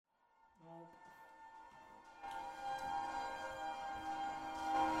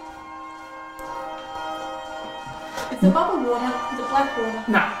Is it bubble water? Is it black water?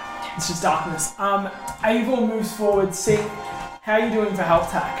 No, it's just darkness. Avor moves forward. See, how are you doing for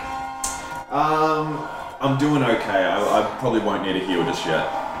health tack? I'm doing okay. I probably won't need a heal just yet.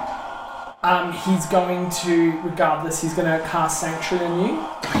 He's going to, regardless, he's going to cast Sanctuary on you.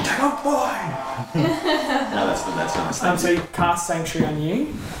 Don't mine! No, that's nice. So he casts Sanctuary on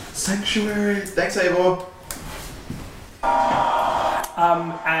you. Sanctuary. Thanks, Eivor.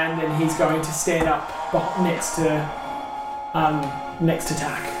 And then he's going to stand up next to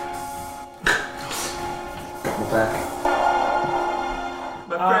Tack. Got my back.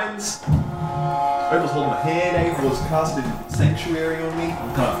 My friends. Eivors holding my hand. Eivor's casted Sanctuary on me.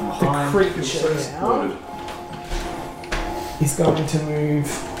 I'm coming from The behind. creature So now supported. is going to move.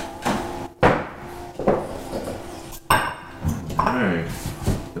 Oh,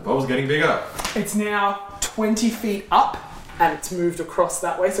 the bowl's getting bigger. It's now 20 feet up, and it's moved across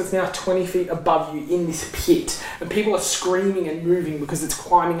that way, so it's now 20 feet above you in this pit. And people are screaming and moving because it's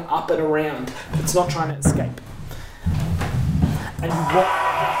climbing up and around, but it's not trying to escape. And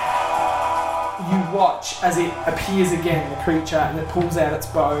you watch as it appears again, the creature, and it pulls out its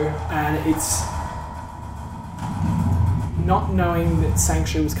bow, and it's not knowing that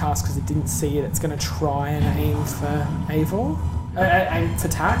Sanctuary was cast because it didn't see it. It's going to try and aim for Eivor, aim for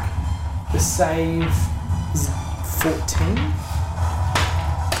Tack. The save is 14,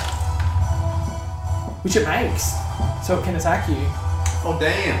 which it makes, so it can attack you. Oh,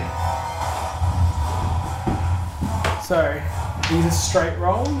 damn. So these are straight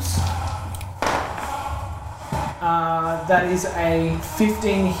rolls. That is a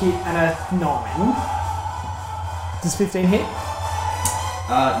 15 hit and a 9. Does 15 hit?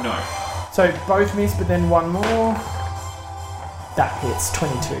 No. So both miss, but then one more. That hits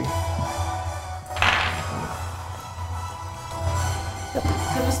 22. So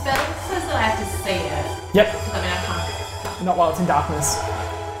the spell says that I have to see it. Yep. Because I mean, I can't. Not while it's in darkness.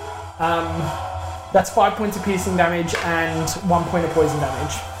 That's 5 points of piercing damage and 1 point of poison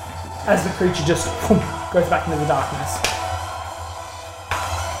damage. As the creature just goes back into the darkness.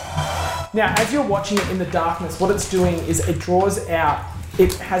 Now, as you're watching it in the darkness, what it's doing is it draws out,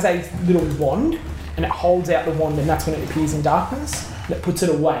 it has a little wand, and it holds out the wand, and that's when it appears in darkness, and it puts it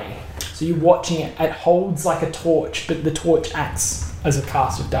away. So you're watching it, it holds like a torch, but the torch acts as a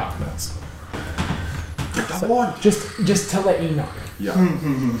cast of darkness. So just to let you know. Yeah.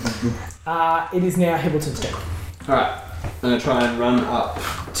 It is now Hibbleton's turn. Alright, I'm going to try and run up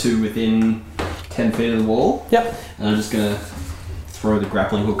to within 10 feet of the wall. Yep. And I'm just going to throw the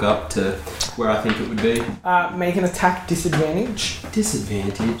grappling hook up to where I think it would be. Make an attack disadvantage.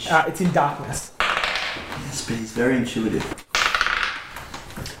 Disadvantage. It's in darkness. Yes, but he's very intuitive.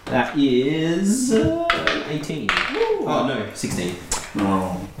 That is 18. Oh no, 16.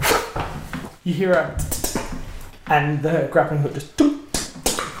 Oh. You hear a and the grappling hook just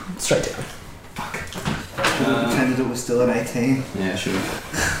straight down. Pretended it was still an 18. Yeah, sure.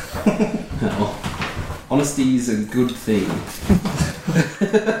 Well, honesty is a good thing.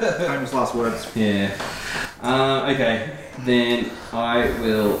 Famous last words. Yeah. Okay, then I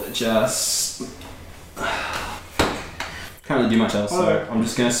will just... Can't really do much else, so I'm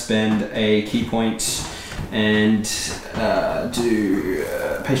just going to spend a key point and do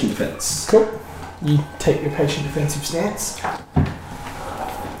patient defense. Cool. You take your patient defensive stance.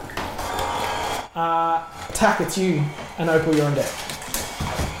 Attack, it's you, and Opal, you're on deck.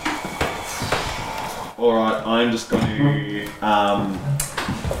 Alright, I'm just going to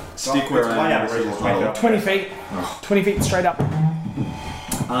stick where I am. 20 feet. 20 feet straight up.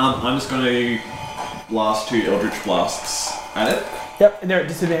 I'm just going to blast 2 Eldritch Blasts at it. Yep, and they're at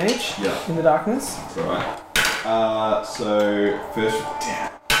disadvantage in the darkness. That's alright. So, first... Damn.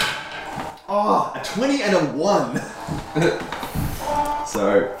 Oh, a 20 and a 1!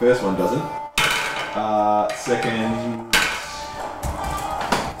 So, first one doesn't. Second...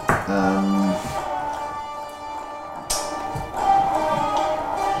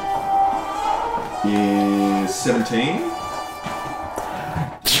 is 17.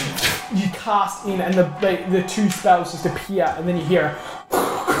 You cast in, and the two spells just appear, and then you hear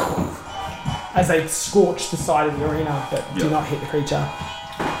as they scorch the side of the arena, but do not hit the creature.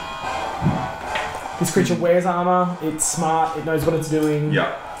 This creature wears armor. It's smart. It knows what it's doing.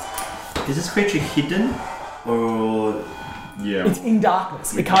 Yeah. Is this creature hidden? Or... Yeah. It's in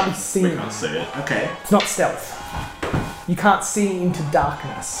darkness. It can't be seen. We can't see it. Okay. It's not stealth. You can't see into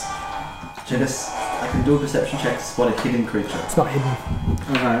darkness. I can do a perception check to spot a hidden creature. It's not hidden.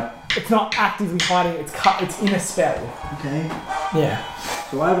 Okay. It's not actively hiding. It's in a spell. Okay. Yeah.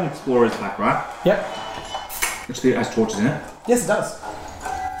 So I have an explorer's pack, right? Yep. Which has torches in it. Yes, it does.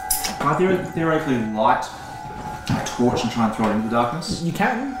 Can I theoretically light a torch and try and throw it into the darkness? You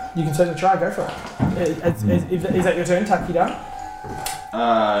can. You can certainly try. Go for it. Is that your turn, Takida?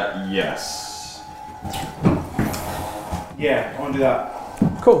 Yes. Yeah, I want to do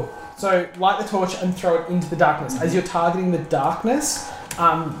that. Cool. So light the torch and throw it into the darkness. As you're targeting the darkness,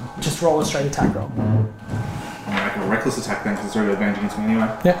 just roll a straight attack roll. I'm going to make a reckless attack then because it's already advantage against me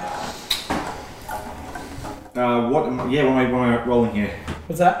anyway. Yeah. What am I rolling here?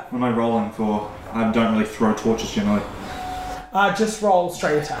 What's that? What am I rolling for? I don't really throw torches generally. Just roll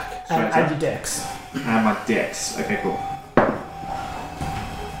straight attack and Straight add your dex. And my dex. Okay, cool.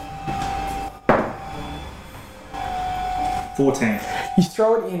 14. You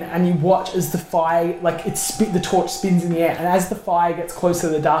throw it in and you watch as the fire, the torch spins in the air, and as the fire gets closer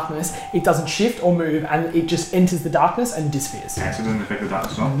to the darkness, it doesn't shift or move, and it just enters the darkness and disappears. Okay, so it doesn't affect the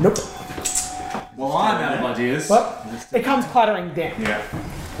darkness at all. Nope. Well, I'm out of ideas. Well, it comes clattering down, Yeah.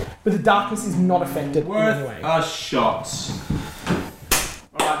 but the darkness is not affected in any way. Worth a shot.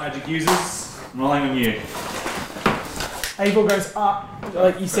 Alright, magic users. I'm rolling on you. Abel goes up,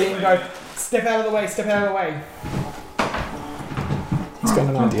 you see him go, step out of the way, step out of the way. He's got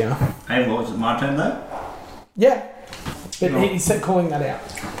an idea. Hey, what was it, my turn though? Yeah, but he's calling that out.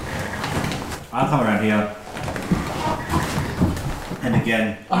 I'll come around here. And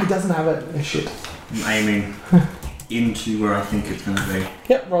again, Oh, he doesn't have it. Oh, shit. I'm aiming into where I think it's going to be.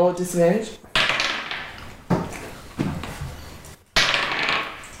 Yep, roll at disadvantage.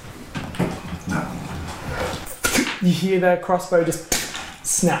 No. You hear the crossbow just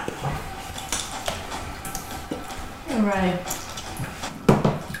snap. Alright.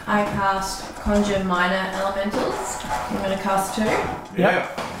 I cast Conjure Minor Elementals. I'm going to cast 2. Yeah.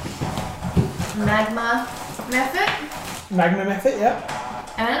 Magma Method Magma method, yep.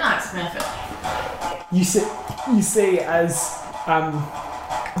 and an Ice Method. You see as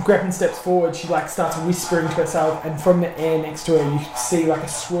Greppin steps forward, she starts whispering to herself, and from the air next to her, you see a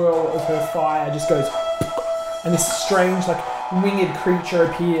swirl of her fire just goes, and this strange winged creature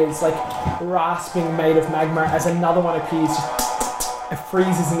appears, rasping, made of magma, as another one appears, just it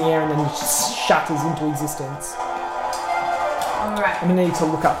freezes in the air and then it just shatters into existence. Alright, I'm gonna need to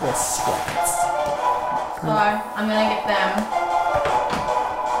look up their splats. so I'm going to get them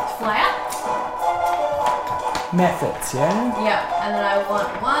flat. Methods, yeah? Yep, and then I want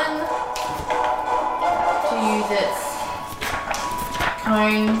one to use its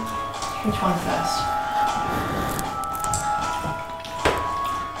cone. Which one first?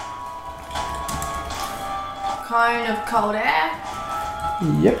 Cone of cold air,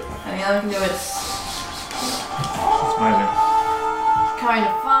 Yep. and the other can do its It's amazing. cone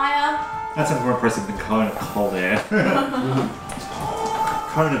of fire. That sounds more impressive than cone of cold air.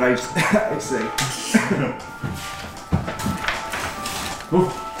 Cone of HC. Ooh,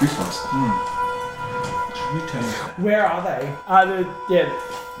 goosebumps. Where are they?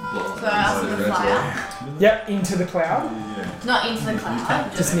 So after the fire, Yep, into the cloud. not into the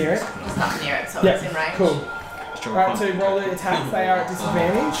cloud, Just near it. Just not near it, so Yep, it's in range. cool. Alright, so roll the attacks, they are at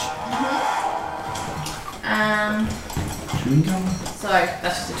disadvantage. So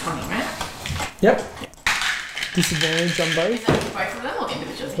that's just a 20, right? Yep. Disadvantage on Is both. that for both of them or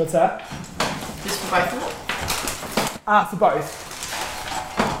individually? What's that? Just for both of them? For both.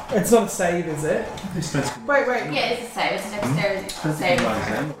 It's not a save, is it? Wait. Yeah, it's a save. It's a dexterity save.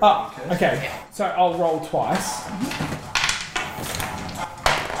 Oh, okay. So I'll roll twice.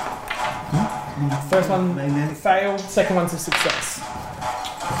 First one fail, second one's a success.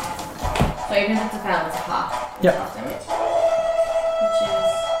 So even if it's a fail, it's a half. Yep. Half damage. Which is...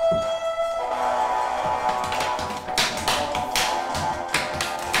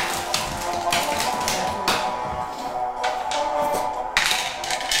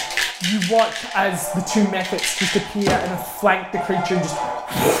 You watch as the two methods just appear and flank the creature and just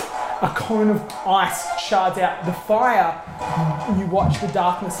a cone of ice shards out. The fire, you watch the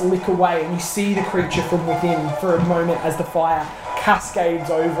darkness lick away and you see the creature from within for a moment as the fire cascades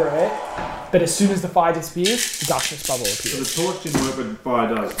over it. But as soon as the fire disappears, the darkness bubble So appears. the torch didn't work, but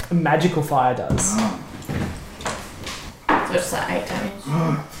fire does. A magical fire does. So it's that 8 damage.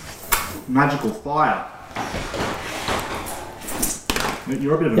 Magical fire.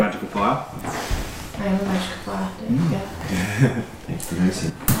 You're a bit of a magical fire. I am a magical fire. There you go. Thanks for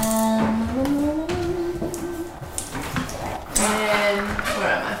noticing. And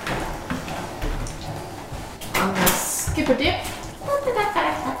where am I? I'm gonna skip a dip.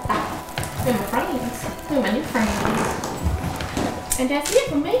 They're my friends. They're my new friends. And that's it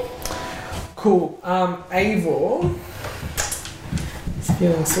for me. Cool. Eivor is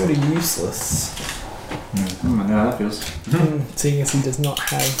feeling sort of useless. I know how that feels. Seeing as he does not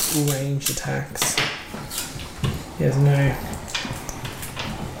have ranged attacks. He has no.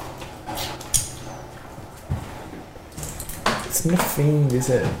 It's not a fiend, is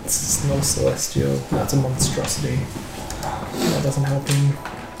it? It's not a celestial. That's a monstrosity. That doesn't help him.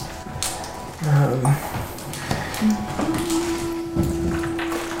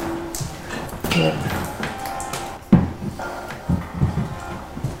 Yeah.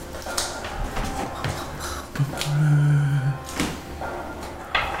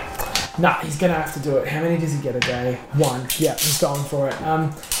 Nah, he's gonna have to do it. How many does he get a day? 1. Yeah, he's going for it.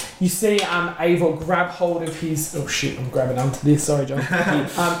 You see, Abel grab hold of his. Oh shit! I'm grabbing onto this. Sorry, John.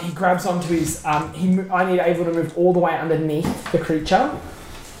 He grabs onto his. I need Abel to move all the way underneath the creature,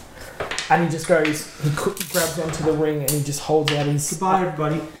 and he just goes. He grabs onto the ring and he just holds out his. Goodbye,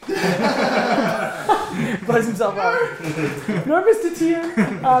 everybody. Blows himself up. No, Mr. Tian.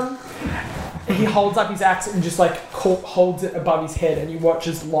 He holds up his axe and just like holds it above his head, and you watch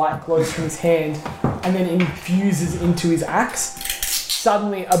as light glows from his hand, and then infuses into his axe.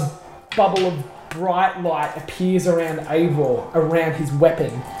 Suddenly, a bubble of bright light appears around Eivor, around his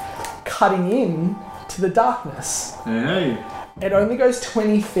weapon, cutting in to the darkness. Hey. It only goes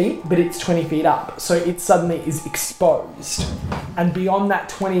 20 feet, but it's 20 feet up, so it suddenly is exposed. And beyond that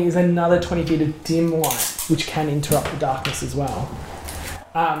 20 is another 20 feet of dim light, which can interrupt the darkness as well.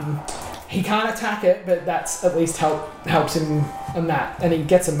 He can't attack it, but that's at least helps him on that, and he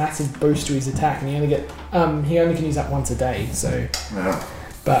gets a massive boost to his attack. And he only can use that once a day. So, Yeah.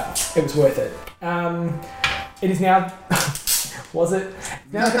 but it was worth it. It is now. Was it?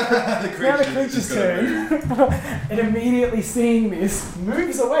 Now the creature's turn. And immediately seeing this,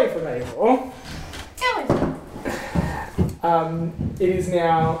 moves away from Eivor. It is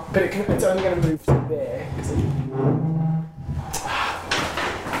now, but it's only going to move to there.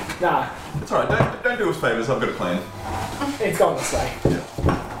 Nah. It's alright, don't do us favours, I've got a plan. It's gone this way. Let's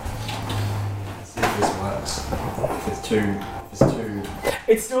see if this works. It's two.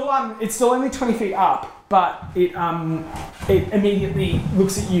 It's still only 20 feet up, but it immediately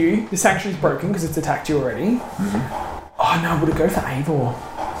looks at you. The sanctuary's broken because it's attacked you already. Mm-hmm. Oh no, would it go for Eivor?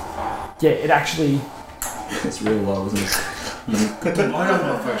 Yeah, it actually. It's real low, isn't it?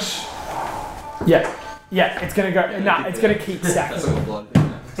 Yeah, it's gonna go. Nah, it's gonna keep stacking. That's all blood.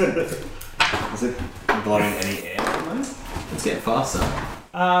 Is it blowing any air at the moment? It's getting faster.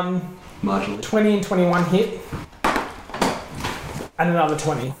 Marginally. 20 and 21 hit. And another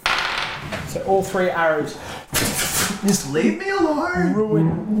 20. So all 3 arrows. Just leave me alone!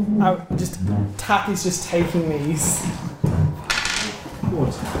 Ruin. Tack is just taking these.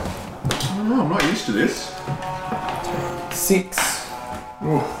 What? I don't know, I'm not used to this. 6.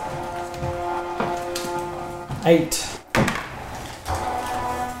 Oh. 8.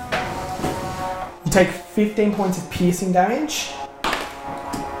 You take 15 points of piercing damage.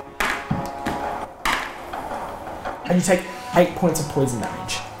 And you take 8 points of poison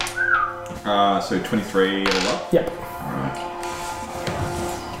damage. So 23 all up? Yep. Alright.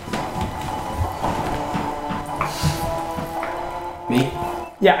 Me?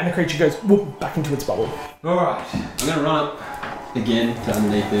 Yeah, and the creature goes whoop back into its bubble. Alright. I'm gonna run up again to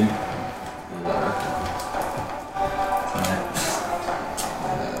underneath him. And,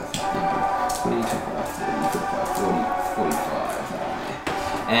 20, 25, 30, 45,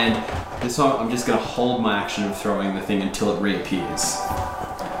 45. And this time I'm just going to hold my action of throwing the thing until it reappears.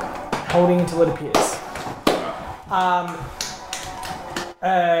 Holding until it appears.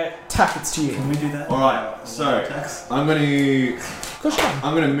 Tack, it's to you. Can we do that? Alright, so I'm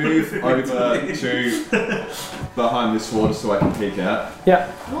gonna move over to behind this water so I can peek out. Yeah.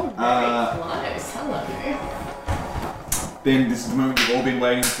 Oh, very close. Hello. Then this is the moment you've all been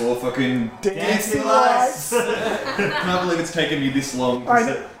waiting for, fucking Dancing lights. Can't believe it's taken me this long.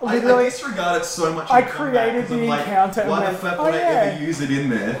 I I disregard it so much. I in combat, created 'cause the I'm like, encounter and why the went, fuck oh would I yeah. ever use it in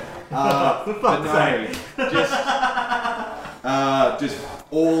there? But no, just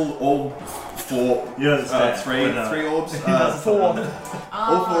all 4, Yeah, three orbs, 4.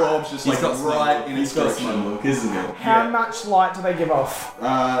 all 4 orbs just like right in its He's got direction. smart look, isn't it? How much light do they give off?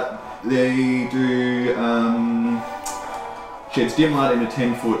 They do sheds dim light in a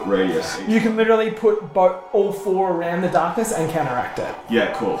 10-foot radius. You can literally put all 4 around the darkness and counteract it.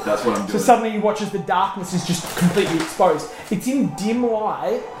 Yeah, cool. That's what I'm doing. So suddenly you watch as the darkness is just completely exposed. It's in dim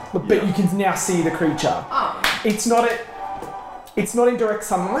light, but you can now see the creature. Oh. It's not in direct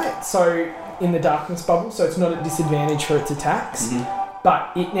sunlight, so in the darkness bubble, so it's not at disadvantage for its attacks. Mm-hmm.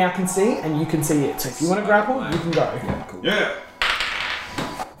 But it now can see, and you can see it. So if you want to grapple, you can go. Yeah, cool. Yeah.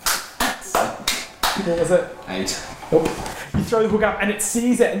 What was it? 8. Nope. You throw the hook up and it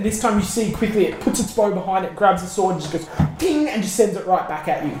sees it, and this time you see quickly it puts its bow behind it, grabs the sword, and just goes ding, and just sends it right back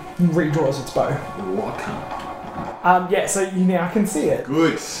at you and redraws its bow. Oh, I can't. Yeah, so you now can see it.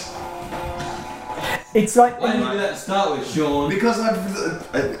 Good. It's like Why didn't you do that to start with, Sean? Because I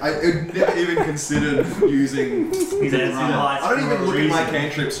never even considered using. He's answering lights I don't for even a look at my reason.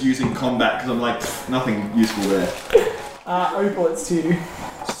 cantrips using combat because I'm like, nothing useful there. Opal, it's to you.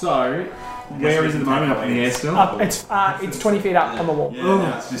 So, where is it at the moment? Up in the air still? It's 20 feet up on the wall. Yeah,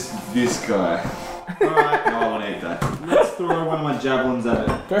 now it's just this guy. Alright, No, I want to eat that. let's throw one of my javelins at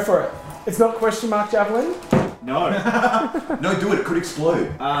it. Go for it. It's not question mark javelin. No. No, do it. It could explode.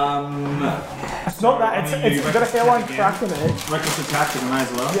 It's not that. It's got a hairline crack in it. Reckless attack, but I may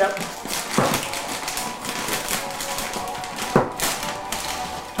as well. Yep.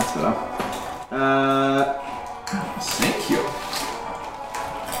 That's better. Thank you.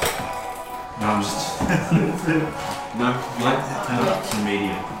 No, I'm just. No, yeah. Turn it up to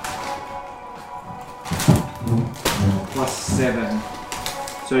medium.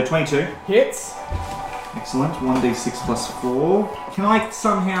 +7. So 22. Hits. Excellent. 1d6 +4. Can I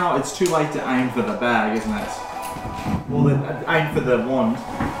somehow? It's too late to aim for the bag, isn't it? Well, then aim for the wand.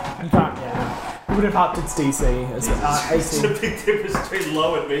 You can't. Yeah. It would have upped its DC as There's a AC. big difference between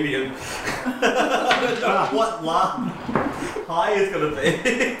low and medium. What high is gonna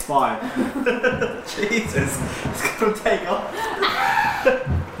be? 5. Jesus, it's gonna take off.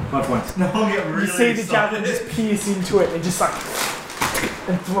 5 points. No, I'll get really You see the excited. javelin just pierce into it and just like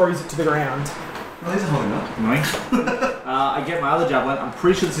and throws it to the ground. Well, these are holding up. Annoying. I get my other javelin. I'm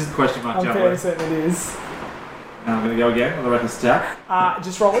pretty sure this is the question mark I'm javelin. fairly certain it is. And I'm gonna go again on the reckless attack.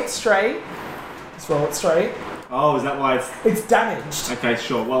 Just roll it straight. Just roll it straight. Oh, is that why it's... It's damaged. Okay,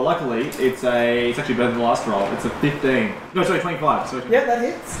 sure. Well, luckily, it's actually better than the last roll. It's a 15. No, sorry, 25. Sorry. Yeah, that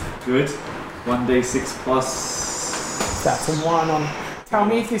hits. Good. 1d6 plus... That's a 1 on. Tell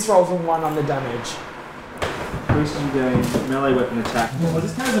me if this rolls a 1 on the damage. Boost you gain melee weapon attack. Oh,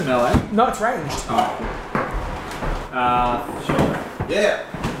 this count as a melee? No, it's ranged. Oh, cool. Sure. Yeah.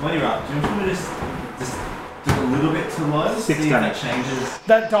 When you're up, do you want me to just do a little bit to low? 6 See if that damage. changes.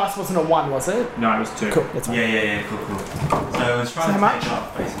 That dice wasn't a 1, was it? No, it was 2. Cool, that's fine. Yeah, cool. So it's So trying how to much? take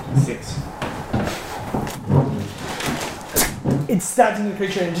off, basically. 6. It stabs into the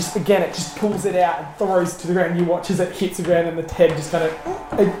creature and just, again, it just pulls it out and throws it to the ground. You watch as it hits the ground and the head just kind of,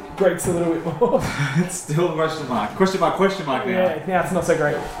 it breaks a little bit more. It's still a question mark. Question mark now. Yeah, now it's not so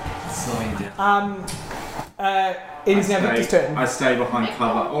great. Slowing down. It is now Victor's turn. I stay behind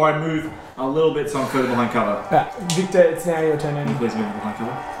cover. Or I move a little bit so I'm further behind cover. Victor, it's now your turn. Andy. Please move behind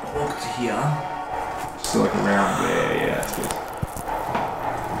cover. Walk to here. Just like around there, yeah, that's good.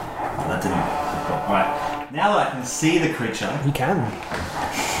 That didn't. Right. Now that I can see the creature, You can.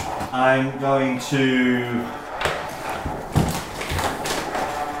 I'm going to.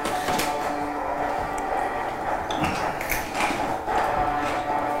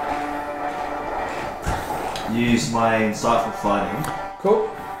 Use my insightful fighting. Cool.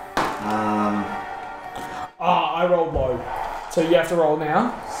 I rolled low. So you have to roll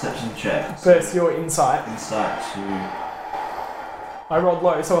now. Perception check. First, your insight. Insight to I rolled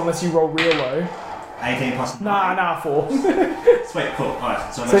low, so unless you roll real low. 18 plus 9. Nah, 4. Sweet, cool.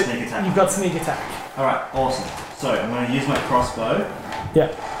 Alright, so I'm So going to sneak attack. you've got sneak attack. Alright, awesome. So I'm going to use my crossbow. Yeah.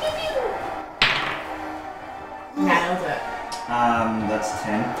 Nailed it. That's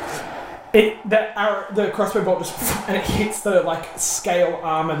 10. The crossbow bolt just and it hits the like scale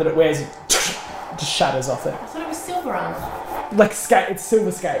armor that it wears. It just shatters off it. I thought it was silver armor. Like it's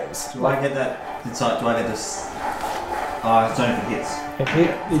silver scales. Do I get that? Inside, do I get this? Oh, it's only if it hits. It hit.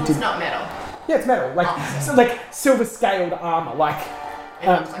 So It it's did. not metal. Yeah, it's metal. Like so, like silver scaled armor, like It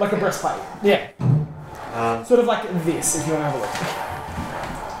looks like a it. breastplate. Yeah. Sort of like this, if you want to have a look.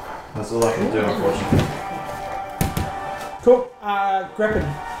 That's all I can do, unfortunately. Cool. Greppin.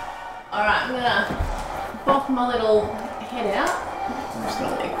 Alright, I'm gonna bop my little head out. I'm just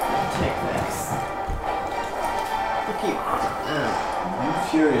gonna take this. Look you. I'm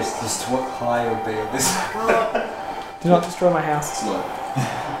furious as to what high would be of this. Do not destroy my house. It's low.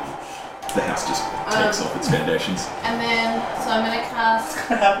 The house just takes off its foundations. And then, so I'm gonna cast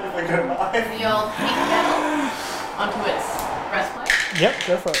What happened if I go live? the old heat metal onto its breastplate. Yep,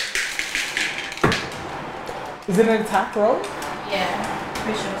 go for it. Is it an attack roll? Yeah,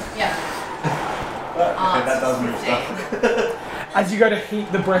 pretty sure. Yeah. Okay, that does move stuff. As you go to heat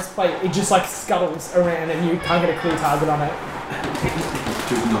the breastplate, it just like scuttles around and you can't get a clear target on it.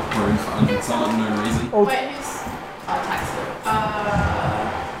 Just not prone for unconsult, no reason. Or Wait, who's. Oh, attacks it.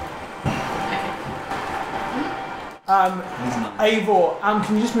 Okay. Eivor,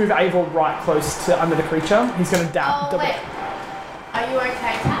 can you just move Eivor right close to under the creature? He's gonna Oh, double. wait. Are you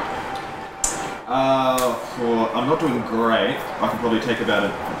okay, Kat? I'm not doing great. I can probably take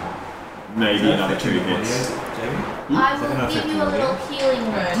about maybe another 2 hits. Jamie? I Is that will gonna give affect you you a little again? healing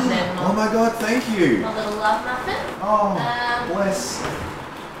room then, Oh my god, thank you. my little love muffin. Oh, bless.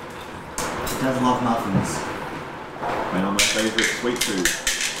 She does love muffins. Man, I'm my favourite sweet food.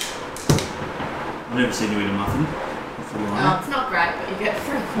 I've never seen you eat a muffin. That's a Oh, lie. it's not great, but you get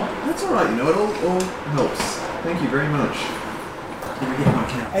 3 points. That's alright, you know, it all helps. Thank you very much. Can we get my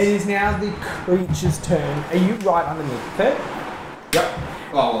counts? It is now the creature's turn. Are you right underneath it? Yep.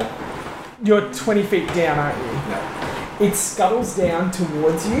 Oh, well. You're 20 feet down, aren't you? Yeah. It scuttles down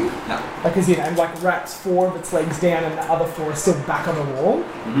towards you, Yeah. like as in, and like wraps 4 of its legs down, and the other 4 are still back on the wall.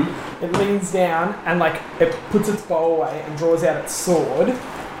 Mm-hmm. It leans down and like it puts its bow away and draws out its sword.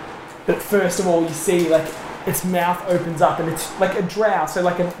 But first of all, you see like its mouth opens up and it's like a drow, so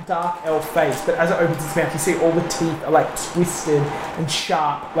like a dark elf face. But as it opens its mouth, you see all the teeth are like twisted and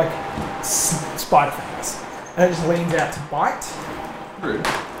sharp, like spider fangs. And it just leans out to bite. Rude.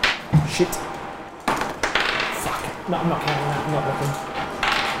 Shit. Fuck. No, I'm not counting that. I'm not looking.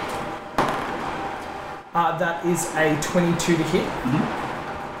 That is a 22 to hit.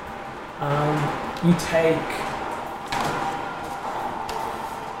 You take.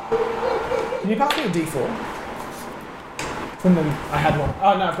 Can you pass me a d4? From them, I had one.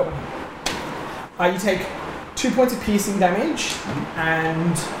 Oh no, I've got one here. You take 2 points of piercing damage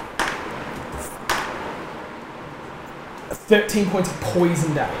and 13 points of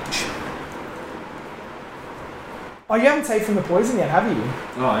poison damage. Oh, you haven't saved from the poison yet, have you?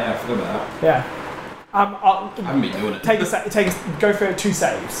 Oh, yeah, I forgot about that. Yeah. I haven't been doing it. Go for 2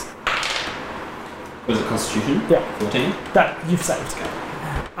 saves. Was it Constitution? Yeah. 14? That you've saved.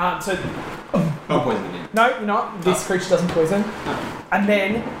 So Oh, poison again. no, you're not. This creature doesn't poison. And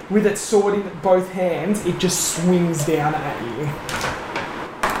then with its sword in both hands, it just swings down at you.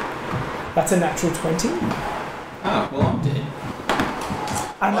 That's a natural 20. Oh, well, I'm dead.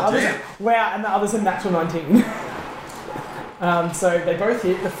 And the others, wow, and the other's a natural 19. So they both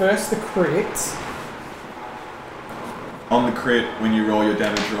hit. The first, the crit. On the crit, when you roll your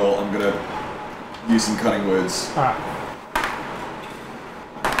damage roll, I'm gonna use some cutting words. Alright.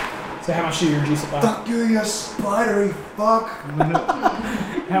 So how much do you reduce it by? Fuck you, you spidery fuck!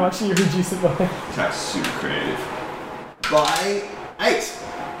 How much do you reduce it by? That's super creative. By 8.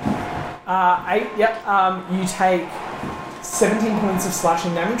 8, yep. You take 17 points of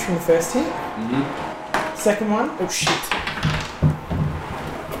slashing damage from the first hit. Mm-hmm. Second one, oh shit.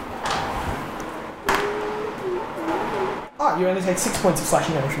 Oh, you only take 6 points of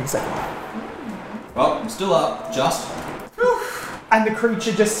slashing damage from the second one. Well, I'm still up, just. And the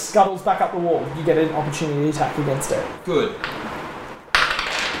creature just scuttles back up the wall. You get an opportunity attack against it. Good.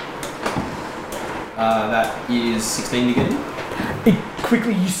 That is 16 you get in.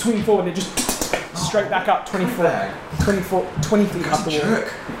 Quickly, you swing forward and it just straight back up 20 feet up the wall.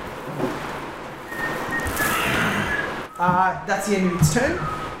 That's the end of its turn.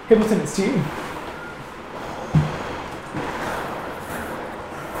 Hamilton, it's to you.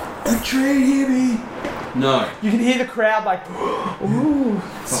 The tree hear me! No. You can hear the crowd like, ooh,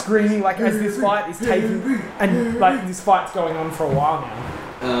 screaming like as this fight is taking, and like this fight's going on for a while now.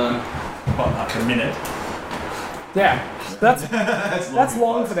 What, like a minute? Yeah, that's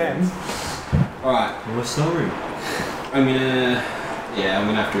long for them. Alright. We're sorry. I'm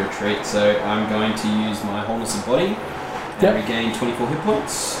gonna have to retreat, so I'm going to use my wholeness of body and Yep. regain 24 hit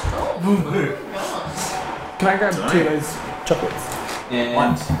points. Can I grab 2 of those chocolates? And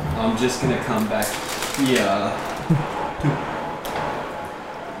Once. I'm just gonna come back here.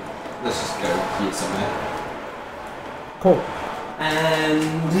 Let's just go here somewhere. Cool.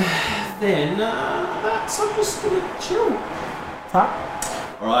 And then I'm just gonna chill. Huh?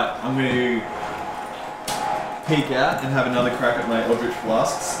 Alright, I'm gonna peek out and have another crack at my Eldritch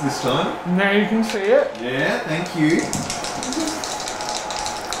Blasts this time. Now you can see it. Yeah, thank you.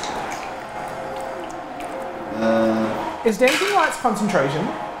 Is Dancing Light's concentration?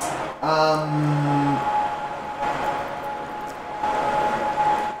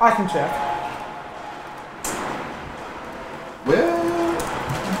 I can check.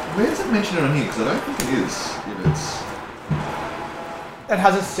 Where's it mentioned on here? Because I don't think it is. If it's... It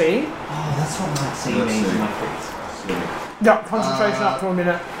has a C. Oh, that's what that C Let's means see. in my face. Yeah, concentration up to a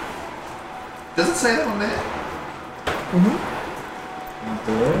minute. Does it say that on there?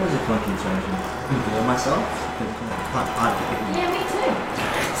 Where was it concentration? Blur myself? Yeah, me too.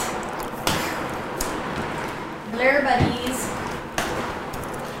 Blur buddies.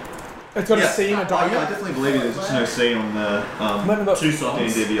 It's got a Yeah. C in a Oh, yeah, I diamond. definitely believe it. There's just no C on the Let me look. Two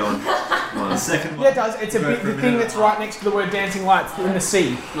songs. D&D Beyond. The second one. Yeah, it does. It's Go the for a thing minute that's and a half. right next to the word dancing lights in the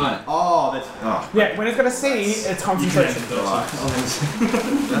C. Right. Oh, that's. Oh. Yeah, when it's got a C, it's concentration. Right.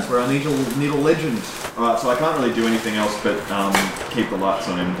 That's where I need a legend. Alright, so I can't really do anything else but keep the lights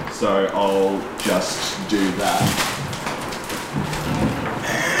on him. So I'll just do that.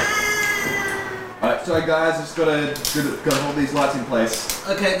 Alright, so guys, just gotta hold these lights in place.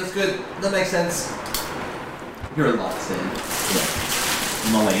 Okay, that's good. That makes sense. You're a light stand.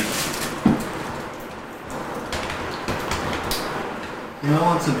 My lamp. You know, I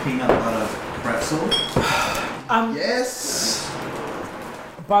want some peanut butter pretzel, Yes.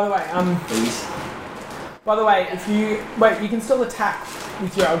 By the way, please. if you you can still attack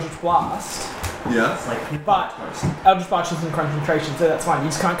with your Eldritch Blast, Yeah. It's like peanut but butter toast. Eldritch Blast isn't concentration, so that's fine. You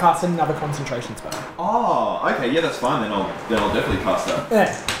just can't cast another concentration spell. Oh, okay. Yeah, that's fine. Then I'll definitely cast that.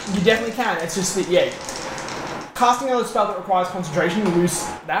 Yeah, you definitely can. It's just that casting another spell that requires concentration, you lose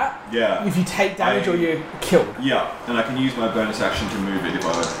that. Yeah. If you take damage or you're killed. Yeah, and I can use my bonus action to move it if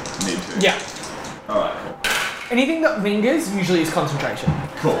I need to. Yeah. Alright, cool. Anything that lingers usually is concentration.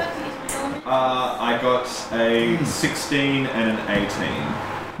 Cool. I got a 16 and an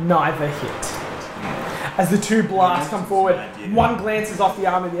 18. Neither hit. As the two blasts come forward, one glances off the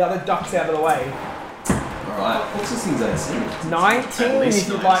armor, the other ducks out of the way. Alright. What's this thing's AC? 19, if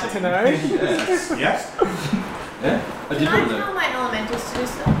you'd like to know. Yes. Yes. Yeah. I did Can I one of them. tell my elementals to do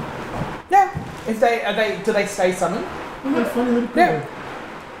stuff? Yeah. If do they stay summoned? Yeah.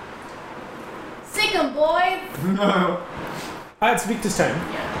 Sick 'em, boys! No. It's Victor's turn.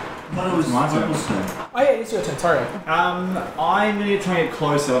 But it was My turn. Michael's turn. Oh yeah, it's your turn, sorry. I'm going to try and get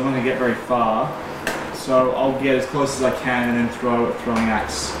closer. I'm not going to get very far. So I'll get as close as I can and then throw a throwing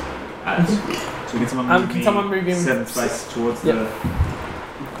axe at it. So can someone move Can me someone move him 7 spaces towards Yep. the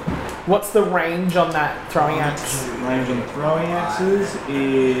What's the range on that throwing axe? range on the throwing axes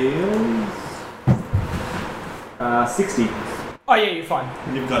is 60. Oh yeah, you're fine.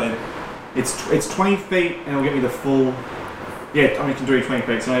 You've got it. It's 20 feet and it'll get me the full. Yeah, I mean, you can do 20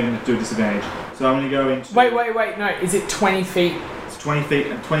 feet, so I'm not even do a disadvantage. So I'm going to go into. Wait, no, is it 20 feet? It's 20 feet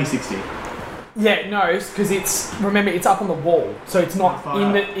and 2060. Yeah, no, because remember it's up on the wall, so it's not Far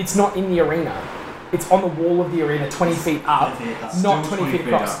in up. it's not in the arena. It's on the wall of the arena, 20 feet up, 20 feet up. not Still 20 feet 20 feet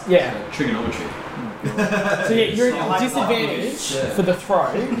across. up. Yeah. Trigonometry. So yeah, you're So at like disadvantage yeah. for the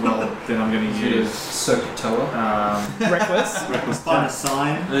throw. Well, then I'm going to use Sokotoa. Reckless. reckless Find a touch.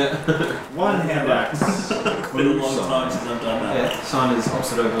 sign. One hand axe. Been a long time since I've done that. Yeah. Sign is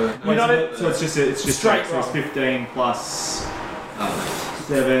opposite over. You're not at So it's just Straight so it's roll. 15 plus Oh,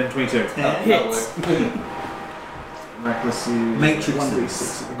 7, 22. 10. hits. Reckless is Matrices.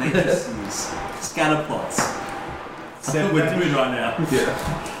 1d6. Matrices. Scatter plots. That's what we're doing right now.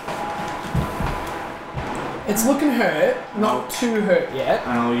 yeah. It's looking hurt, not too hurt yet.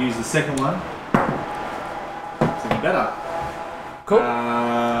 And I'll use the second one. It's even better. Cool.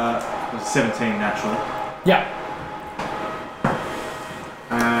 It was 17 natural. Yeah.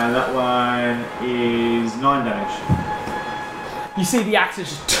 And that one is 9 damage. You see the axe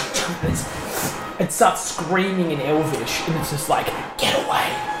is just it starts screaming in Elvish, and it's just like, get away,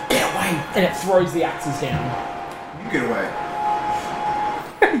 and it throws the axes down. You get away.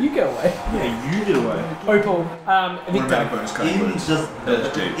 You get away. Yeah, you get away. Opal, What Victor. about bonus card In words? just That's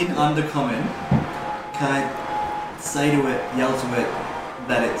deep. in undercommon, can I say to it, yell to it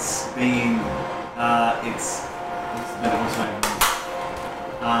that it's being, it's no, what's my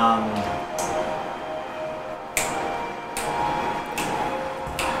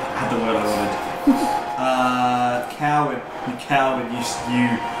I had the word I wanted. Coward, you coward, you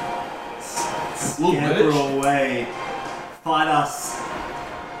Little scamper bitch. away, fight us,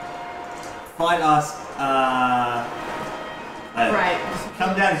 Right.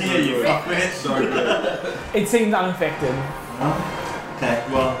 come down here, you fuckwit. So good. It seems unaffected. Okay,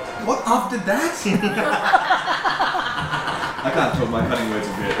 well, What after that? I can't tell. My cutting words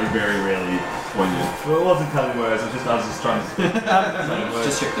are very rarely poignant. well, it wasn't cutting words. I was just trying to.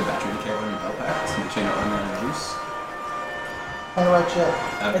 Just check the battery to on your belt packs. Make sure you're not running out of juice. How do I check?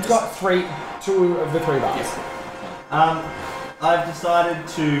 It's got two of the 3 bars. Yes. I've decided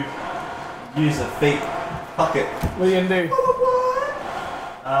to use a feat. Fuck it. What are you gonna do?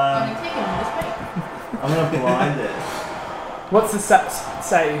 Only taking this way. I'm gonna blind it. What's the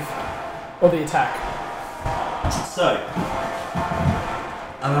save or the attack? So,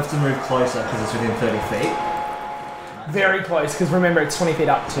 I'm gonna have to move closer because it's within 30 feet. Very close, because remember it's 20 feet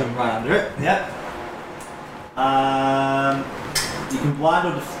up too. Right under it. Yep. You can blind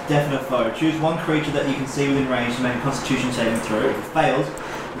or deafen a foe. Choose one creature that you can see within range to make a Constitution saving throw. If it fails,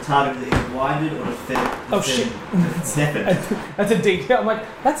 the the target is either blinded or Oh, shit. deafened. That's a detail. I'm like,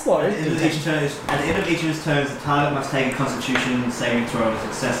 that's low. At the end of each of his turns, the target must take a Constitution saving throw to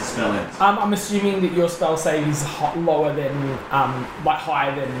success the spell ends. I'm assuming that your spell save is lower than,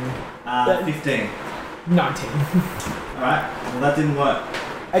 higher than 15. 19. Alright, well that didn't work.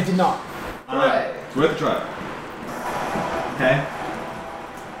 I did not. Alright, It's worth a try. okay.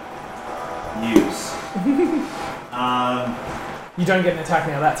 Use. You don't get an attack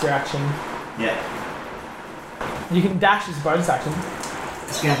now. That's your action. Yeah. You can dash as a bonus action.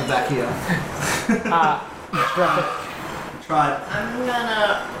 Scamper back here. Drop it. Tried. I'm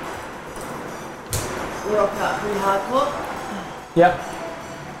gonna rock up pretty hardcore. Yep.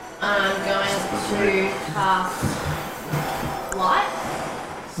 I'm going to cast light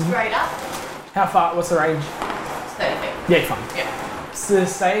straight up. How far? What's the range? It's 30 feet. Yeah, you're fine. Yeah. It's a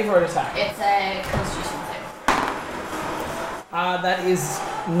save or an attack? It's a Constitution save. That is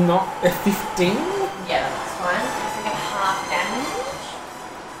not a 15. Yeah, that's fine. I get half damage.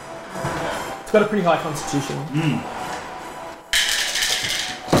 It's got a pretty high constitution.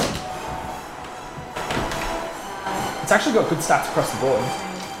 It's actually got good stats across the board.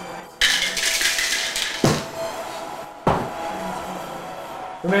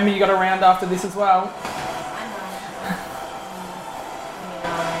 Remember, you got a round after this as well.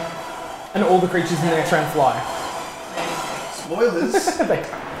 And all the creatures in the next round fly. Spoilers.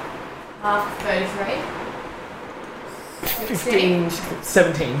 Half 33. 15, 17.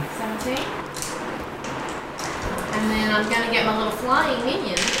 17. And then I'm going to get my little flying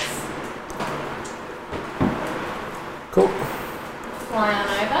minions. Cool. Fly on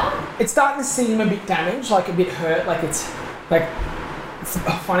over. It's starting to seem a bit damaged, like a bit hurt, like it's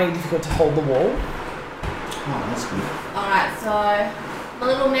finding it difficult to hold the wall. Oh, that's good. Alright, so my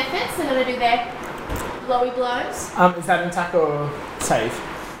little methods are going to do their blowy blows. Is that an attack or save?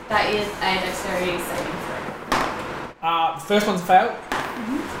 That is a dexterity saving throw. The first one's a fail.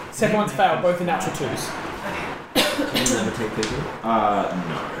 Second one's a fail, both are natural 2s. Can you never take people?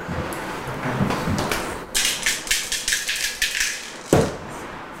 No.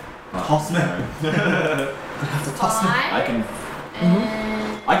 Toss me. Have to toss me. Five.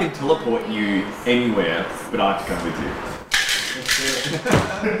 I can teleport you anywhere, but I have to come with you.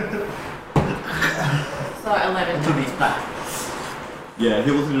 So 11. To be back. Yeah,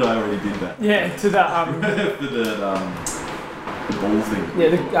 Hilton and I already did that. Yeah, to the For the ball thing.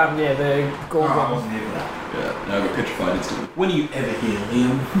 the gold Oh, I one. wasn't here for that. Yeah, now I got petrified instantly. When are you ever here,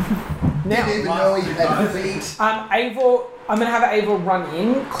 Liam? Now, Didn't even know he had feet. Eivor, I'm gonna have Eivor run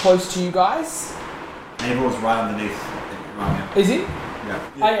in close to you guys. Neighbor was right underneath. Right, Is he? yeah.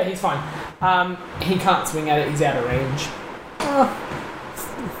 Oh yeah, he's fine. He can't swing at it. He's out of range.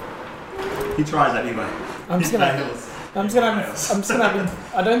 He tries anyway. I'm just gonna have him.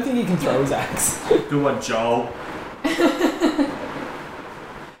 I don't think he can throw his axe. Good one, Joel.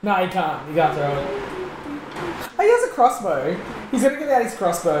 No, he can't. He can't throw it. Oh, he has a crossbow. He's gonna get out his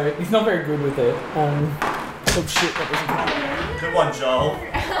crossbow. He's not very good with it. Oh shit, that doesn't count. Good one, Joel.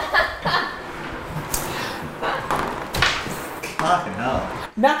 Fucking hell.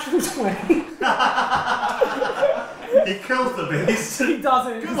 Natural 20. He kills the beast. He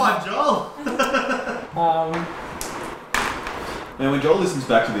doesn't. Good one, Joel. Now, when Joel listens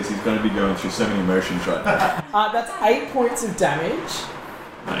back to this, he's going to be going through so many emotions right now. That's 8 points of damage.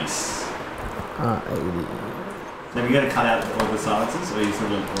 Nice. 80. Then we got to cut out all the silences, or are you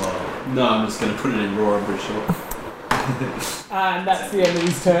sort of? No, I'm just going to put it in raw, I'm pretty sure. And that's the end of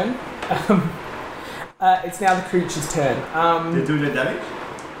his turn. It's now the creature's turn. Did it do no damage?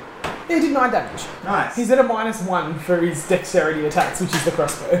 He did 9 damage. Nice. He's at a -1 for his dexterity attacks, which is the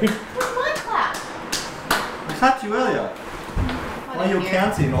crossbow. What's my clap? I clapped you earlier. While you were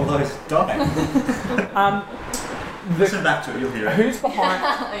counting all those dice. Listen back to it, you'll hear it. Who's behind?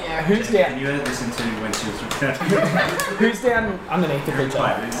 Yeah. Who's Can down? you edit this into when she was recounting? Who's down underneath the creature?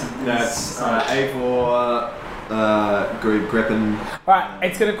 That's Eivor, Greppen. Right,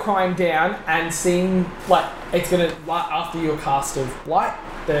 it's gonna climb down and seeing after your cast of light,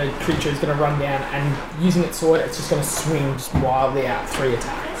 the creature is gonna run down and using its sword, it's just gonna swing just wildly out 3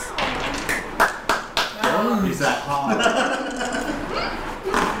 attacks. Is that hard?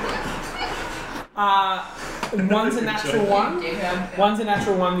 One's a natural 1. One's a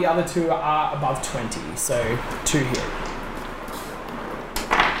natural 1. The other 2 are above 20, so 2 hit.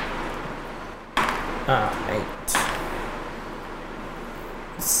 8.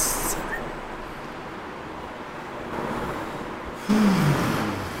 7.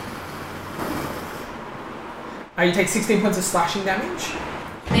 You take 16 points of slashing damage.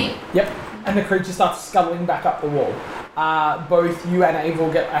 Me? Yep. And the creature starts scuttling back up the wall. Both you and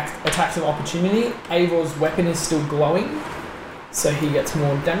Avor get attacks of opportunity. Avor's weapon is still glowing, so he gets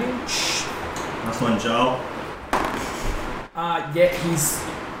more damage. Nice one, Joel. Yeah, he's...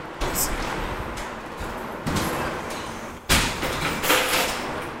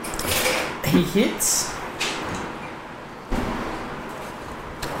 He hits.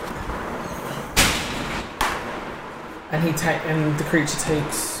 And the creature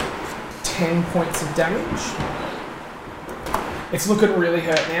takes 10 points of damage. It's looking really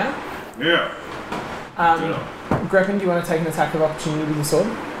hurt now. Yeah. Greppin, do you want to take an attack of opportunity with your sword?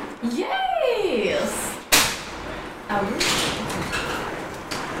 Yes!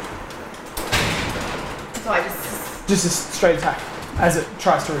 So I Just a straight attack as it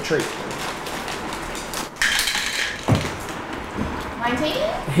tries to retreat. 19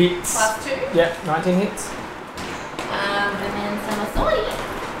 Hits. plus 2. Yep, 19 hits. And then some authority.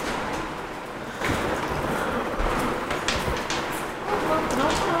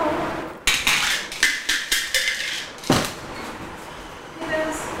 It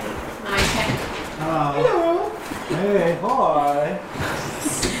is 9, 10. Hello. Hey, hi.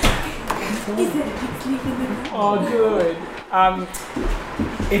 Oh, good.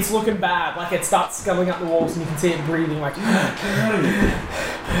 It's looking bad. Like it starts scuttling up the walls, and you can see it breathing. Like,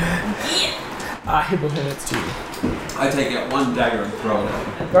 Hibbleton, it's to you. I take out one dagger and throw it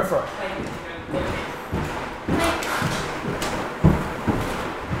at him. Go for it.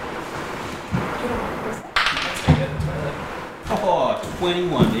 Oh,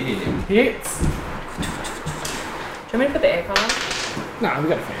 21 to hit him. Hits. Do you want me to put the aircon on? No, we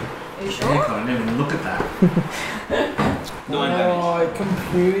got a fan. Are you I sure? didn't even look at that. 9 damage. Oh,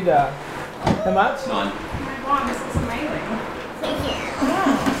 computer. How much? 9. Oh my god, this looks amazing. Thank you.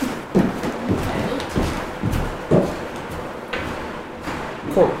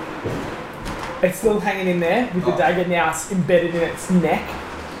 Cool. It's still hanging in there with the dagger now embedded in its neck.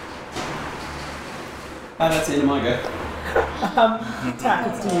 Oh, that's the end of my go. Tack,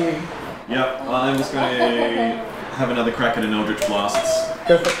 it's to you. Yep, I'm just going to have another crack at an Eldritch Blasts.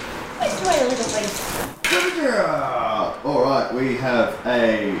 Go for it. Which way, little place? Alright, we have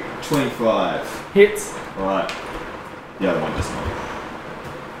a 25. Hits. Alright. The other one does not.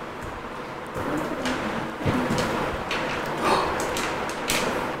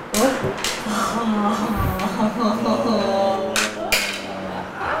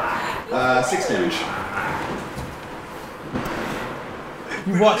 Six damage.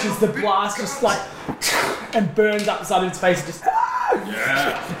 You watch as the blast just like and burns up the side of its face. Just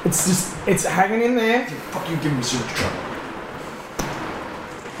Yeah. it's hanging in there. Fucking give me so much trouble.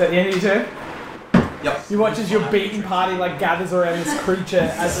 Is that the end of your turn? Yep. You watch as your beaten party like gathers around this creature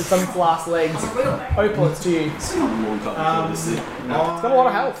as it's on its last legs. Opal, it's to you. It's got a lot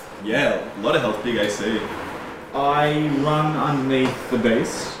of health. Yeah, a lot of health, big AC. I run underneath the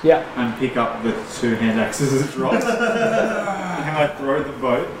beast Yeah. and pick up the 2 hand axes as it drops. And I throw the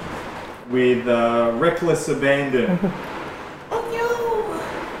boat with reckless abandon. Oh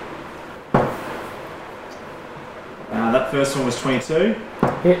That first one was 22.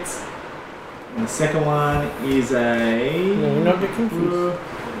 Hits. And the second one is Yeah, you're not get confused.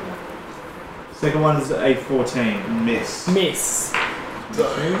 Second one is a 14. Miss. Miss.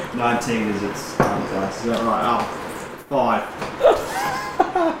 19 is its dice. Is that right? Oh, 5.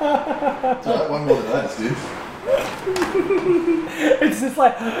 So one more than I just did. It's just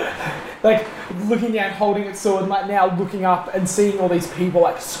like looking down, holding its sword, like now looking up and seeing all these people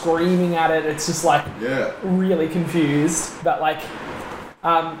like screaming at it. It's just like Yeah. really confused. But like,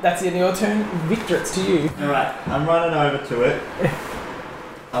 that's the end of your turn. Victor, it's to you. Alright, I'm running over to it.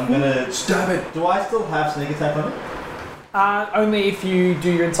 I'm gonna stab it. Do I still have sneak attack on it? Only if you do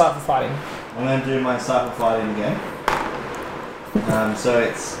your insightful fighting. I'm gonna do my cycle fighting again. So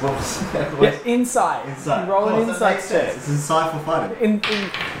it's what was it? Yeah, insight. Insight. You roll an Oh, so insight next step. test. It's insightful fighting. In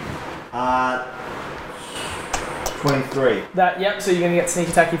 23. that, yep. So you're gonna get sneak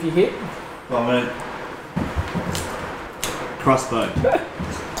attack if you hit. Well, I'm gonna crossbow.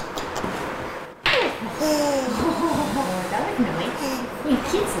 that was nice. You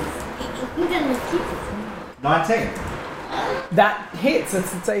kisses. You done with kisses. 19. That hits.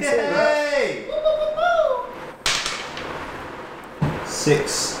 It's AC. Yay! 6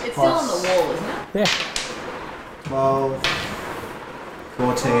 It's still plus on the wall, isn't it? Yeah. 12,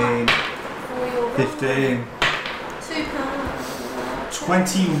 14, 15,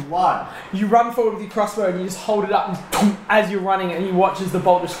 21. You run forward with your crossbow and you just hold it up and as you're running, and you watch as the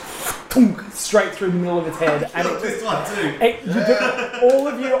bolt just straight through the middle of its head, and it This one too. all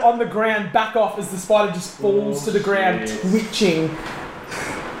of you on the ground back off as the spider just falls to the ground, shit. twitching.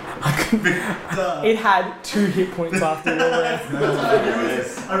 It had 2 hit points after your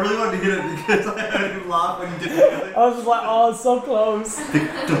rest. I really wanted to hit it because I heard him laugh when he did it. I was just like, oh, it's so close.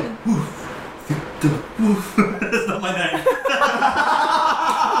 Victor Woof. Victor Woof. That's not my name.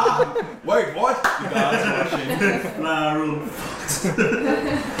 Wait, what? You guys watching? Nah, real.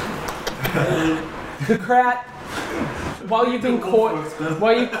 The crowd, while you've been caught in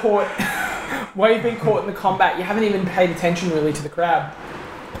the combat, you haven't even paid attention really to the crowd.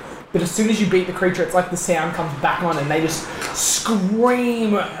 But as soon as you beat the creature, it's like the sound comes back on and they just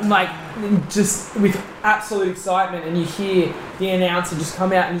scream, like, just with absolute excitement, and you hear the announcer just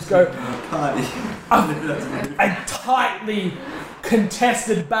come out and just go, Party. a tightly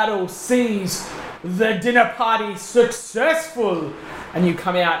contested battle sees the dinner party successful. And you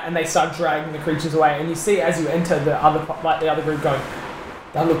come out and they start dragging the creatures away, and you see as you enter the other group going,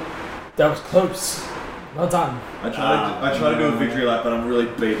 that was close. Well done. I try to do a victory lap, but I'm really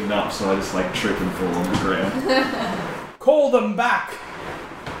beaten up, so I just like trip and fall on the ground. Call them back.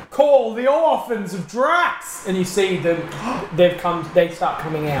 Call the orphans of Drax. And you see them. They start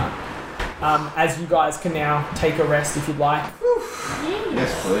coming out. As you guys can now take a rest if you'd like.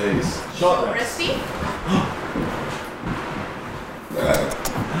 Yes, please. Short resty.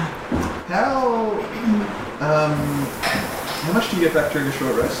 How much do you get back during a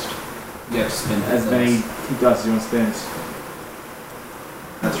short rest? Yeah, spend As many dice as you want to spend.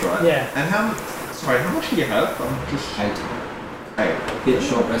 That's right. Yeah. And how much do you have? I'm just 8. 8. Hit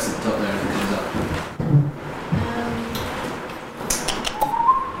short rest at the top there and it comes up.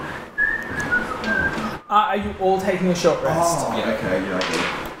 Are you all taking a short rest? Oh, yeah, okay, yeah,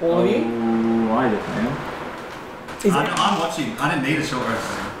 okay. All of you? Oh, I definitely am. Is I'm watching. I didn't need a short rest.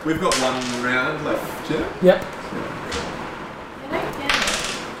 We've got 1 round left, yeah? Yep. I don't get it.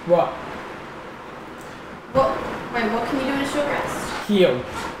 What? What can you do in a short rest? Heal.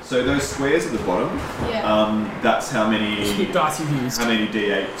 So those squares at the bottom, Yeah. that's how many Hit dice you've used. how many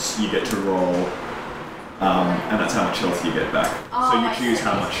d8s you get to roll, and that's how much health you get back. Oh, so I you choose see.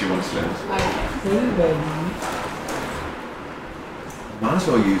 how much you want to spend. Okay. Might as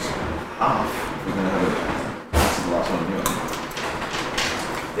well use half if we're going to have it. This is the last one anyway.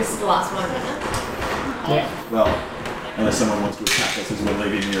 This is the last one, isn't it? Yeah. Well, unless someone wants to attack us as we're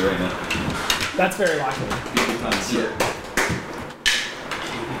leaving the arena. That's very likely. Yeah.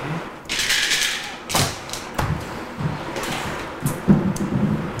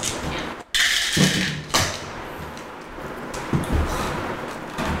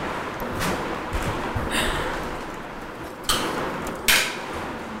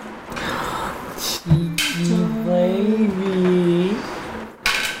 Baby.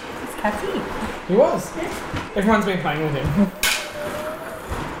 It's Cathy. He was. Everyone's been playing with him.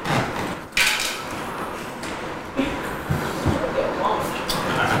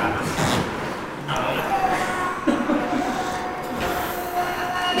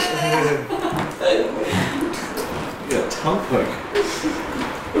 Yeah, tongue poke.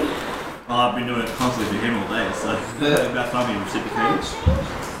 Oh, I've been doing it constantly for him all day, so about time he reciprocated.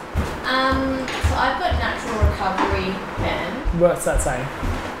 So I've got natural recovery then. What's that say?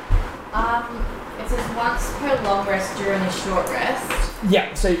 It says once per long rest during a short rest.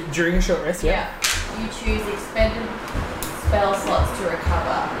 Yeah, so during a short rest, yeah. You choose expended spell slots to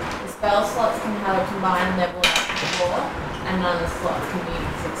recover. The spell slots can have a combined level up to 4, and none of the slots can be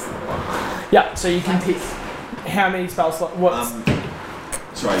 6 or higher. Yeah, so you can pick how many spell slots. What's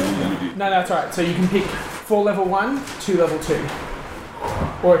Sorry, you do. No, that's right. So you can pick 4 level 1, 2 level 2.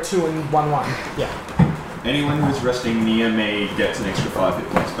 Or a 2 and 1 1. Yeah. Anyone who's resting near me gets an extra 5 hit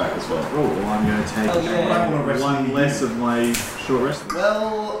points back as well. Oh, well, I'm going to take I want to rest one less of my short rest.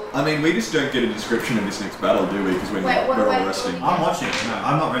 Well, I mean, we just don't get a description of this next battle, do we? Because we're Wait, what all do I resting. do? I'm watching. No,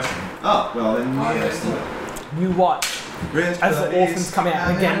 I'm not resting. Oh, well then. You watch Rest, as the buddies. orphans come out,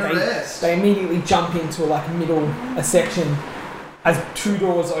 and again Have a rest. they immediately jump into like a section as 2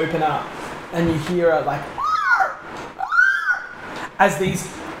 doors open up, and you hear a like as these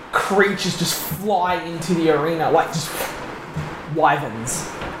creatures just fly into the arena, like just wyverns,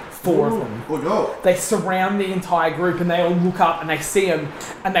 4 of them. Oh no! They surround the entire group, and they all look up and they see them,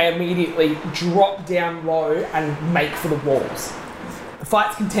 and they immediately drop down low and make for the walls. The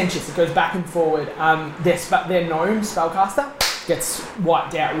fight's contentious. It goes back and forward. Their gnome spellcaster gets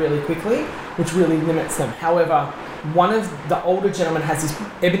wiped out really quickly, which really limits them. However, one of the older gentlemen has this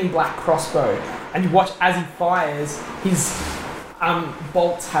ebony black crossbow, and you watch as he fires, his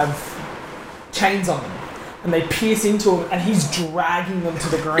bolts have chains on them, and they pierce into him, and he's dragging them to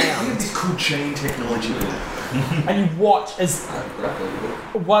the ground. This cool chain technology. And you watch as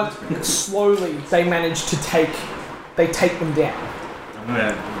slowly they manage to take them down. I'm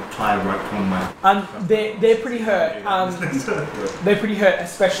going to try tie a rope to one of my. They're pretty hurt. They're pretty hurt,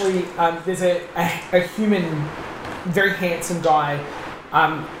 especially there's a human, very handsome guy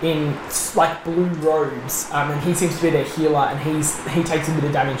in like blue robes, and he seems to be their healer, and he takes a bit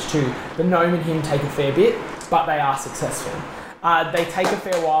of damage too. The gnome and him take a fair bit, but they are successful. They take a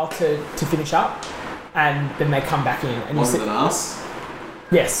fair while to finish up, and then they come back in. And Longer than us?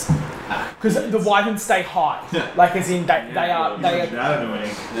 Yes. Because the wyverns stay high. Like as in they are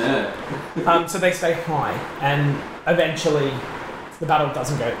Yeah. so they stay high, and eventually the battle goes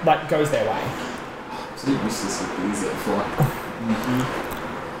their way. It's useless with things that fly.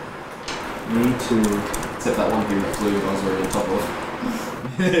 Me too. Except that one thing that flew that I was already on top of.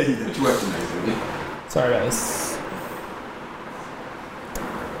 Which worked amazingly. Sorry about this.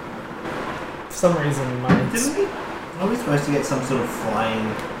 For some reason Didn't we? Are we supposed to get some sort of flying?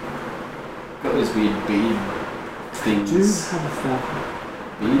 Got those weird bead things. Do have a falcon.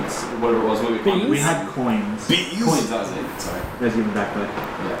 Beads? Whatever it was. What Beads? We had coins. Coins, that was it. Sorry. There's even back there.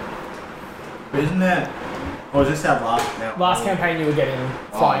 Yeah. But isn't that? Or was this our last campaign you were getting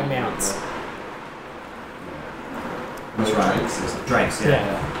flying mounts. That's right. Drakes, yeah.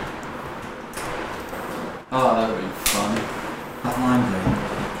 Yeah. Oh, that would be fun. But mine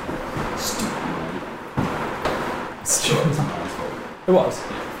green. Stupid money. Sure, it was Marty's fault. It was.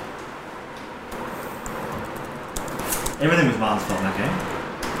 Everything was Martin's fault in that game.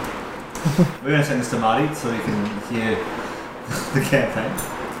 We're going to send this to Marty so he can hear the campaign.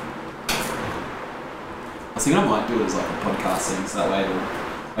 I was thinking I might do it as like a podcast thing, so that way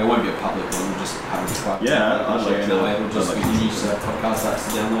it won't be a public one, we'll just have it private. Yeah, I'd like to. That way it'll just, we can use podcast apps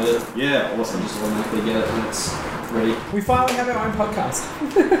to download it. Yeah, awesome. Just automatically get it when it's ready. We finally have our own podcast.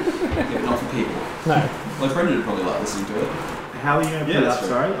 Yeah, but not for people. No. Like Brendan would probably like listening to it. How are you going to Yeah, put it that's up,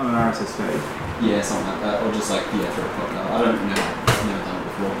 true. sorry? On an RSS feed? Yeah, something like that. Or just like, for a podcast. I don't know. I've never done it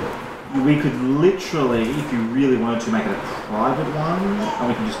before, but We could literally, if you really wanted to, make it a private one, and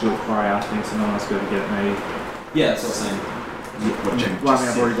we can just do it for our thing so no one else will be able to get it maybe. yeah, that's what I'm saying. Watching. Well, I mean,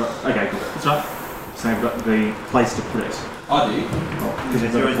 I've already got. Okay, cool. That's right. So I've got the place to put it. I do. Because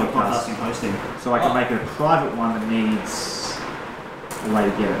it's always got podcasting posting. So I can make it a private one that needs a way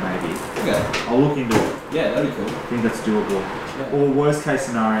to get it maybe. Okay. I'll look into it. Yeah, that'd be cool. I think that's doable. Yeah. Or worst case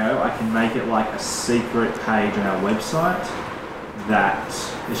scenario, I can make it like a secret page on our website that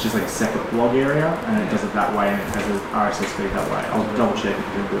it's just like a separate blog area, and it does it that way, and it has an RSS feed that way. I'll double check if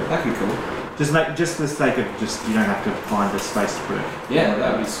you can do it. That'd be cool. Just for the sake of you don't have to find the space to put it. Yeah,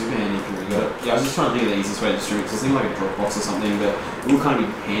 that would be super handy if we got it. Yeah, I was just trying to think of the easiest way to distribute, because I was thinking like a Dropbox or something, but it would kind of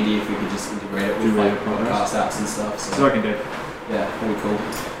be handy if we could just integrate it with like podcast apps and stuff. So I can do. Yeah, that'd be cool.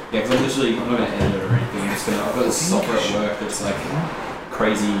 Yeah, because I'm not going to edit it or anything. I've got this software at work that's like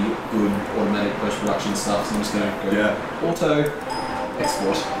crazy good automatic post-production stuff, so I'm just going to go auto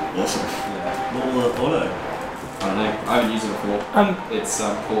export. Awesome. Yeah. Auto. I don't know. I haven't used it before. It's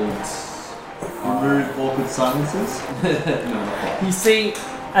called. Remove awkward silences. No, not quite. You see,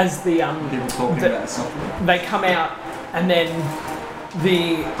 as the People talking about the software. they come out, and then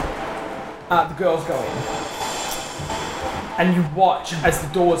the girls go in, and you watch as the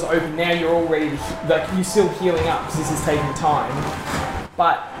doors open. Now you're all ready to you're still healing up because this is taking time,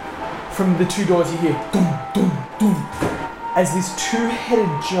 but from the two doors you hear dum dum dum as this two-headed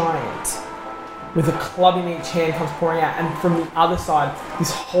giant with a club in each hand comes pouring out, and from the other side, this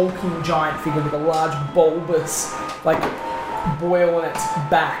hulking giant figure with a large bulbous, like, boil on its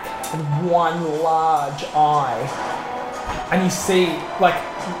back and one large eye. And you see, like,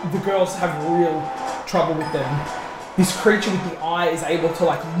 the girls have real trouble with them. This creature with the eye is able to,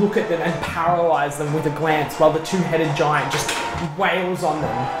 like, look at them and paralyze them with a glance, while the two-headed giant just wails on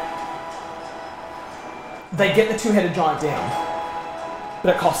them. They get the two-headed giant down,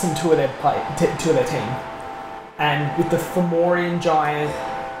 but it costs them two of their team. And with the Fomorian giant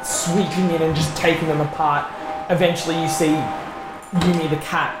sweeping in and just taking them apart, eventually you see Yumi the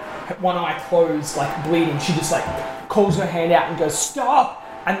cat, one eye closed, like bleeding. She just like calls her hand out and goes, "Stop!"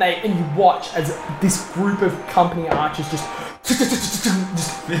 And you watch as this group of company archers just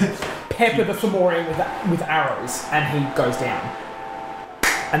pepper the Fomorian with arrows, and he goes down.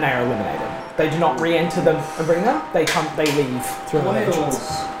 And they are eliminated. They do not re-enter the arena. They leave through another entrance.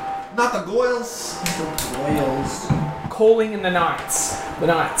 Not the Goyles. Calling in the knights. The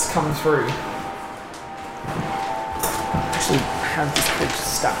knights come through. Actually, have this creature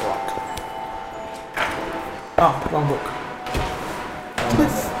stat rock. Oh, wrong book.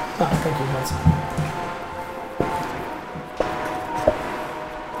 Oh, thank you, guys.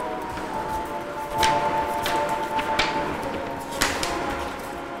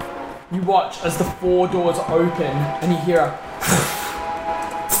 You watch as the four doors open and you hear a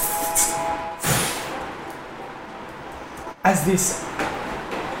as this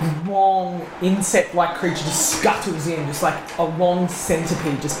long insect-like creature just scuttles in, just like a long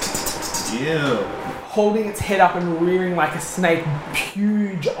centipede, just Ew. holding its head up and rearing like a snake,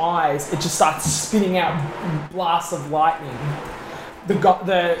 huge eyes. It just starts spitting out blasts of lightning.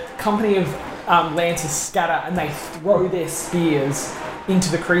 The company of lancers scatter and they throw their spears into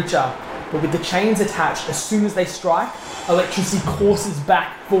the creature, but with the chains attached, as soon as they strike, electricity courses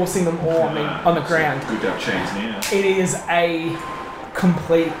back, forcing them all on the ground. Good to have chains now. It is a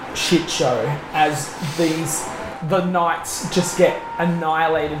complete shit show as the knights just get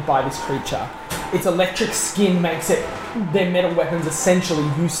annihilated by this creature. Its electric skin makes their metal weapons essentially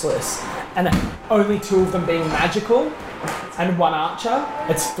useless, and only 2 of them being magical and 1 archer.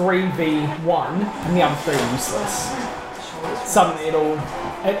 It's 3v1 and the other 3 are useless. Suddenly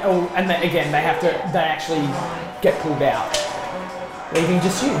again they actually get pulled out, leaving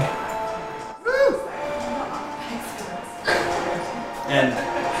just you. And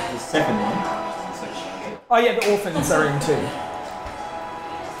the second one. Oh yeah, the orphans are in too.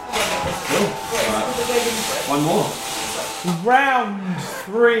 One more. Round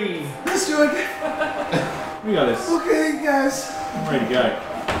 3. Let's do it. We got this. Okay, guys. I'm ready to go.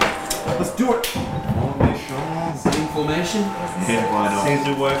 Let's do it. Sitting formation. Yeah, why not? Seems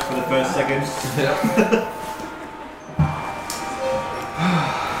to work for the first second.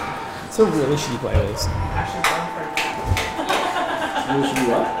 It's a really shitty playlist. What should we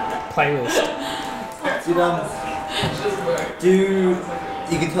what? Playlist. Do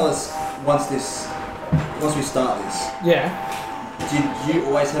you can tell us once we start this? Yeah. Did you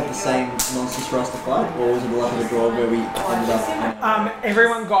always have the same monsters for us to fight, or was it like a draw where we ended up?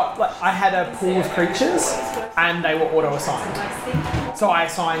 Everyone got, I had a pool of creatures and they were auto-assigned. So I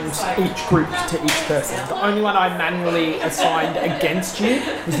assigned each group to each person. The only one I manually assigned against you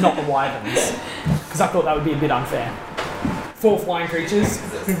was not the wyverns, because I thought that would be a bit unfair. 4 flying creatures.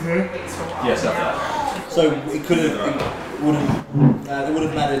 Yes, that. So it could have, it would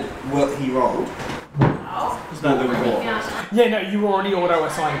have mattered what he rolled. It's not the draw. Yeah, no, you were already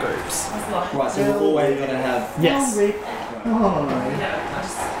auto-assigned groups. Right, so we're always gonna have. Yes. Very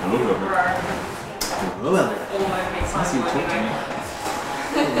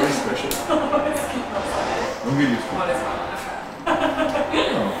special. I'm good.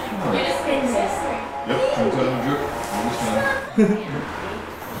 Yep.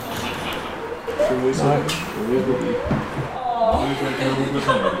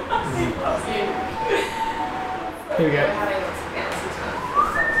 Here we go.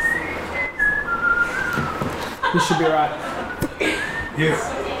 This should be right. Yes.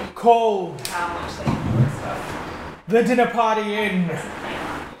 Call the dinner party in.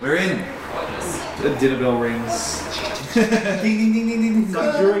 We're in. The dinner bell rings. Ding ding ding ding ding. So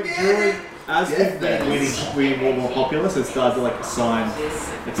during as we've been winning more and more popular, so it started to assign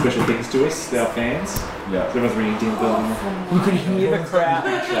special things to us, our fans. Yeah. So everyone's ringing dinner bell. You can hear the crowd.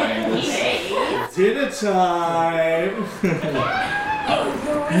 Dinner time!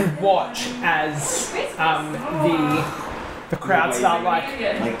 You watch as the crowd start Like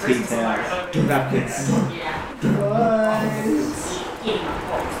tea towels. Napkins.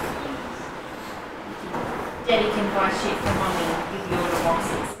 Daddy can buy shit for mommy with the order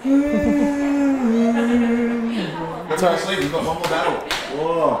boxes. Go to sleep. We've got one more battle.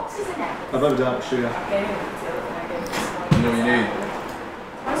 Whoa! I've overdone it with sugar. You know what you need.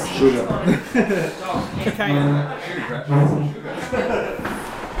 Sugar. Okay.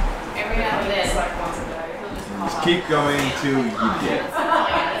 Every now and then. Just keep going till you get.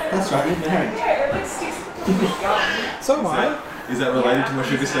 That's right, you're married. So am I. Is that related to my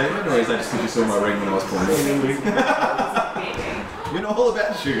sugar statement, or is that just because you saw my ring when I was born? You know all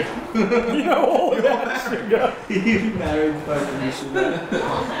about sugar. You know all about sugar. You married fucking sugar.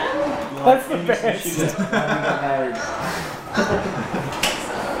 That's the best. Married.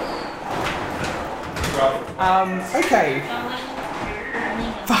 Okay.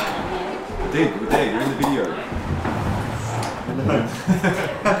 Dude, we're there. You're in the video.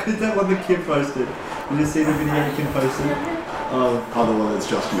 How could that one that Kim posted? Did you see the video that Kim posted? Oh, the one that's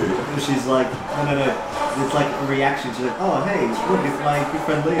just you. She's like, no. It's like a reaction. She's like, oh hey, look, it's my good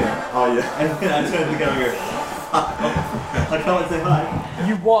friend Leah. Oh yeah. And then I turned to go and go, I can't say hi.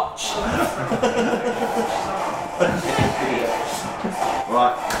 You watch.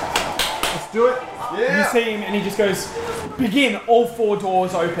 Right. Let's do it. You Yeah. see him and he just goes, begin. All 4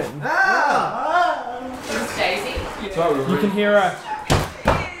 doors open. It's Daisy. You can hear a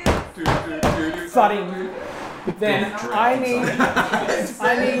thudding Then I need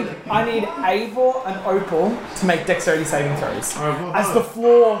Eivor and Opal to make dexterity saving throws. As the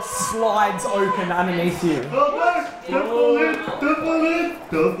floor slides open underneath you. Don't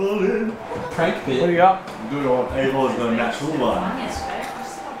fall in. Crank What do bit. you got? Good old Abel's got a natural one.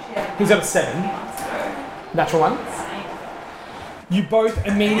 He's got a 7. Natural 1. You both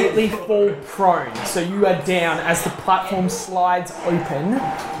immediately fall prone, so you are down as the platform slides open.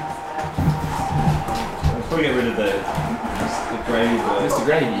 Probably get rid of the gravy bird. Mr.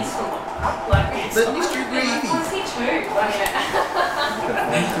 Gravies. The Mr. Gravy.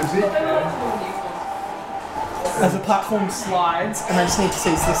 As the platform slides, and I just need to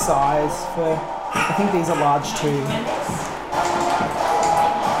see the size for. I think these are large too. You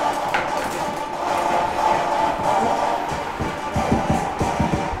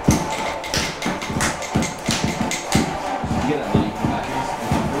get that money from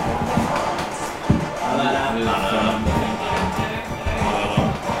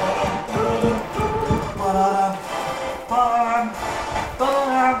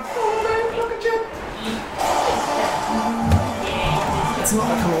It's not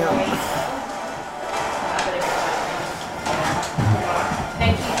coming up.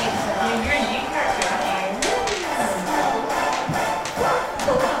 Thank you, you're a new character, aren't you?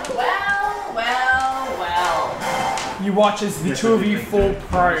 Well. You watch as the two of you fall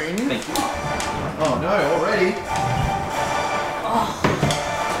prone. Thank you. Oh no, already?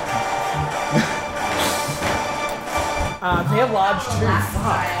 They're large too.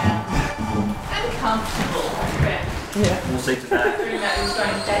 I'm comfortable. Yeah. We'll see to that. Doing that is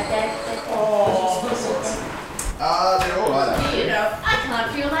going dead. They're all like that. You know, I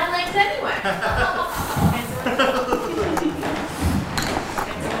can't feel my legs anyway.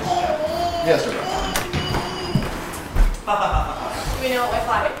 Yes, sir. Do we know what we're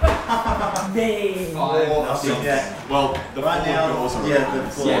fighting? They. Nothing yet. Well, the Right floor now, doors are yeah, open.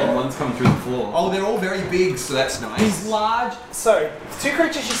 the floor. Yeah, one's coming through the floor. Oh, they're all very big, so that's nice. These large. So, two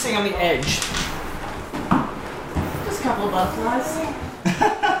creatures you see on the edge. Just a couple of butterflies.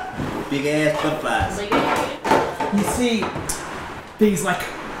 Big ass butterflies. You see these like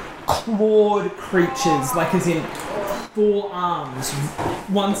clawed creatures, like as in 4 arms.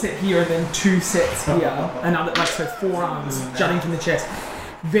 One set here and then 2 sets here. Another, like, so 4 arms jutting from the chest.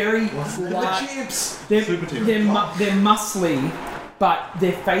 Very large. They're muscly, but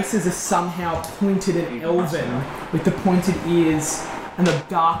their faces are somehow pointed and elven, with the pointed ears and the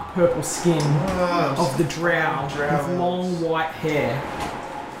dark purple skin of the drow with long white hair.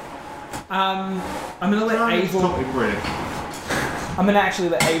 I'm gonna let Eivor. I'm gonna actually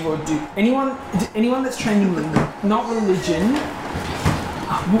let Eivor do. Anyone that's trained in not religion.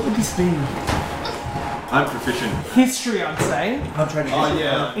 What would this be? I'm proficient. History, I'd say. I'm training Oh, history.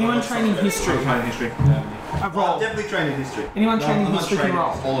 yeah. Anyone training history? I'm trying history. A I'm roll. definitely training history. Anyone No, training I'm not history can training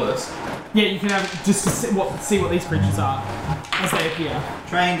roll. all of us. Yeah, you can have just to see what these creatures are as they appear.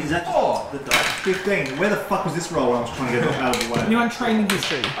 Trained, is that just the dice? 15. Where the fuck was this roll when I was trying to get it out of the way? Anyone training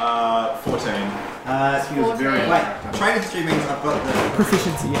history? 14. He was very Wait, training history means I've got the.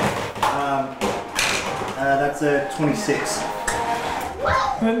 Proficiency, yeah. That's a 26.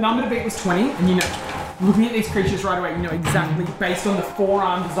 The number to beat was 20, and you know, looking at these creatures right away, you know exactly, based on the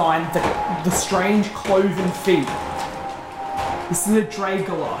forearm design, the strange cloven feet. This is a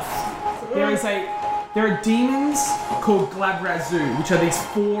Dragoloth. There are demons called Glabrazu, which are these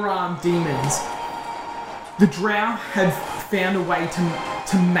 4-armed demons. The drow have found a way to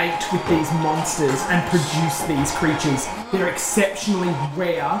mate with these monsters and produce these creatures. They're exceptionally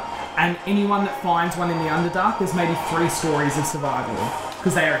rare, and anyone that finds one in the Underdark, there's maybe 3 stories of survival,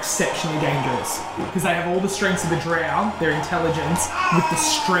 because they are exceptionally dangerous. Because they have all the strengths of the drow, their intelligence, with the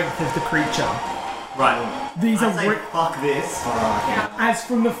strength of the creature. Right. These I are say fuck this. as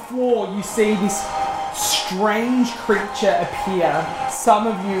from the floor you see this strange creature appear. Some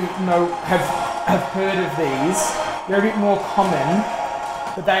of you know have heard of these. They're a bit more common,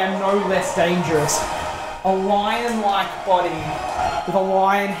 but they are no less dangerous. A lion-like body with a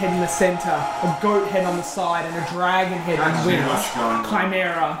lion head in the center, a goat head on the side, and a dragon head on wings.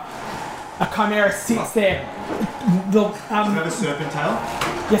 Chimera. A chimera sits there. Does it have a serpent tail?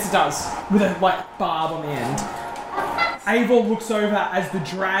 Yes, it does, with a barb on the end. Eivor looks over as the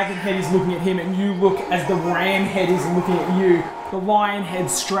dragon head is looking at him, and you look as the ram head is looking at you. The lion head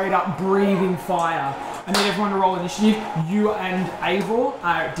straight up breathing fire. I need everyone to roll initiative. You and Eivor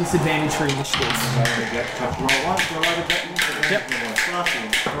are at disadvantage for initiative. Roll once, roll over that. Yep.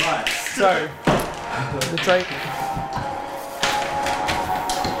 Alright. So, the Drake.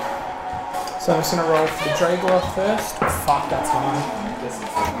 So I'm just gonna roll for the Dragoloth first. Fuck, that's hard.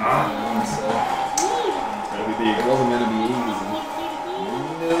 That'll be big. It wasn't meant to be easy.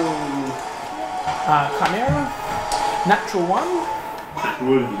 No. Chimera. Natural 1.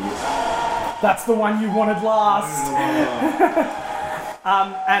 Would be. That's the one you wanted last.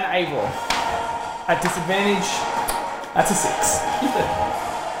 And Avor. At disadvantage, that's a 6.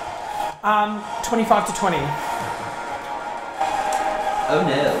 25 to 20. Oh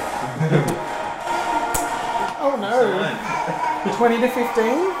no. Oh no. 20 to 15.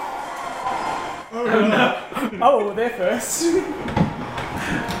 Oh no. Oh, they're first.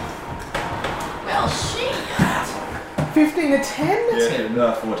 Well, shit. 15 to 10? Yeah,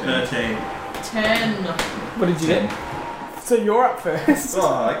 no, 14. 13. 10. What did you get? So you're up first.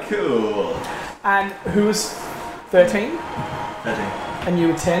 Oh, cool. And who was 13? 13. And you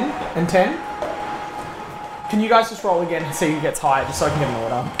were 10? And 10? Can you guys just roll again and see who gets higher, just so I can get an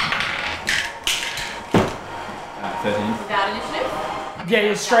order? 13. Without initiative? Yeah,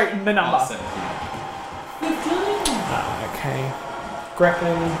 you're straight in the number. 17. Okay.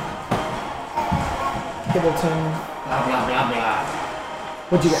 Greppin. Hibbleton. Blah, blah, blah, blah.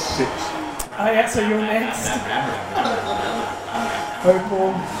 What'd you get? 6. Oh yeah, so you're next.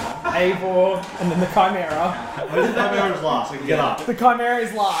 Opal, Avor, and then the Chimera. Where's the Chimera's last? We can get up. The Chimera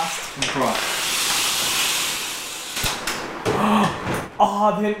is last. Right.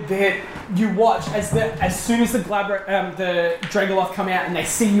 Oh, you watch as soon as the Dragoloth come out and they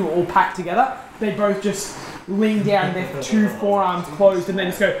see you all packed together, they both just lean down, their 2 forearms closed, and they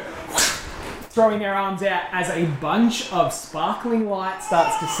just go throwing their arms out as a bunch of sparkling light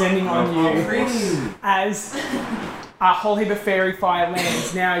starts descending on you as a whole heap of fairy fire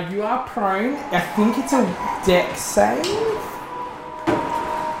lands. Now you are prone. I think it's a dex save.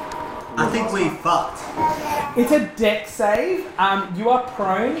 I think we fucked. It's a dex save. You are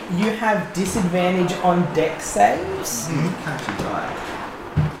prone. You have disadvantage on dex saves. Can't actually die.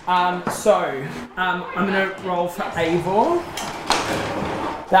 I'm gonna roll for Avor.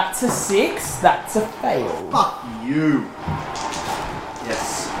 That's a 6. That's a fail. Fuck you.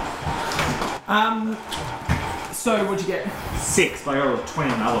 Yes. So what'd you get? 6, but I got a 20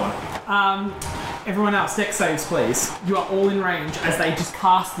 on the other one. Everyone else, dex saves, please. You are all in range as they just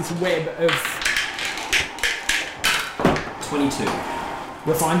cast this web of. 22.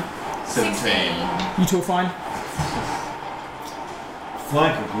 We're fine. 16. You two are fine.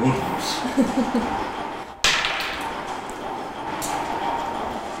 Flank of Woodhouse.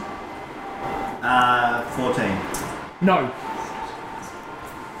 14. No.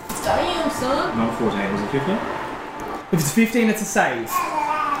 Damn, son. Not 14, was it 15? If it's 15, it's a save.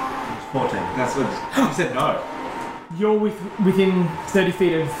 14. That's what you said no. You're within 30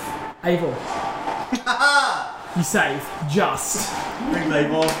 feet of Avor. You save. Just. Thanks,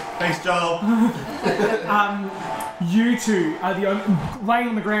 Label. Thanks, Joel. You two are the only. Laying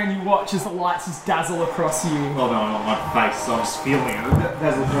on the ground, you watch as the lights just dazzle across you. Oh no, not my face, so I'm just feeling it.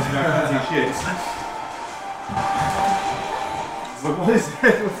 That's the first crazy shit. It's like, what is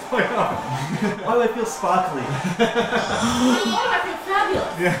it? What's going on? Oh, they feel sparkly. Oh, I feel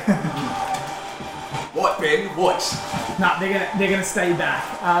fabulous. What, Ben? What? Nah, they're gonna stay back.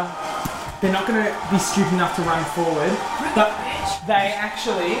 They're not gonna be stupid enough to run forward, but they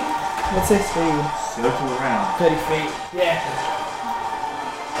actually. What's their speed? Circle around. 30 feet. Yeah.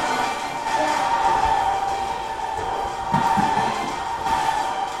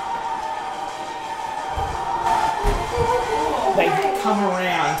 They come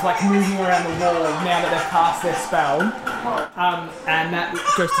around, like moving around the wall now that they've cast their spell, and that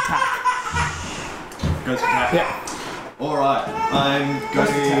goes to attack. Ghost attack? Yeah. Alright, I'm going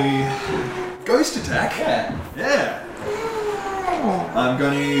to... Ghost attack? Yeah. I'm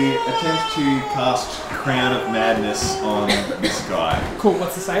going to attempt to cast Crown of Madness on this guy, Cool,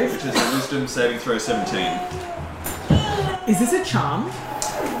 what's the save? which is a Wisdom saving throw 17. Is this a charm?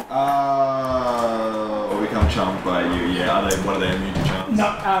 Become charmed by you, yeah. What are they immune to charms?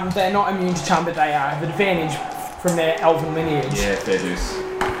 No, they're not immune to charm, but they have advantage from their elven lineage. Yeah, fair dues.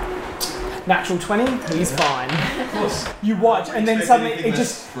 Natural 20, he's fine. Of course. You watch, and then Expect suddenly anything it less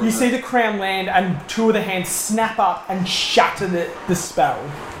just from you the- see the crown land, and 2 of the hands snap up and shatter the spell.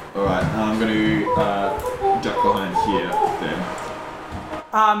 Alright, I'm going to duck behind here then.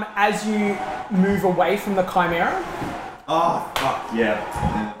 As you move away from the chimera, Oh, fuck, yeah.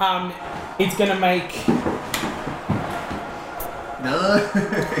 it's gonna make. No!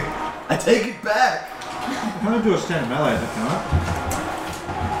 I take it back! I'm gonna do a standard melee attack, can I?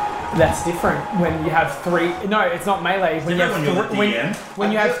 That's different when you have 3. No, it's not melee. When you have Different when you're the DM.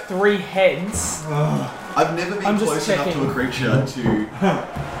 when you have 3 heads. I've never been I'm just close enough checking. to a creature to...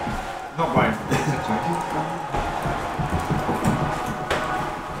 Not waiting for this attack.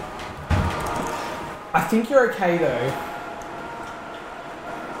 1, I think you're okay though.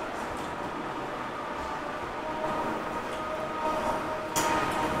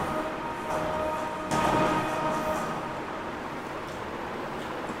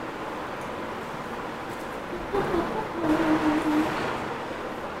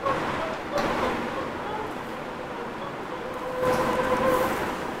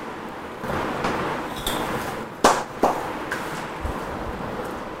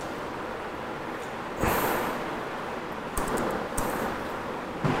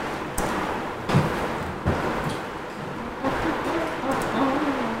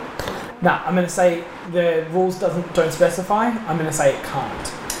 No, I'm going to say the rules don't specify. I'm going to say it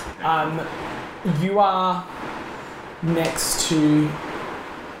can't. You are next to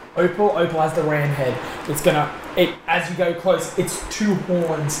Opal. Opal has the ram head. As you go close, its two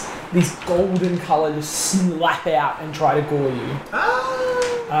horns, this golden colour, just slap out and try to gore you.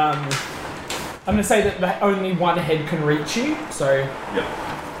 I'm going to say that only one head can reach you. So. Yep.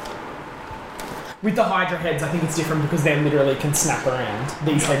 With the Hydra heads, I think it's different because they literally can snap around.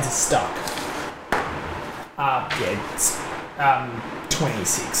 These heads are stuck. It's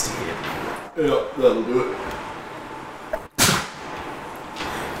 26 to hit. Yeah, that'll do it.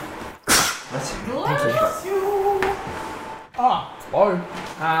 Bless you. Low.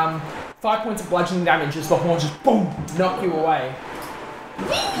 5 points of bludgeoning damage as the horns just boom, knock you away.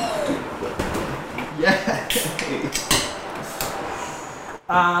 Yeah.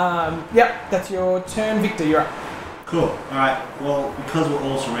 Yep, that's your turn. Victor, you're up. Cool. Alright, well, because we're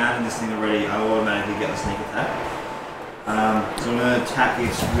all surrounding this thing already, I automatically get the sneak attack. So I'm going to attack it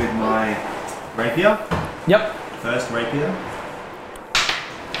with my rapier. Yep. First rapier.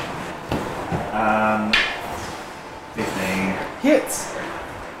 15. Hits.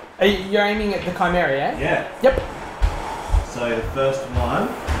 You're aiming at the Chimera, yeah? Yeah. Yep. So the first one,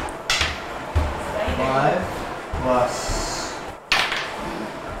 5 plus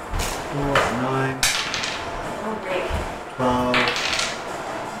 4 is 9, 12,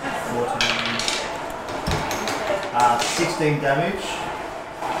 14, 16 damage,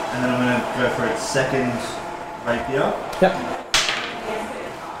 and then I'm going to go for its second rapier. Yep.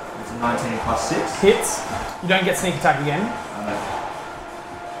 It's a 19 plus 6. Hits. You don't get sneak attack again.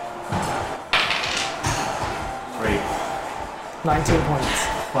 3 19 points.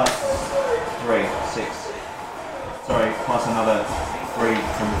 plus 3, 6. Sorry, plus another 3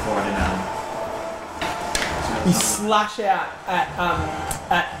 from before I didn't add. You slash out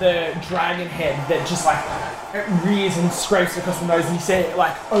at the dragon head that just like it rears and scrapes across the nose, and you see it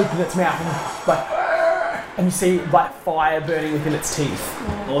like open its mouth and like, and you see like fire burning within its teeth.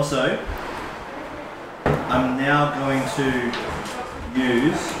 Also, I'm now going to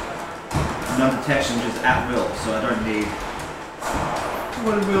use non-detection just at will, so I don't need.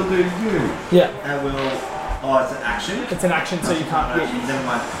 What did Will do to you? Yeah, At will. Oh, it's an action. it's an action, so you can't get. Never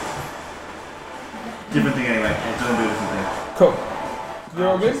mind. Different thing anyway. It's going to do a different thing. Cool. You're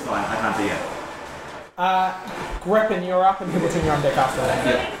all good. It's fine. I can't do it. Greppin, you're up, and Hibbleton, you're on deck after that.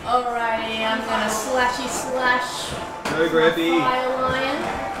 Yep. Alrighty, I'm gonna slashy slash Go, Grappy. Fire Lion.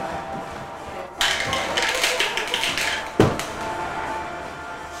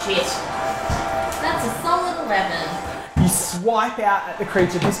 Shit. That's a solid 11. You swipe out at the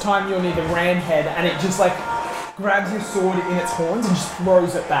creature. This time you're near the ram head, and it just like grabs your sword in its horns and just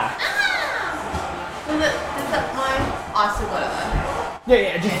throws it back. Is that mine? I still got it though.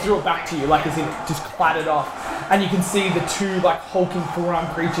 Yeah, it just threw it back to you, like as in it just clattered off. And you can see the two like hulking four-armed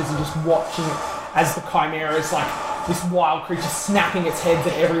creatures are just watching as the Chimera is like this wild creature snapping its heads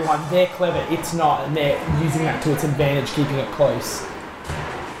at everyone. They're clever, it's not, and they're using that to its advantage, keeping it close.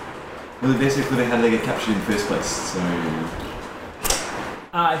 Well, basically, how did they get captured in the first place? So.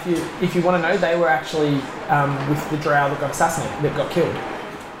 If you want to know, they were actually with the drow that got assassinated, that got killed.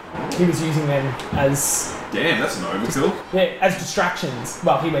 He was using them as Damn, that's an overkill. as distractions.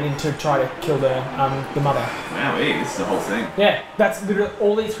 Well, he went in to try to kill the mother. Wow, this is the whole thing. Yeah, that's literally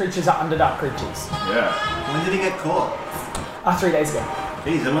all these creatures are Underdark creatures. Yeah. When did he get caught? 3 days ago.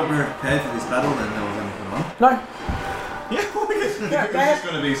 Jeez, I wasn't prepared for this battle then there was anything on. No, Yeah, well, there's they just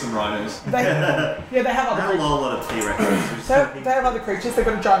going to be some rhinos. they have I other have a creatures. lot of T-Rex. They have other creatures. They've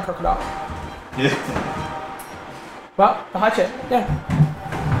got a giant crocodile. Yeah. Well, the high chair. Yeah.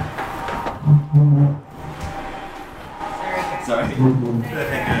 Sorry. I'm gonna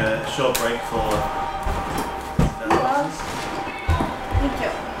take a short break for Thank you.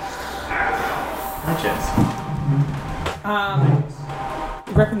 Cheers.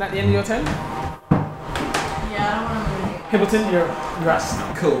 Reckon at the end of your turn. Yeah, I don't want to move. Hibbleton, you're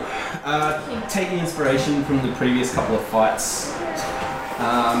up. Cool. Taking inspiration from the previous couple of fights,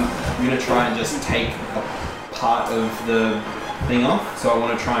 I'm going to try and just take a part of the thing off. So I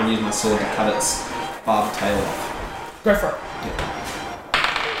want to try and use my sword to cut its barbed tail off. Go for it.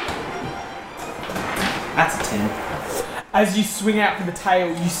 That's a 10. As you swing out for the tail,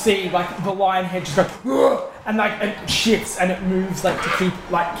 you see like the lion head just go, "Ugh," and like it shifts and it moves like to keep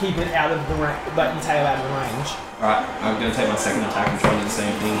it out of the like your tail out of the range. Alright, I'm going to take my second attack and try and do the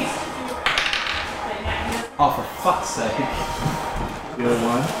same thing. Oh, for fuck's sake. The other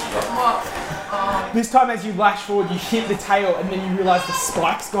one. This time as you lash forward, you hit the tail and then you realise the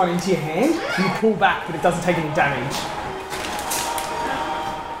spike's gone into your hand. You pull back, but it doesn't take any damage.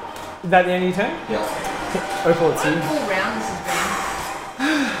 Is that the end of your turn? Yeah. Opal, it's you. Full round this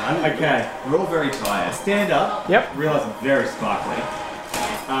has been. Okay. We're all very tired. Stand up. Yep. Realise I'm very sparkly.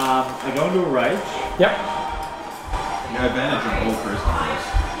 I go into a rage. Yep. No advantage on all charisma.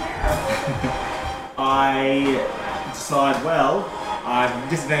 I decide, well, I'm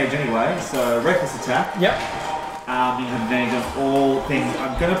disadvantaged anyway, so reckless attack. Yep. You have advantage on all things.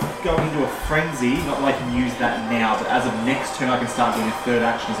 I'm going to go into a frenzy, not that I can use that now, but as of next turn I can start doing a third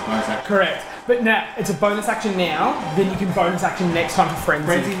action as a bonus action. Correct. But now, it's a bonus action now, then you can bonus action next time for Frenzy.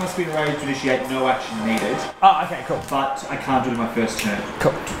 Frenzy must be enraged to initiate, no action needed, Oh, okay, cool. but I can't do it in my first turn.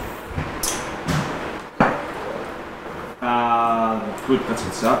 Cool. Good, that's a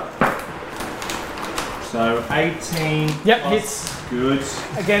good start. So 18. Yep, plus- hits. Good.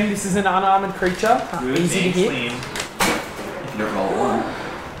 Again, this is an unarmored creature. Good. Easy to hit. Clean. You don't roll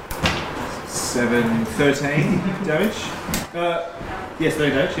one. 7, 13 damage. Yes, 13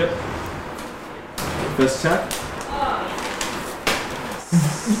 damage, yep. First attack.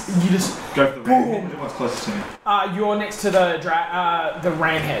 You just Go for the ram Boom. head. What's closest to me? you're next to the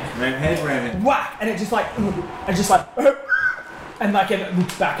ram head. Ram head. Whack, and it just like, and like it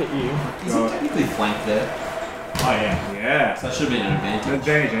looks back at you. Is he technically flanked there? I am, yeah. So that should have been an advantage.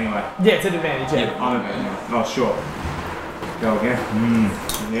 Advantage anyway. Yeah, it's an advantage. Yeah. Oh, sure. Go again.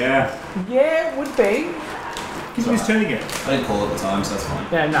 Yeah. Yeah, it would be. Give him his turn again. I didn't call at the time, so that's fine.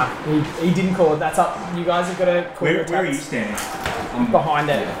 Yeah, no, he didn't call it. That's up. You guys have got to call your Where are you attacks standing? behind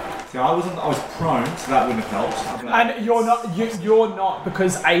it. See, I was prone, so that wouldn't have helped. And you're not. You're not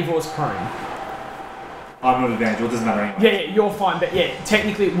because Avor's prone. I'm not advantage. Well, it doesn't matter anyway. Yeah, you're fine. But yeah,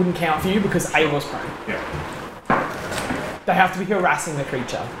 technically it wouldn't count for you because Avor's prone. Yeah. They have to be harassing the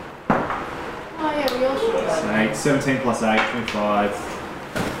creature. Oh yeah, we all should So go. 8, 17 plus 8, 25.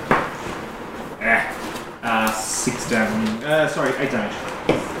 6 damage. 8 damage.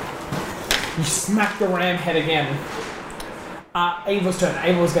 You smack the ram head again. Avor's turn.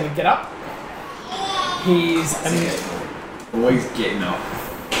 Avor's going to get up. He's Always getting up.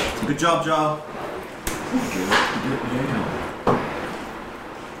 Good job, Joel.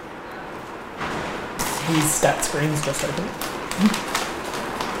 his stat screen's just open.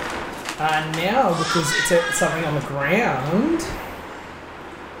 Now, because it's something on the ground.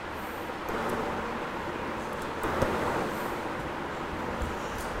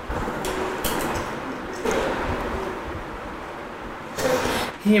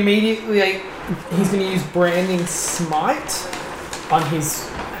 He immediately, he's going to use Branding Smite on his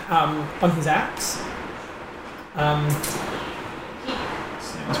axe. Sounds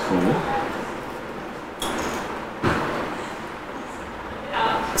cool.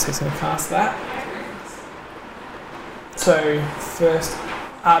 So he's going to cast that. So first,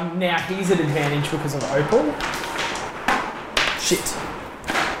 now he's at advantage because of Opal. Shit.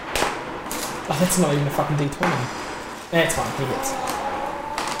 Oh, that's not even a fucking D20. That's fine, he hits.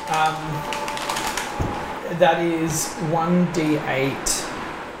 That is 1d8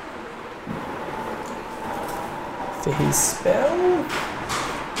 for his spell.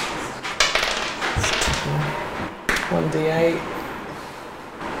 1d8.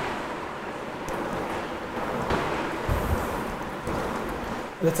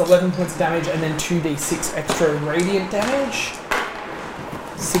 That's 11 points of damage and then 2d6 extra radiant damage.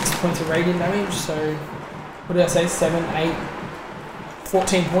 6 points of radiant damage, so what did I say? 7, 8,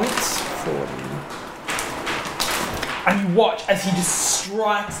 14 points. 40. And you watch as he just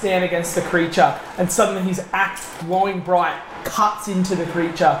strikes down against the creature, and suddenly his axe, glowing bright, cuts into the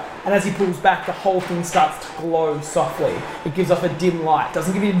creature, and as he pulls back, the whole thing starts to glow softly. It gives off a dim light.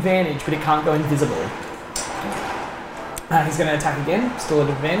 Doesn't give you advantage, but it can't go invisible. He's going to attack again, still at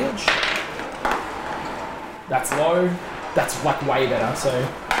advantage. That's low. That's like way better, so.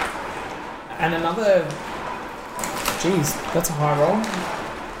 And another. Jeez, that's a high roll.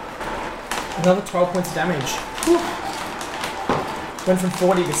 Another 12 points of damage. Whew. Went from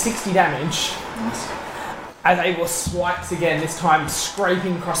 40 to 60 damage. Nice. As Abel swipes again, this time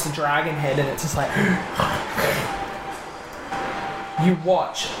scraping across the dragon head, and it's just like. you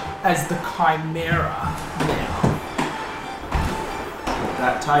watch as the Chimera now.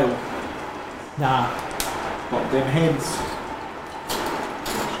 That tail. Nah. Got them heads.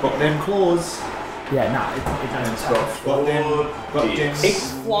 Got them claws. Yeah, nah. It doesn't. Got them. It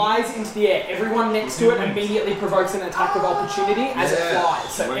flies into the air. Everyone next to it immediately provokes an attack of opportunity as it flies.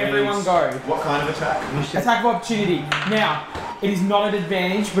 So everyone go. What kind of attack? Attack of opportunity. Now, it is not an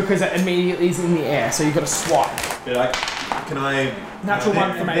advantage because it immediately is in the air. So you've got to swipe. Can I? Natural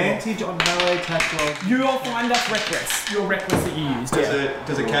one from Abel. Advantage on melee attack rolls. You'll find that's reckless. Your reckless that you used.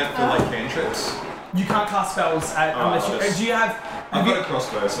 Does it count for like cantrips? You can't cast spells unless you. Do you have? I've got a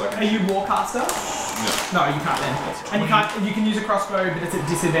crossbow, so I can. Are you warcaster? No, you can't then. And you can't. You can use a crossbow, but it's at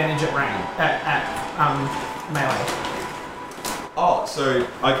disadvantage at range at melee. Oh, so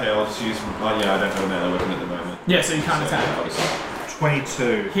okay, I'll just use. Oh yeah, I don't have a melee weapon at the moment. Yeah, so you can't attack. I'll just-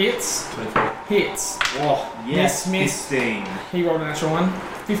 22. Hits. 23. Hits. Oh, yes. Miss. 15. He rolled a natural one.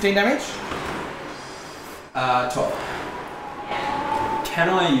 15 damage. 12. Can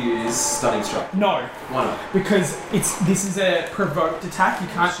I use Stunning Strike? No, Why not? because this is a provoked attack. You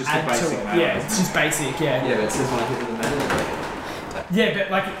can't It's just a add to basic it. melee, Yeah, it's just basic. Yeah. Yeah, but it says when I hit with the melee. Yeah, but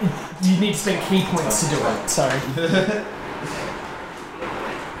like you need to spend key points to do it. So.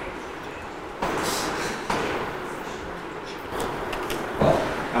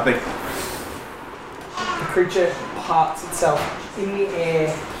 I think. The creature parts itself in the air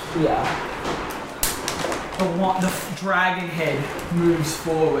here. The dragon head moves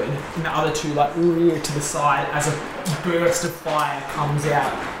forward, and the other two like rear to the side as a burst of fire comes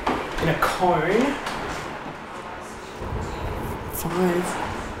out in a cone. 5.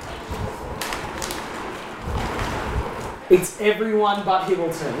 It's everyone but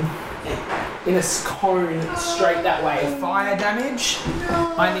Hibbleton. In a cone straight that way. Fire damage.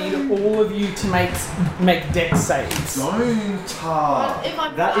 I need all of you to make dex saves. Don't. If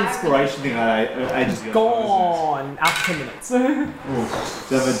I'm That fire inspiration thing I ages ago. Gone after 10 minutes. Does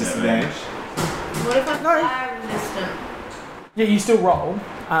that have a disadvantage? What if I'm No. fire resistant? Yeah, you still roll.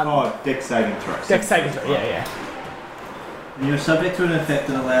 Oh, dex saving throw. Dex saving throw. Yeah. You're subject to an effect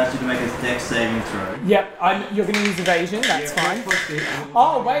that allows you to make a dex saving throw. Yep. You're going to use evasion. That's fine.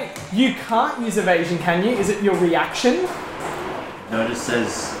 Oh wait, you can't use evasion, can you? Is it your reaction? No, it just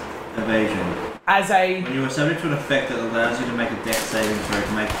says evasion. As a When you are subject to an effect that allows you to make a dex saving throw to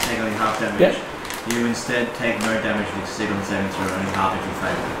take only half damage, Yep. you instead take no damage if you succeed on the saving throw, only half if you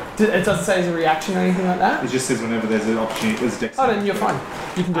fail. it doesn't say as a reaction or anything like that. It just says whenever there's an opportunity, there's dex. Oh, then you're fine.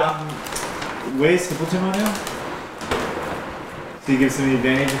 You can do that. Where's Hibbleton right now? So he gives him the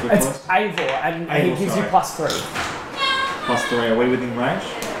advantage if we're It's close? Eivor, and he Eivor, gives you sorry. +3. +3. Are we within range?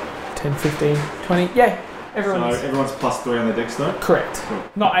 10, 15, 20. Yeah, everyone So is. everyone's +3 on the dex though? Correct. Cool.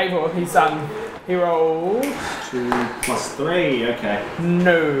 Not Eivor. He's he rolled 2 +3, okay.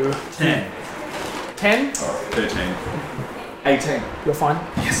 no 10. 10. 13. 18. You're fine.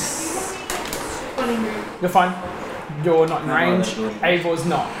 20 move. You're fine. You're not in No, range. that's really- Eivor's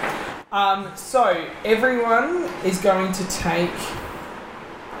not. So everyone is going to take.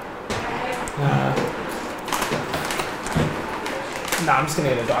 No, I'm just gonna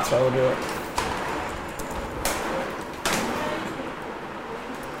get a dice roll to do it.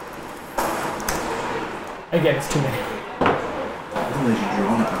 Again, it's too many. I think we should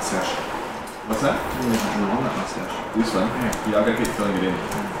draw on that mustache. What's that? I think we should draw on that mustache. This one? Yeah, I gotta keep filling it in.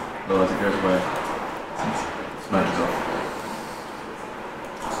 Otherwise it goes away. Smashes off.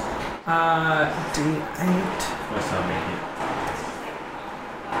 D8. First time making it.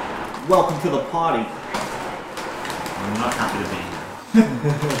 Welcome to the party. I'm not happy to be here.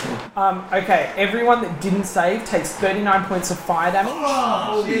 Okay, everyone that didn't save takes 39 points of fire damage.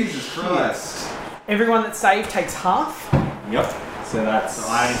 Oh, Jesus Christ. Everyone that saved takes half. Yep. So that's So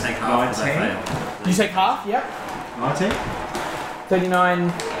I only take half because I 19. failed. You take half, yep. 19?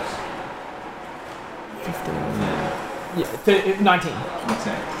 39. 15. Yeah, 19. 19.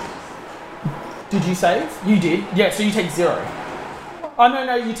 Did you save? You did. Yeah, so you take 0. Oh,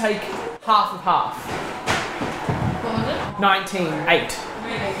 no, you take half of half. What was it? 19, 8.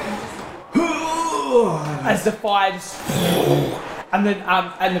 As the fire just... And then,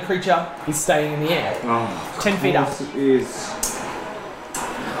 and the creature is staying in the air. Oh, 10 feet up. Is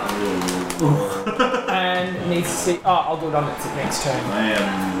And needs to see... Oh, I'll do it on its next turn. I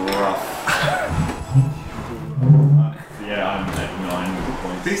am rough. Yeah, I'm at 9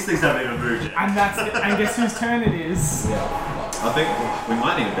 points. These things haven't even moved yet. And that's it. And guess whose turn it is? I think we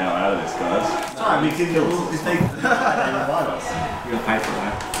might need to bow out of this, guys. Alright, we can if they revive us. you're gonna pay for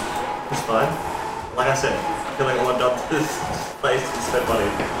that. It's fine. Like I said, I feel like all I've done to this place is spend money.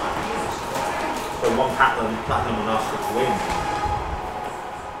 So one platinum enough to win.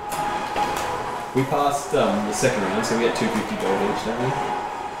 We passed the second round, so we get 250 gold each, don't we?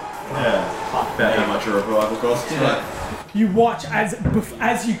 Yeah. About how much a revival costs, right? You watch as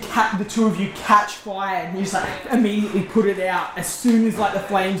the two of you catch fire, and you just like immediately put it out. As soon as like the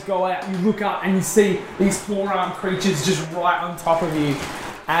flames go out, you look up and you see these four-armed creatures just right on top of you,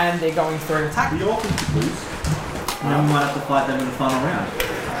 and they're going for an attack. We all think to lose. And then we might have to fight them in the final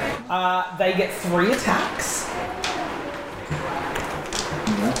round. They get 3 attacks.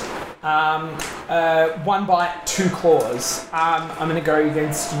 1 bite, 2 claws. I'm going to go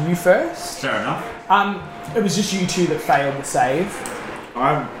against you first. Fair enough. It was just you two that failed the save.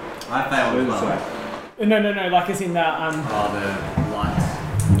 I failed as well. No, like as in the... Oh, the lights.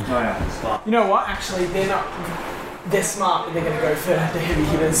 Oh yeah, the spot. You know what? Actually, they're smart, but they're going to go for the heavy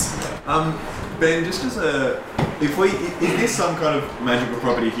hitters. Ben, just as is this some kind of magical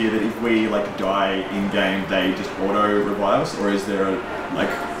property here that if we like die in game, they just auto revive us, or is there a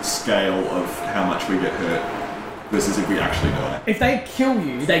scale of how much we get hurt versus if we actually die? If they kill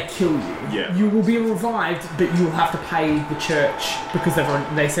you, they kill you. Yeah. You will be revived, but you will have to pay the church because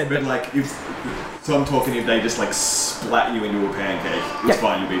they said But that. like so I'm talking if they just like splat you into a pancake, it's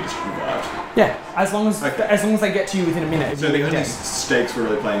fine, you'll be just revived. Yeah, as long as they get to you within a minute. So the only stakes we're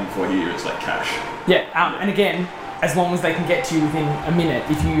really playing for here is like cash. Yeah, and again, as long as they can get to you within a minute,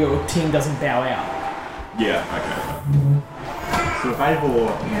 if your team doesn't bow out. Yeah, okay. So if Eivor,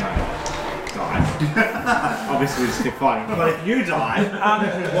 dies, obviously we just keep fighting. But if you die,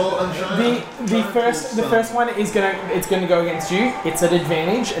 Well, I'm trying the first one is gonna go against you. It's at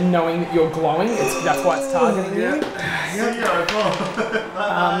advantage, and knowing that you're glowing, that's why it's targeting you.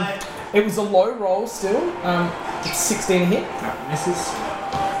 It was a low roll still. It's 16 hit. misses.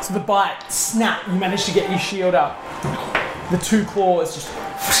 So the bite, snap, you manage to get your shield up. The 2 claws just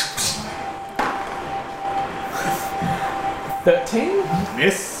 13,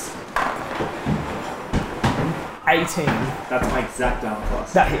 Miss. 18. That's my exact armor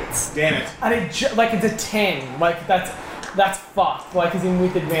class. That hits. Damn it. And it's a 10. Like that's fucked. Like as in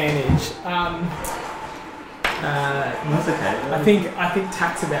with advantage. That's okay. I think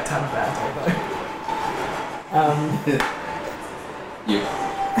Tack's about to have a bad day though. Yeah.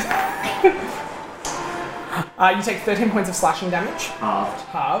 You take 13 points of slashing damage. Halved.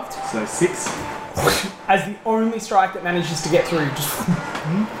 Halved. So 6. As the only strike that manages to get through. Just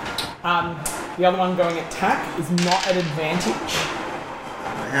the other one going at Tack is not at advantage.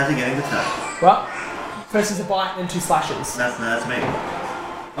 How's he getting the tap? Well, first is a bite and then 2 slashes. That's me.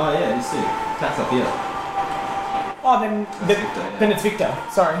 Oh yeah, you see. Taps up here. Oh, then it's Victor.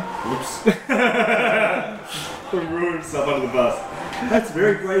 Sorry. Whoops. Ruined stuff under the bus. That's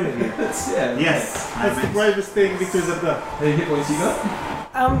very brave of you. Yes. That's the bravest thing Victor's ever done. How many hit points you got?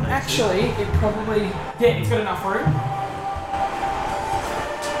 Actually, it probably... Yeah, it's got enough room.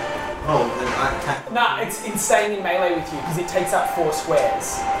 Oh, then I attack. Nah, it's staying in melee with you because it takes up 4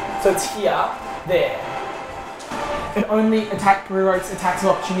 squares. So it's here, there. It only rewrites attacks of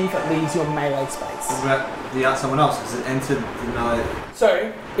opportunity if it leaves your melee space. What about someone else? Has it entered the melee?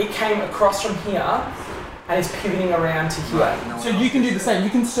 So it came across from here and is pivoting around to here. Right, no one so you can do the same. You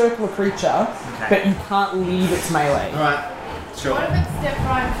can circle a creature, but you can't leave its melee. Alright, sure. What if it's step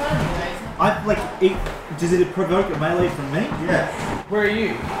right in front of you, though? Does it provoke a melee from me? Yeah. Where are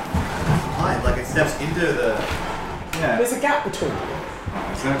you? Behind, like it steps into the... Yeah. There's a gap between you.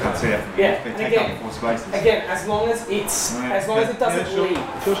 So I can't see it. Yeah, They and take again- up 4 spaces. Again, as long as it doesn't leave.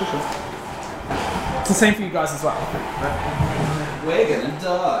 Sure. It's the same for you guys as well. We're gonna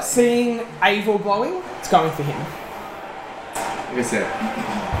die. Seeing Eivor glowing, it's going for him. Like I said,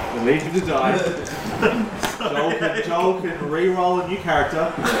 we'll leave him to die. Joel can re-roll a new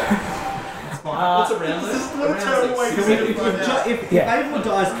character. What's around this? Around If Eivor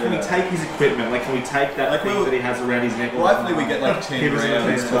dies, can we take his equipment? Like, can we take that Like, thing that he has around his neck? Rightfully we get like 10 Give us a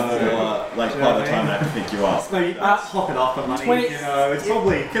rounds 10 before, like by the time they have to pick you up. So you hop it off for money, 20 it's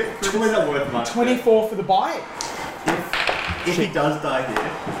probably not worth much. 24 for the bite. If he does die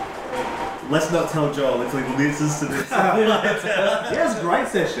here, let's not tell Joel until he loses to this. Yeah, it was a great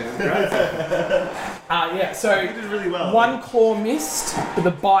session. So He did really well. one claw missed, but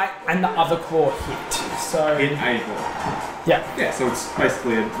the bite and the other claw hit. So In Eivor. yeah. Yeah, so it's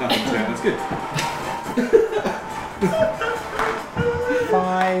basically a nothing turn. That's good.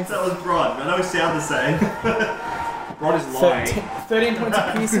 5, That was Bron. I know we sound the same. Rod is lying. 13 points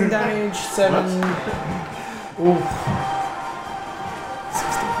of piercing damage, 7. Ooh.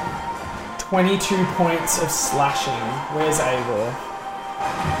 22 points of slashing. Where's Eivor?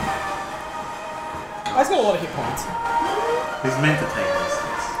 He's got a lot of hit points. He's meant to take these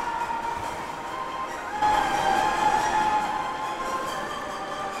things.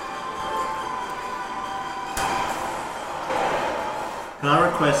 Can I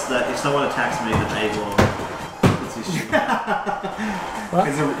request that if someone attacks me, that Avon puts his shield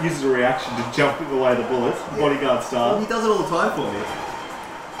down? Uses a reaction to jump in the way of the bullet, bodyguard Well, style. he does it all the time for me.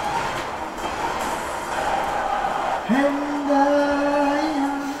 And I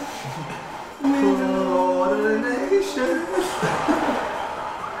am coordination.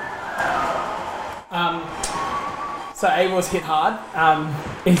 So Avor's hit hard.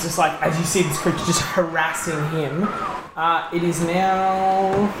 He's just like, as you see this creature just harassing him. It is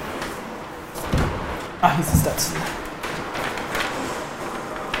now... here's the stats.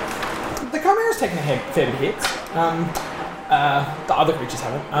 The Chimera's taken a fair bit of hits. The other creatures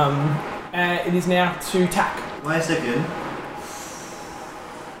haven't. It is now to attack. Wait a second.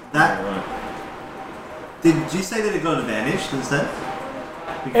 That... Did you say that it got advantage instead?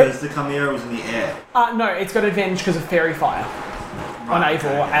 Because the Chimera was in the air. No, it's got advantage because of Fairy Fire on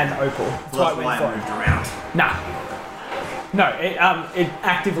Avor and Opal. That's Well, why that's it why went it for moved it. around. Nah. No, it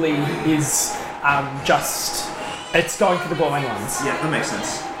actively is just... It's going for the glowing ones. Yeah, that makes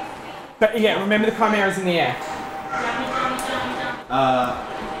sense. But yeah, remember the Chimera's in the air.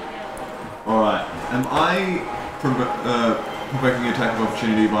 Alright. Am I provoking an attack of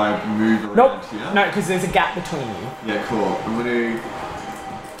opportunity by move around Nope. here? No, because there's a gap between you. Yeah, cool. I'm gonna...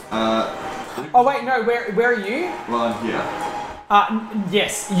 Oh wait, no, where are you? well, I'm here.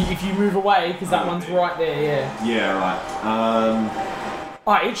 Yes, if you move away, because that one's right there, yeah. Yeah,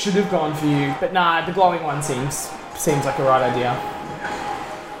 right. It should have gone for you, but nah, the glowing one seems like a right idea.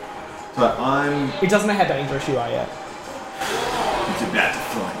 So I'm... It doesn't know how dangerous you are yet. It's about to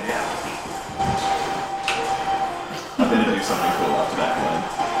find out. I better do something cool after that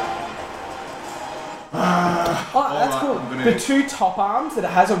That's cool. I'm gonna- The two top arms that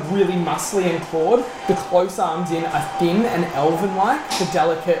it has are really muscly and clawed. The close arms in are thin and elven-like, for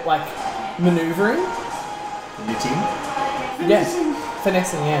delicate, manoeuvring. Knitting. Yes,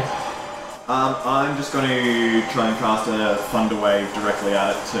 finessing, yeah. I'm just going to try and cast a Thunder Wave directly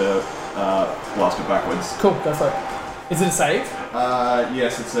at it to blast it backwards. Cool, go for it. Is it a save?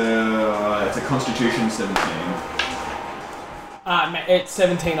 Yes, it's a Constitution 17. It's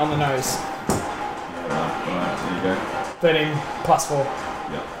 17 on the nose. Alright, there you go. 13 plus 4. Yep.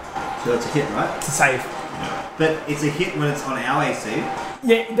 So that's a hit, right? It's a save. But it's a hit when it's on our AC.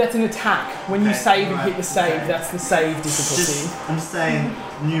 Yeah, that's an attack. When you Okay, save and alright, hit the save, okay. that's the save difficulty. I'm just saying,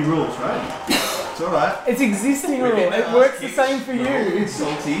 new rules, right? It's alright. It's existing rule. It works the same for you. It's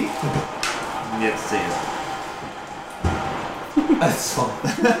salty. Yet to see it. That's fine.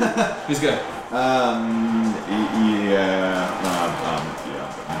 Who's go? Yeah.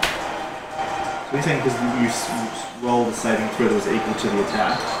 So you're saying because you rolled the saving throw that was equal to the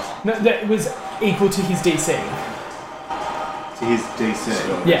attack, No, that was equal to his DC. to his DC.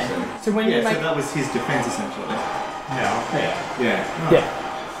 Yeah. So when you Yeah, make... so that was his defense essentially. Yeah. Yeah. Yeah.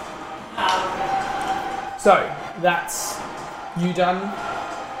 So, that's you done.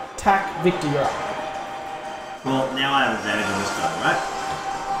 Tack, Victor, you're up. Well, now I have advantage on this guy, right?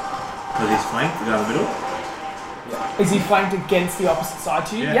 Because he's flanked, the guy in the middle. Is he flanked against the opposite side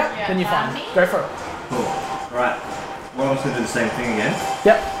to you? Yeah. Yep, Yeah, then you're fine. me? Go for it. Cool. Alright. Well, I'm just going to do the same thing again.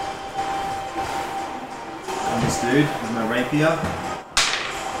 Yep. On this dude with my rapier.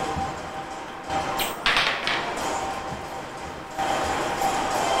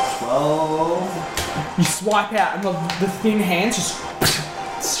 You swipe out and the thin hands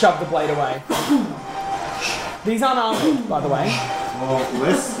just shove the blade away. These aren't armored, by the way. Oh,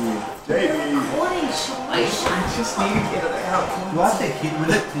 listen, JB. I just need to get it out. Do I have to hit with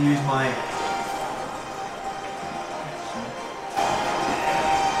it to use my...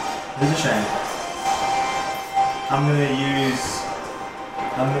 It's a shame. I'm gonna use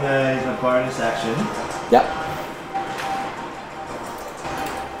my bonus action Yep.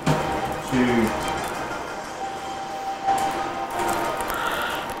 to...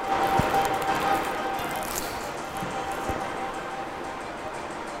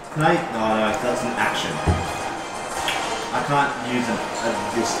 Can I? No, that's an action. I can't use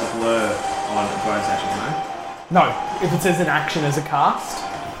a blur on a bonus action, can I? No, if it says an action as a cast.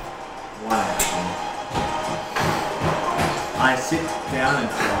 One action. I sit down and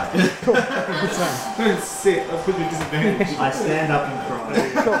cry. Cool. Good to know. Don't sit, I'll put you at disadvantage. I stand up and cry.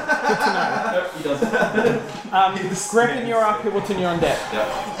 Cool. Good to know. He doesn't. Greppin, you're up. Hibbleton, you're on deck.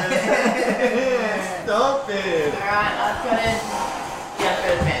 Stop it. Alright, I've got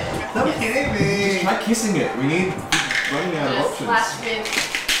advantage. Stop kidding me. Just try kissing it. We need running out of Just options. slash with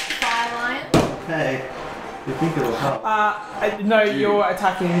Fire Lion. Okay. You think it'll help? No, you're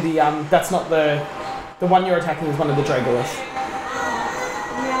attacking the that's not the one you're attacking is one of the Dragolith.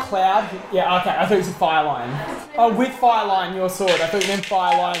 Cloud? Yeah, okay, I thought it was a fire lion. Oh, with Fireline, your sword. I thought you meant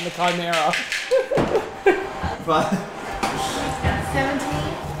Fireline and the Chimera. But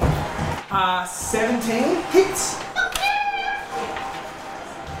 17. 17 hits.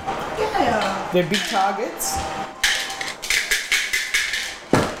 They're big targets.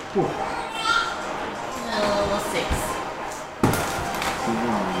 No, 6.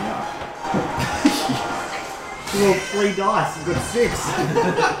 You rolled 3 dice, you've got 6.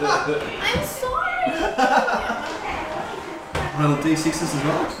 I'm sorry. roll d6s as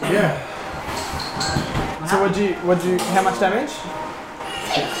well. Yeah. So how much damage?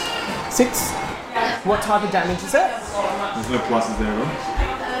 6. What type of damage is that? There's no pluses there, right?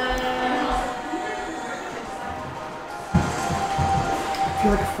 I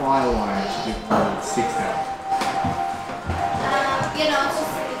feel like a Fireline should give rolled 6 now.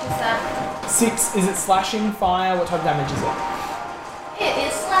 It's just that 6. Is it slashing, fire? What type of damage is it? it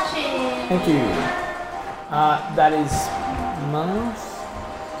is slashing. Thank you. That is minus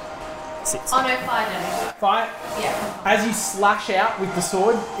 6. Oh no, 5 damage. 5. Yeah. As you slash out with the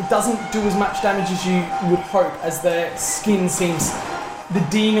sword, it doesn't do as much damage as you would hope, as the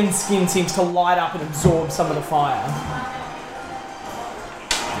demon skin seems to light up and absorb some of the fire.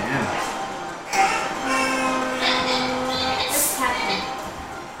 What's happening?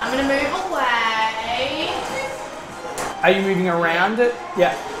 I'm gonna move away. Are you moving around it?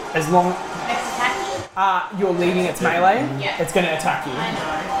 Yeah. As long Next attack. you're leading its melee, Yeah. it's going to attack you. I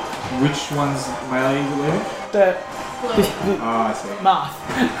know. Which one's melee is it leaving? The Chloe. Oh, I see. Marth.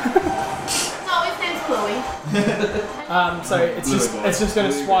 No, his name's Chloe. So it's just going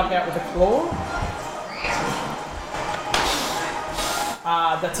to swipe out with a claw.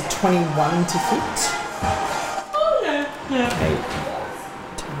 That's a 21 to hit. Oh no.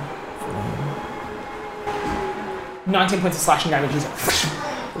 19 points of slashing damage as it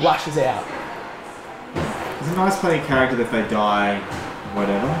lashes out. It's a nice playing character that if they die,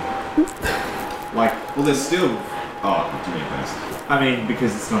 whatever. Like, Well, there's still. Oh, do you mean first? I mean,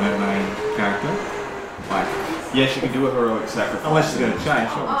 because it's not her main character. Like, Yeah, she can do a heroic sacrifice. unless she's going to change,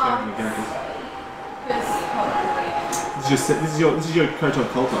 sure, we're changing the characters. This is your coach on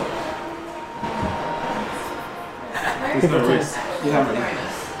Colto. There's no risk.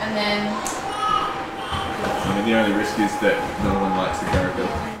 And then I mean, the only risk is that no one likes the character.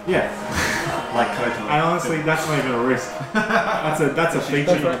 Yeah. Like Koto. And honestly, that's not even a risk. That's a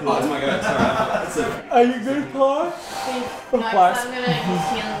feature. Oh, it's my go. Sorry. Are you going to apply? no, 'cause Flash. I'm gonna use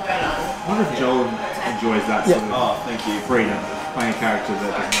healing word on. I wonder if Joel enjoys that sort of Oh, thank you. freedom, playing a character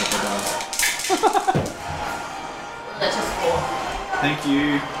that doesn't know what it does. That's just 4. Thank you.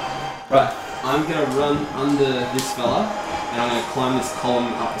 Right, I'm gonna run under this fella, and I'm gonna climb this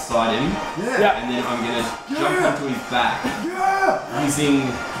column up beside him, Yeah. and then I'm gonna jump onto his back, using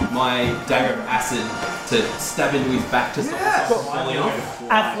my dagger of acid to stab into his back to stop him from falling off.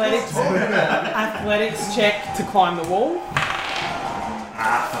 Athletics check to climb the wall.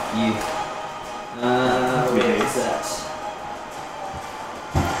 Fuck you. Where is that?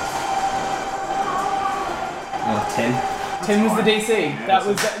 10. 10 was the DC. That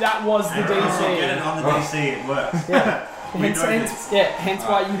was the Get it DC. on the DC, it works. Yeah. We know Hence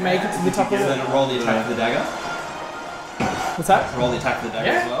why you make it to the top of So it. then roll the attack for the dagger. What's that? Roll the attack for the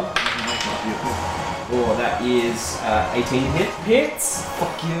dagger Yeah. as well. Oh, that is 18 to hit. Hits.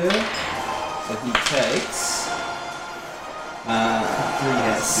 Fuck yeah. So he takes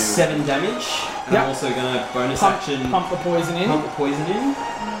 7 damage. And Yep. I'm also gonna bonus Pump, action pump the poison in. pump the poison in.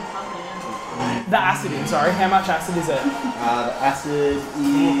 The acid in, sorry. How much acid is it? The acid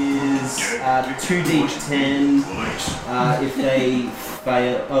is 2d10. If they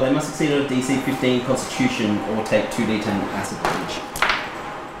fail, they must succeed on a DC 15 Constitution or take 2d10 acid damage.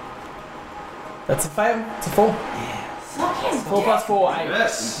 That's a fail. It's a 4. Suck him. 4 plus 4, 8.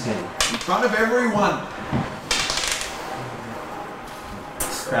 Yes. In front of everyone.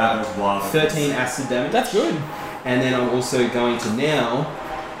 Crowd was wild. 13 acid damage. That's good. And then I'm also going to now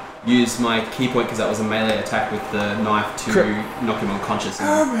use my key point because that was a melee attack with the knife to knock him unconscious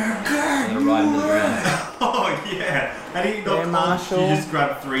and right into the ground. Oh yeah. How do you Yeah, not call? Marshall. You just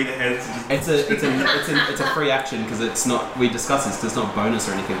grab 3 of the heads and just. It's a free action because it's not. We discussed this. 'Cause it's not bonus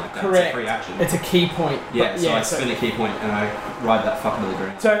or anything like that. Correct. It's a free action. It's a key point. Yeah. But So I spend a key point and I ride that fucker to the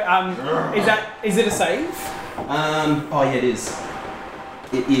ground. So, is it a save? Oh yeah, it is.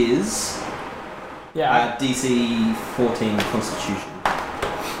 It is. Yeah. DC 14 Constitution.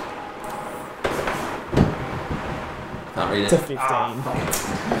 Can't read It's a it. 15.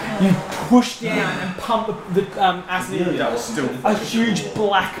 You push down and pump the acid in. That was still. A huge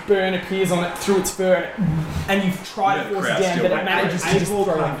black burn appears on it through its fur, and you've tried to Yeah, force it crowd down, still but it went. manages to just Abel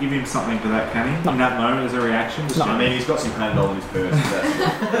throw can't it. give him something for that, can he? In that moment, as a reaction. Just No. I mean, he's got some Panadol in his purse.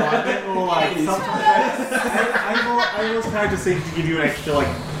 Or like Abel's character seems to give you an extra like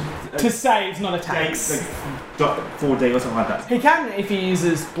To saves, not attacks. like 4D or something like that. He can if he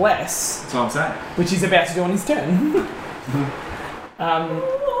uses Bless, That's what I'm saying. which he's about to do on his turn.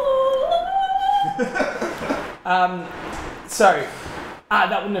 So, that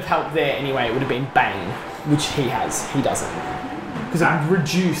wouldn't have helped there anyway. It would have been Bane, which he has. He doesn't. Because it would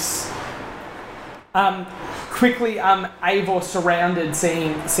reduce. Quickly, Eivor, surrounded,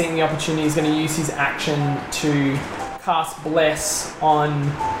 seeing the opportunity, is going to use his action to cast Bless on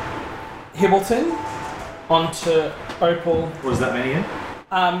Hibbleton, onto Opal. What does that mean again?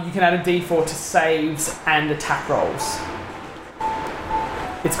 You can add a d4 to saves and attack rolls.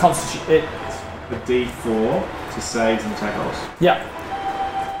 It's A D4 to saves and attack rolls. yeah.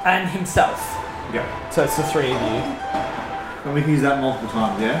 And himself. Yeah. So it's the three of you. And we can use that multiple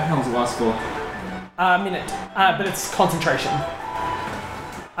times, yeah? How long does it last for? A minute. But it's concentration.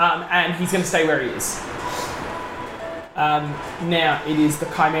 And he's going to stay where he is. Now it is the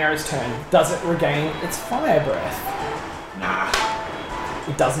Chimera's turn. Does it regain its fire breath? Nah.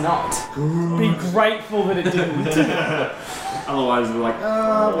 It does not. Be grateful that it didn't. Otherwise, we're like,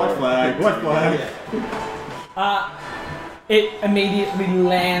 white flag. It immediately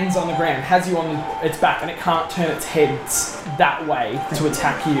lands on the ground, has you on its back, and it can't turn its head that way to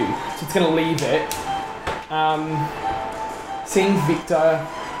attack you. So it's going to leave it. Seeing Victor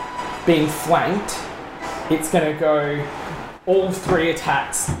being flanked, it's going to go all three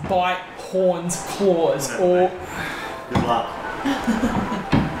attacks. Bite, horns, claws, or... Good luck.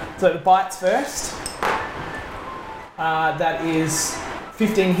 So the bites first. That is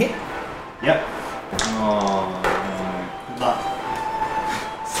 15 hit. Yep. Oh, Good luck.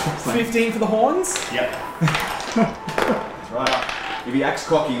 no. 15 for the horns. Yep. That's right. If he acts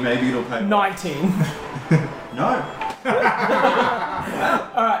cocky, maybe it'll pay. 19. No.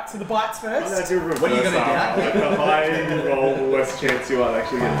 Alright, so the bites first. What are you gonna get? The high roll, the less chance you are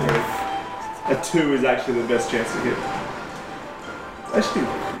actually getting through. A 2 is actually the best chance to hit. Actually,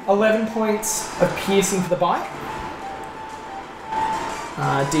 11 points of piercing for the bite.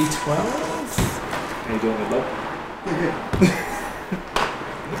 D12. how you doing with that?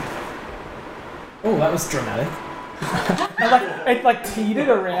 Oh, that was dramatic. it teetered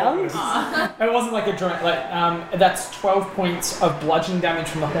around. It wasn't like a dramatic. That's 12 points of bludgeoning damage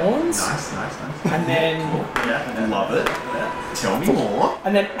from the horns, Nice. and then Yeah. Love it. Yeah. Tell me more.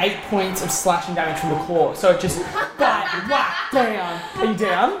 8 points of slashing damage from the claw. So it just bite, whack, down. Are you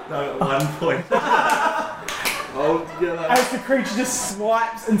down? No, 1 point. Oh, yeah. As the creature just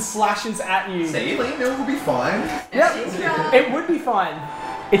swipes and slashes at you. See, Liam, it will be fine. Yep, it would be fine.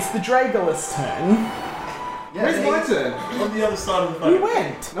 It's the Dragolus turn. Yeah, Where's my turn? On the other side of the You phone.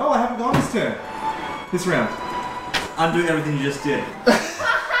 went. No, I haven't gone this turn. This round. I'm doing everything you just did.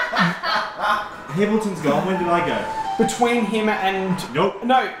 Hamilton's gone. When did I go? Between him and... Nope.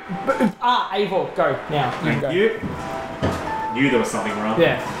 No, Eivor, go now. You Thank go. you. Knew there was something wrong.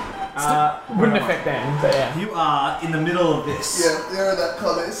 Yeah. Where Wouldn't am I? affect them, but yeah. You are in the middle of this. Yeah, there are that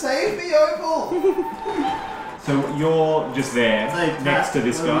comment. Save me, Opal! So you're just there, Hey, next to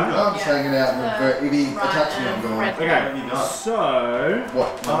this what have you guy. I'm just hanging out. If he attacks me, I'm going. Okay, so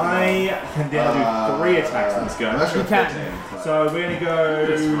What? I can now do 3 attacks on this guy. You can. So we're gonna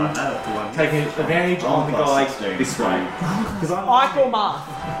Just go like that for one. taking advantage on the plus guy 16. this way. Because I'm Ike or Marth?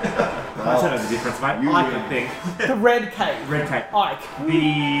 I don't know the difference, mate. You I win. can think. The red cape. Red cape. Ike.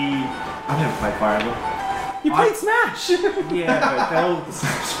 I've never played Fire Emblem. You played Smash! Yeah, but they're all the same.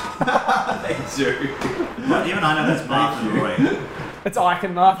 They do. But even I know that's Mark and Roy. It's Ike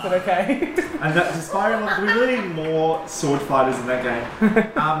and Marth, but okay. And does Fire Emblem, do we really need more sword fighters in that game?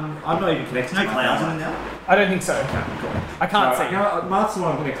 I'm not even connected No to clouds in it now. I don't think so. I can't see. You know, Marth's the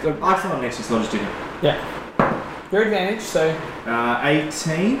one I'm next. Ike's the one I'm next to, so I'll just do him. Yeah. Your advantage, so...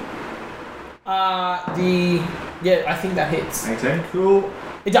 18. Yeah, I think that hits. 18, cool.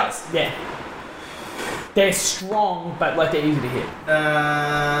 It does, yeah. They're strong, but they're easy to hit.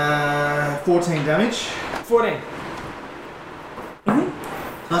 14 damage. 14. Am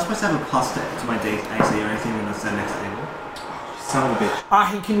I supposed to have a plus to my AC or anything when I stand next to him? Son of a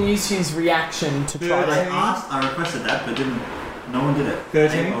bitch. He can use his reaction to try I to... asked, I requested that, but didn't. No one did it.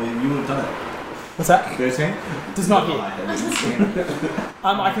 13? Oh, you would have done it. What's that? 13. Does not hit.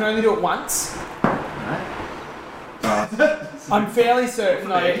 I can only do it once. Alright. So I'm fairly certain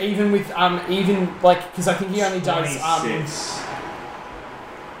though, even with because I think he only does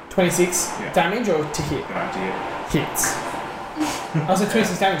 26 Yeah. damage or to hit. Good idea. Hits. I was at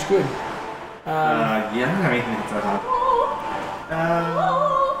 26 damage. Good. Yeah, I don't have anything that's that hard.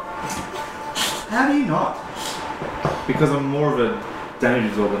 How do you not? Because I'm more of a damage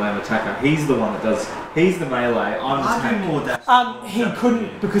absorber than an attacker. He's the one that does. He's the melee. I'm I do attacking. more damage. He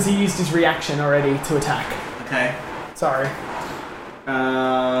couldn't because he used his reaction already to attack. Okay. Sorry.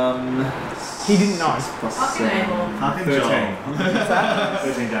 He didn't know. Plus Fucking 7. able. Fucking 13. Joel. What's that?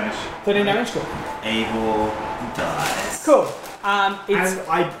 13 damage. 13 damage. Cool. Able dies. Cool. It's And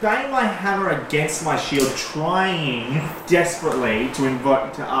I bang my hammer against my shield, trying desperately to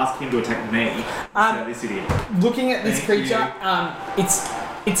ask him to attack me. Instead of this idiot. looking at this Thank creature.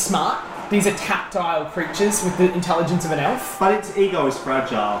 It's smart. These are tactile creatures with the intelligence of an elf. But its ego is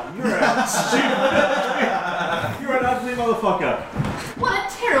fragile. You're a stupid. You're an ugly motherfucker. What a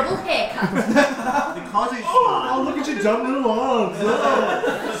terrible haircut. Because he's smart. Oh, look at your dumb little arms.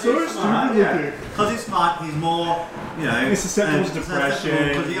 Oh, so stupid looking. Because he's smart, he's more, you know... He's susceptible to depression.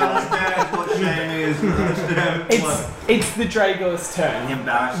 Because he understands what shame is. It's the Dragulus turn.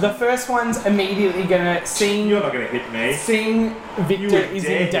 Embarrassing. The first one's immediately gonna seeing You're not gonna hit me. Victor You were is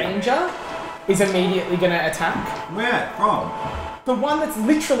dead. in danger. Is immediately gonna attack. Where? From? The one that's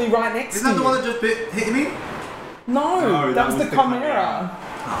literally right next Isn't to that the you. one that just hit me? No, that was the Chimera.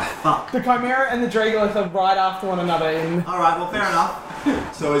 Oh, fuck. The Chimera and the Dragulus are right after one another in. Alright, well, fair enough.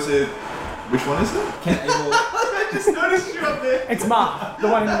 So is it? Which one is it? Can Abel I just noticed you up there. It's Mark, the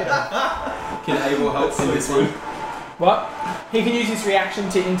one in the middle. help in this one? What? He can use his reaction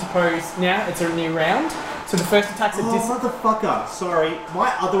to interpose now. It's a new round. So the first attack's a Oh, motherfucker. Sorry.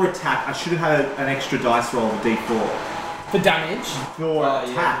 My other attack, I should have had an extra dice roll of a d4 for damage. for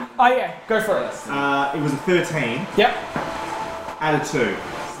attack. Oh yeah, go for it. It was a 13. Yep. Added 2. So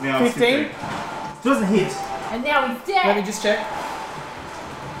now it's 15. 15. Still doesn't hit. And now he's Let me dead. just check.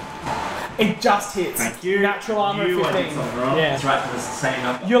 It just hits. Thank you. Natural armor You, of I did 15. something wrong. Yeah. That's right, because it's the same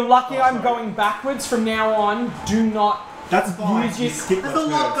number. You're lucky I'm going backwards from now on. Do not. That's fine. Use You your- skipped There's my a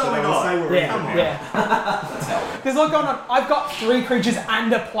lot turn, so going they will on. say we're Yeah, even now. yeah. There's a lot going on. I've got 3 creatures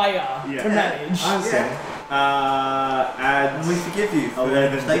and a player Yeah. to manage. I understand. Add And we forgive you for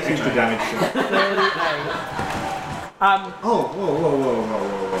 11 mistakes you extra made. damage. 38. Oh,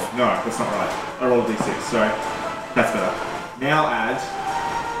 whoa. No, that's not right. I rolled a d6, sorry. That's better. Now add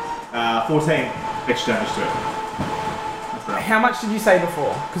 14 extra damage to it. That's better. How much did you say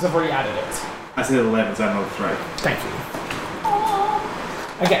before? Because I've already added it. I said 11, so another 3. Thank you.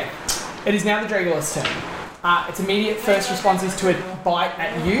 Okay, it is now the Dragulus turn. Its immediate first response is to a bite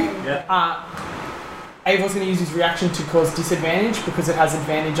at you. Yep. Avel's going to use his reaction to cause disadvantage because it has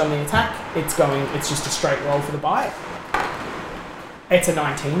advantage on the attack. It's just a straight roll for the bite. It's a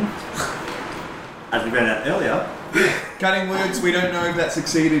 19. As we read out earlier. Cutting words. We don't know if that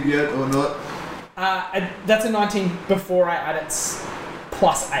succeeded yet or not. That's a 19 before I add its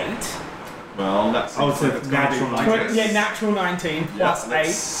plus 8. Well, that's Oh, it's a natural 19. Yeah, natural 19 plus 8,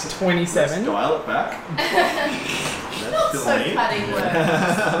 let's 27. dial it back. Not still so neat. cutting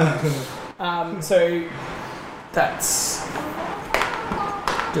words. So that's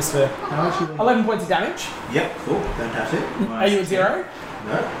just for 11 points of damage. Yep, cool. Fantastic. Are you at 0?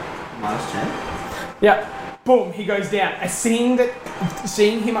 No. -10. Yeah. Boom, he goes down. Seeing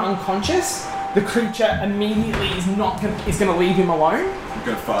him unconscious, the creature immediately is going to leave him alone. I'm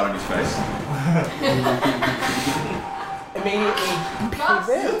gonna fart on his face. Immediately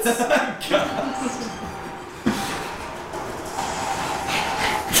pivots.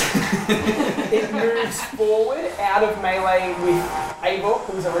 It moves forward out of melee with Abel,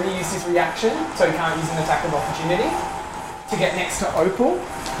 who's already used his reaction, so he can't use an attack of opportunity, to get next to Opal.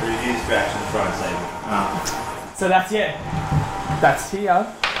 Who used reaction to try and save him. So that's here.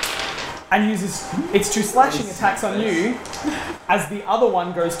 And uses its 2 slashing attacks on you as the other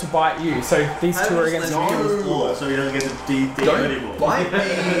one goes to bite you. So these 2 are against you. So he doesn't get to D Don't anymore. bite me.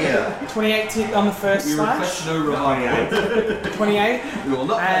 28 hit on the first We slash, request no revival. 28, We will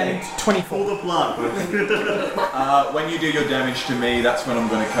not and pay. 24. Pull the plug. When you do your damage to me, that's when I'm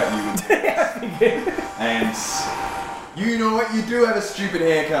gonna cut you in. And you know what? You do have a stupid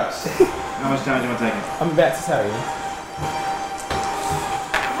haircut. How much damage am I taking? I'm about to tell you.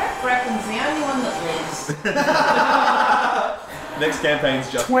 That Bracken's the only one that lives. Next campaign's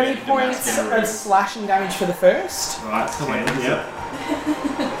just 20 getting the mask points in the room. of slashing damage for the first. Right, 10, yep.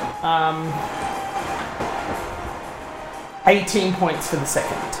 18 points for the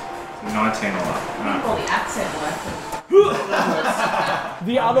second. 19 all up. Right. All the accent working.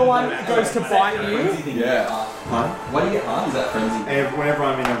 The other one goes to bite you. Yeah. Pardon? Why do you get hard? Is that frenzy? And whenever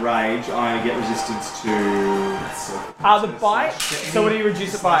I'm in a rage, I get resistance to The bite. So what do you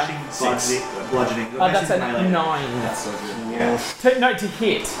reduce it by? bludgeoning. That's a Melee. 9. That's so good. Yeah. To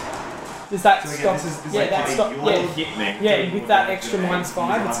hit. Does that So stop? again, this is Yeah, that like stop. you Yeah. hit me. Yeah, with that extra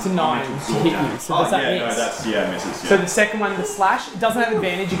 -5, it's to 9 to hit you. So does that miss? Misses. So the second one, the slash, it doesn't have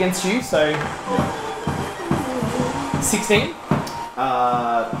advantage against you, so 16.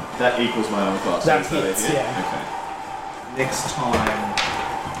 That equals my own class. That so is hits, a hit? yeah. Okay. Next time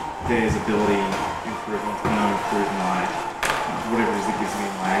there's ability improvement, I'm going to improve my whatever it is that gives me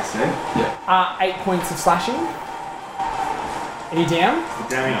my AC. 8 points of slashing. Are you down? The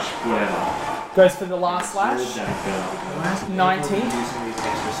damage, whatever. Goes for the last slash. All damage goes. 19. Using these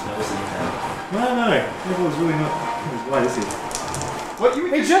extra spells that you have. No. Everyone's really not. That's why this is. What you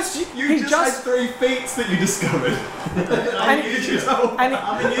He just had 3 feats that you discovered.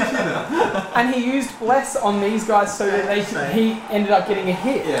 and he used bless on these guys so that he ended up getting a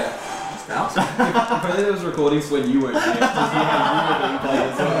hit. Yeah. Apparently there was recordings when you weren't here. Because you were being played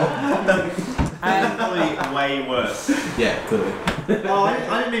as well. And Probably way worse. Yeah, clearly. Oh, I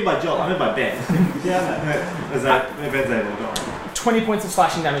didn't mean by Joel, I meant by Ben. Yeah, Ben's able to go. 20 points of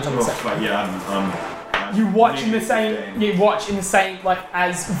slashing damage on the second. But yeah, I'm You watch in the same, like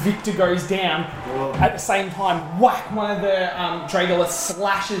as Victor goes down, at the same time, whack, one of the Dragolus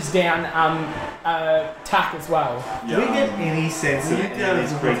slashes down Tack as well. Do we get any sense of any of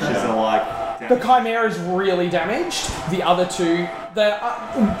these creatures are like... The Chimera is really damaged. The other two,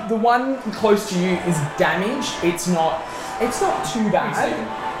 the one close to you is damaged. It's not too bad.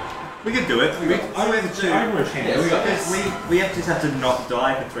 We could do it. I went to over a chance. Yeah, we got this. We have to have to not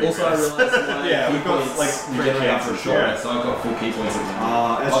die for 3 Also, I rounds. realised that my Yeah, key we've got, points like, 3 regenerate chances, after a short yeah. rest, so I've got full key points at the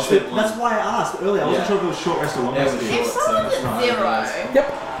moment. That's why I asked earlier. I wasn't Yeah. sure if it was short rest or long Yeah, it rest. was If short, someone's so at right, 0 Yep.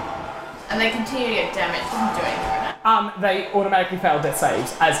 and they continue to get damaged, doesn't do anything, right? They automatically fail death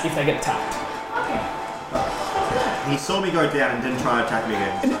saves as if they get attacked. Okay. He saw me go down and didn't try to attack me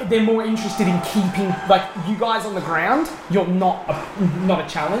again. And they're more interested in keeping, like, you guys on the ground, you're not a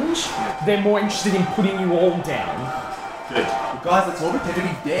challenge. They're more interested in putting you all down. Good. Guys, let's all pretend to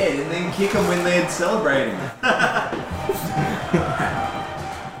be dead and then kick them when they're celebrating.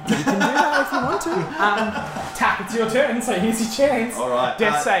 You can do that if you want to. Tack, it's your turn, so here's your chance. Alright.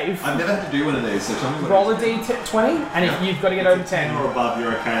 Death save. I've never had to do one of these, so tell me what Roll it a d20, and if you've got to get over 10. or above,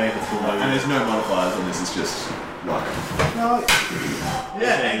 you're okay. If it's below is. And there's no modifiers on this, it's just luck.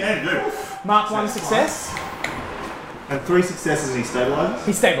 Yeah, good. Mark 1 success. And 3 successes and he stabilizes.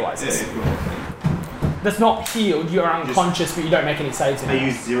 He stabilizes. That's not healed, you're unconscious, but you don't make any saves I anymore.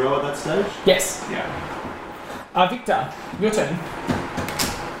 use 0 at that stage. Yes. Yeah. Victor, your turn.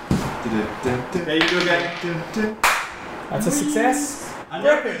 There you go again. That's a success. I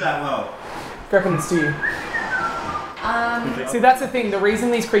never do that well. Greppin, it's to you. See, that's the thing. The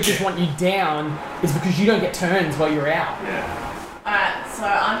reason these creatures want you down is because you don't get turns while you're out. Yeah. Alright, so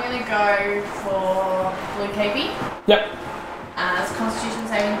I'm gonna go for Blue KP. Yep. As Constitution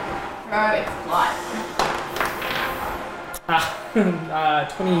saving throw, it's light.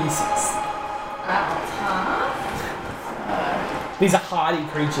 26. That's half. These are hardy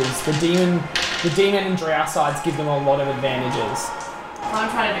creatures. The demon and drow sides give them a lot of advantages. So I'm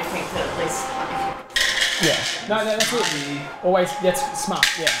trying to do things that at least Yeah. No, that's it. Always, that's smart,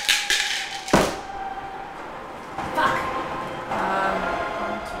 yeah. fuck.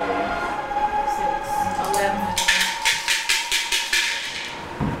 1, 2, 6, 11.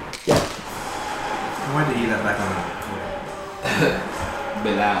 Yeah. I wanted to hear that back on.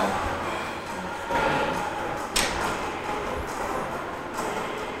 Bilal.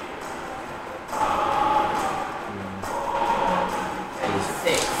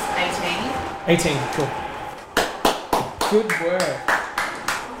 Six, 18. 18, cool. Good work.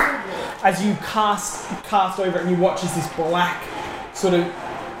 As you cast over it and you watch as this black sort of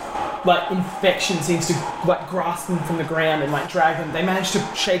like infection seems to like grasp them from the ground and like drag them. They manage to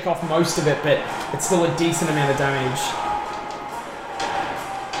shake off most of it, but it's still a decent amount of damage.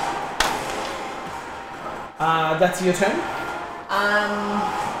 That's your turn.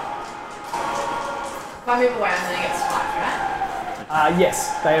 If I move away, I'm gonna get spiked, right? Yes,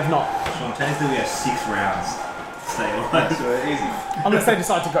 they have not. Sean, technically we have 6 rounds to stay alive. So easy. Unless they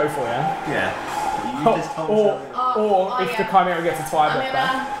decide to go for you. Yeah. You just told Or me if the Chimera gets its fire I'm breath gonna.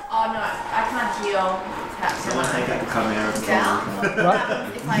 back. Oh no, I can't heal tap. so I take out the Chimera and Down.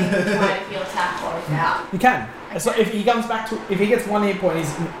 Right. If I try to heal tap or it's out. You can. So if he comes back to, if he gets 1 hit point,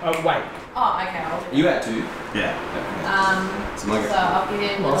 he's awake. Oh, okay, I'll do Are you at 2? Yeah. So my So I'll give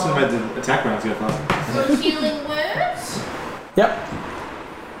him Well, I also little, made the attack rounds go faster. little healing words. Yep.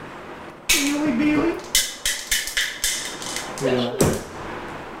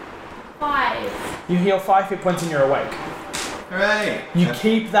 5. You heal 5 hit points and you're awake. Hooray! You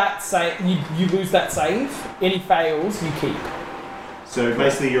keep that save. You lose that save. Any fails, you keep. So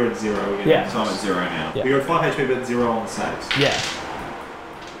basically you're at 0 again. Yeah. So I'm at 0 now. Yeah. You're at 5 HP but 0 on the saves. Yeah.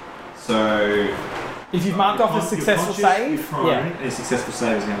 So If you've marked off a successful save, yeah. A successful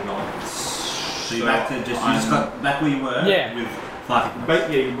save is going to go on. So you're back to you just got back where you were Yeah. with 5 hit But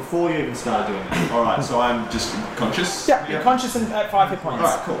yeah, before you even started doing it. alright, so I'm just conscious? Yeah, you're conscious and at 5 hit points.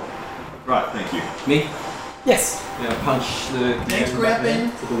 Alright, cool. Right, thank you. Me? Yes. Yeah, punch the. Thanks, the Grappin.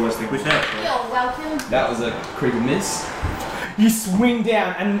 It's the worst thing. Which hit? You're welcome. That was a critical miss. You swing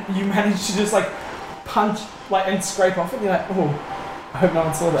down and you manage to just like punch like and scrape off it. And you're like, oh, I hope no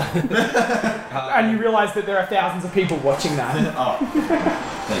one saw that. And you realise that there are thousands of people watching that. Oh,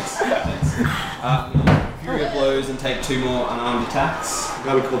 Thanks. Fury of blows and take 2 more unarmed attacks.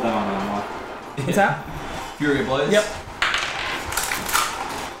 How we called that on Mike? What's that? Fury of blows. Yep.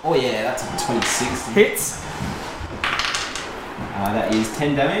 Oh yeah, that's a 26. Hits. That is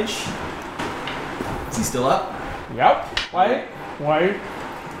 10 damage. Is he still up? Yep. Wait.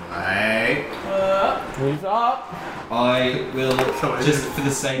 hey. He's up. I will, just for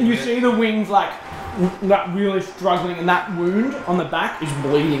the sake You of it. see the wings like really struggling, and that wound on the back is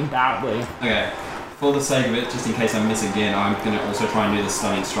bleeding badly. Okay. For the sake of it, just in case I miss again, I'm going to also try and do the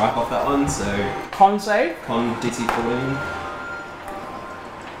stunning strike off that one. So, Con save. con DC 14.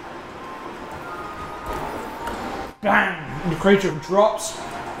 Bang! The creature drops.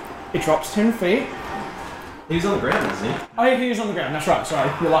 It drops 10 feet. He was on the ground, wasn't he? Oh yeah, he is on the ground. That's right.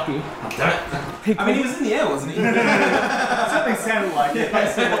 Sorry, you're lucky. Oh, damn it. I mean, he was in the air, wasn't he? Something sounded like it.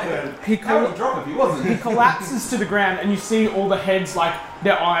 He How would he drop if he wasn't? He collapses to the ground, and you see all the heads, like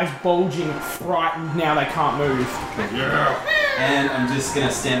their eyes bulging, frightened. Now they can't move. And I'm just going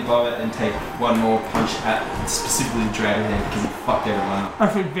to stand above it and take 1 more punch at specifically the dragon head because he fucked everyone up.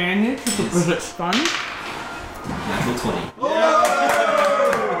 That's advantage because it's stunned. Natural 20.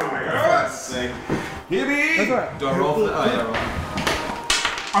 Sick. Hit me! That's right. Do I roll for that? Oh, yeah, roll.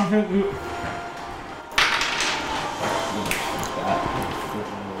 I think you.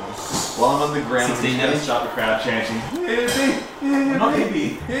 While I'm on the ground, 16 I'm just damage. start the crowd chanting, hit me! Not hit me!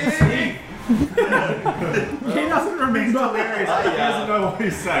 Hit me! He doesn't remember. Hilarious. He doesn't know what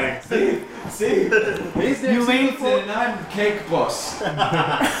he's saying. See? He's You lean for- and I'm cake boss. You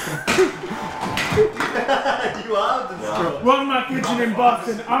are the straw. Run my kitchen in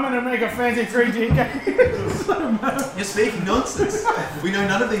Boston. I'm gonna make a fancy 3D game. You're speaking nonsense. We know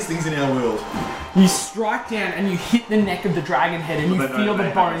none of these things in our world. You strike down and you hit the neck of the dragon head, and you But they feel know the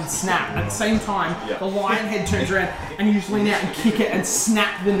they bone have- snap. At the same time, Yeah. the lion head turns around, and you just lean out and kick it and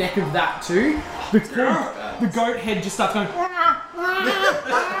snap the neck of that too. The goat head just starts going,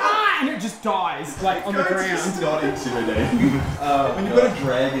 and it just dies like on the ground. It's not intimidating. When you've got a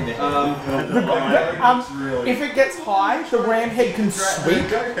dragon in If it gets high, the ram head can sweep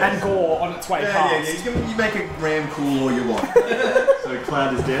and gore on its way past. You make a ram cool all you want. So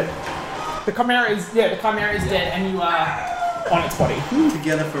Cloud is dead. The chimera is dead, and you are on its body.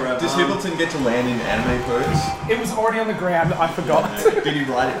 Together forever. Does Hibbleton get to land in anime pose? It was already on the ground. I forgot. Did he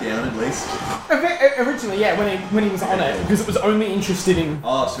write it down at least? Originally, yeah, when he was on it, because it was only interested in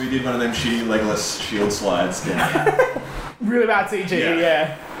Oh, so he did one of them shitty Legolas shield slides down. really bad CG.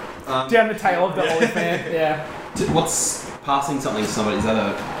 Yeah, down the tail of the elephant. Yeah, What's passing something to somebody? Is that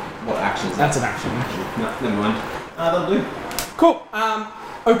a. What action is that? that's an action. No, never mind. That'll do. Cool.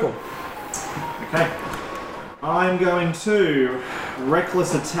 Opal. Okay. I'm going to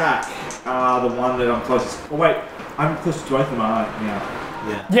reckless attack the one that I'm closest. Oh wait, I'm closest to both of them, aren't I?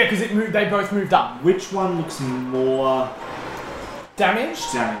 Yeah. Yeah, because they both moved up. Which one looks more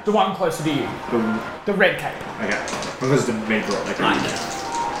Damaged. damaged? The one closer to you. The red cape. Okay. Because the mid drop. Okay.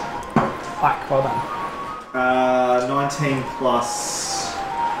 Ike, well done. 19 plus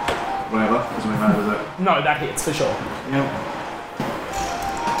whatever. Doesn't really matter, does it? No, that hits for sure. Yep.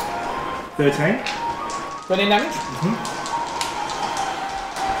 13. 13 damage.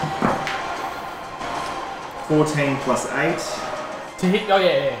 14 plus 8. To hit. Oh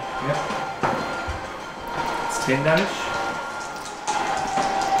yeah. Yep. It's 10 damage.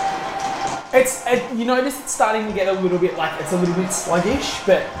 You notice it's starting to get a little bit it's a little bit sluggish,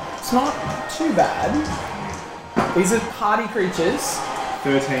 but it's not too bad. These are party creatures.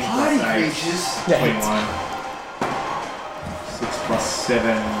 13 Party plus 8. creatures. Yeah, 21. 6 plus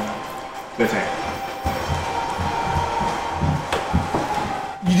 7. 13.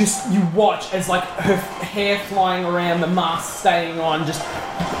 You watch as like her hair flying around, the mask staying on, just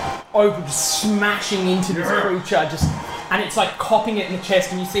Opal just smashing into this creature, just and it's like copping it in the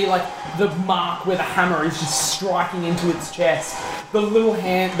chest, and you see like the mark where the hammer is just striking into its chest.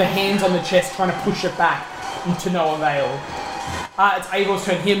 The hands on the chest trying to push it back to no avail. It's Avor's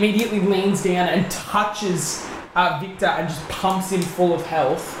turn. He immediately leans down and touches Victor and just pumps him full of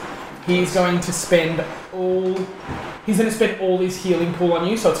health. He's going to spend all his healing pool on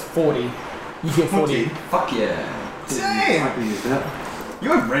you, so it's 40. You heal 40. Fuck yeah. Damn!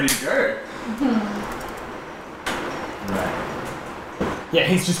 You're ready to go. Right. Yeah,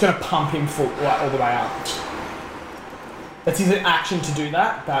 he's just going to pump him full all the way up. That's his action to do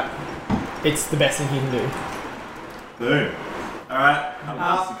that, but it's the best thing he can do. Boom. Alright.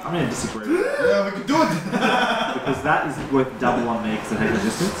 I'm going to disagree. Yeah, we can do it. Because that is worth double on me because it has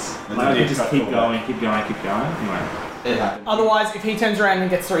resistance. And Like, I then can you just cut keep all going. Anyway. It happened. Otherwise, if he turns around and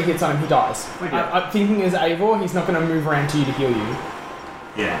gets 3 hits on him, he dies. Okay. I'm thinking as Eivor, he's not going to move around to you to heal you.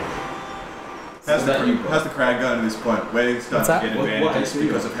 Yeah. How's that you- the crowd going at this point? We're What's starting that? to get What advantages HP?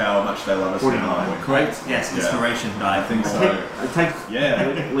 because of how much they love us. 49. now, aren't we? Great. Yes, Yeah. inspiration die. I think so. It takes Yeah.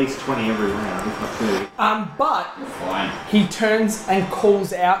 at least 20 every round, if not 30. But Fine. he turns and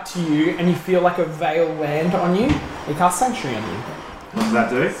calls out to you, and you feel like a veil land on you. He casts Sanctuary on you. What does that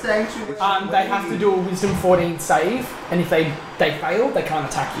do? They have to do a Wisdom 14 save, and if they fail, they can't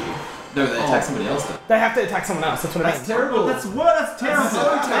attack you. No, they attack somebody else though. They have to attack someone else. That's what it means. terrible. That's terrible.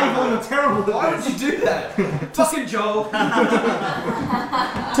 so terrible. You're terrible. Why would you do that? Fucking Joel.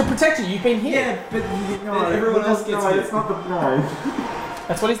 To protect you, you've been here. Yeah, but no, Then everyone else gets hit. It's not the no.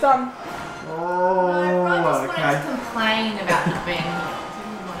 That's what he's done. No, everyone just wanted okay. to complain about not being here.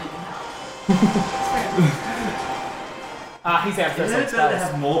 Didn't want to help. He's out Isn't first on it better to spells.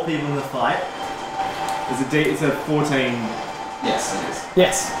 have more people in the fight? It's a 14. Yes, it is.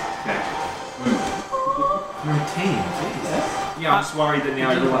 Yes. Okay. You're a team. Yeah, I'm just worried that now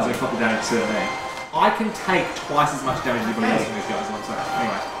everyone's going to copy damage to me. I can take twice as much damage as everybody else in these guys, is what I'm saying.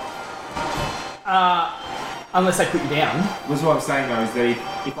 Anyway. Unless they put you down. That's what I'm saying though, is that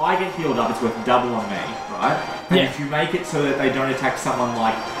if I get healed up, it's worth double on me, right? And Yeah. if you make it so that they don't attack someone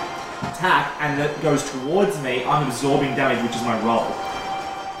like attack and that goes towards me, I'm absorbing damage, which is my roll.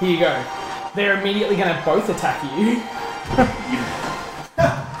 Here you go. They're immediately going to both attack you.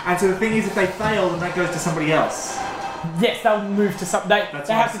 And so the thing is, if they fail, then that goes to somebody else. Yes, they'll move to some. They That's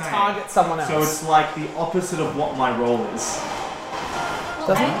have what to I'm saying. target someone else. So it's like the opposite of what my roll is. Well,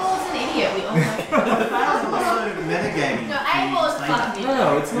 Doesn't it? Abel's an idiot. We all know. Metagaming. No, Abel's a fucking idiot.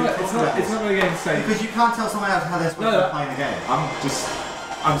 No, it's not really going to say. Because you can't tell someone else how they're supposed to play the game.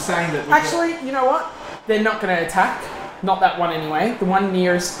 I'm saying that. Actually, you know what? They're not going to attack. Not that one anyway. The one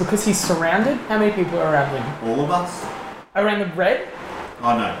nearest, because he's surrounded. How many people are around him? All of us? Around the red?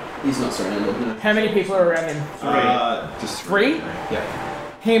 Oh no. He's not surrounded. No. How many people are around him? Just 3? Yeah.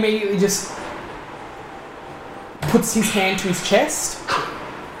 He immediately just puts his hand to his chest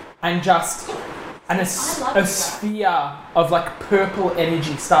and a sphere of like purple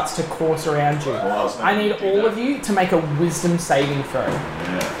energy starts to course around you. I need all of you to make a wisdom saving throw.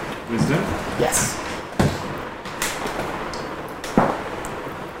 Yeah. Wisdom. Yes.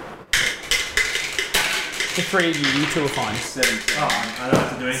 The 3 of you two are fine. 17. Oh, I don't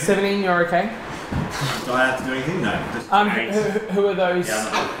have to do anything. 17, you're okay? Do I have to do anything? No. Just Who are those? Yeah,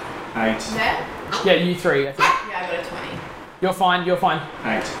 I'm not. 8. Yeah? Yeah, you 3, I think. Yeah, I got a 20. You're fine, you're fine.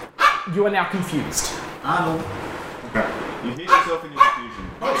 8. You are now confused. Arnold. Okay. You hit yourself in your confusion.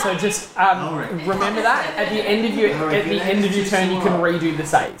 So just Ulrich. remember that at the end of your turn you can redo the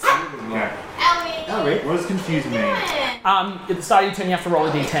saves. Okay. Ellie! Ulrich. What does confuse mean? At the start of your turn you have to roll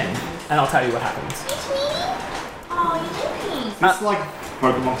a d10 and I'll tell you what happens. Oh, you did Is this like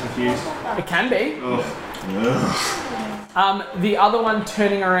Pokemon confused? It can be. Ugh. The other one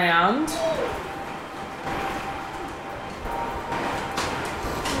turning around.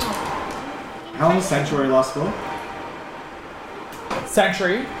 How long does Sanctuary last for?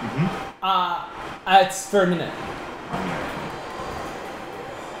 Sanctuary. It's for a minute.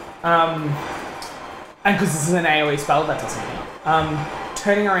 And because this is an AoE spell, that doesn't count.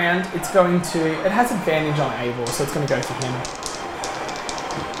 Turning around, it's going to. It has advantage on Eivor, so it's going to go for him.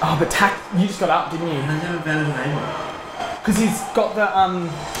 Oh, but you just got up, didn't you? I have advantage on anyone. Because he's got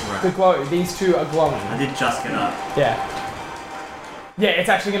the glow. These two are glowing. I did just get up. Yeah. Yeah, it's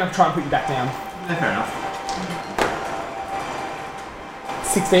actually going to try and put you back down. No, fair enough.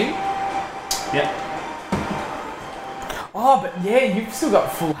 16. Yep. Oh, but yeah, you've still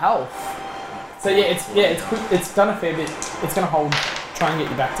got full health. So yeah, it's quick. It's done a fair bit. It's going to hold. Try and get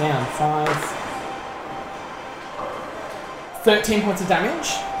you back down. 13 points of damage.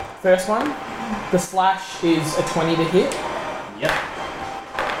 First one. The slash is a 20 to hit. Yep.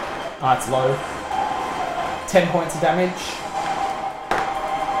 Ah, it's low. 10 points of damage.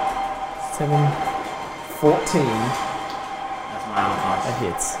 7, 14. That's my armor class. That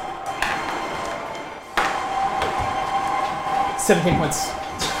hits. 17 points.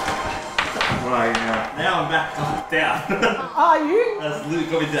 Right, now I'm back down. Are you? That's literally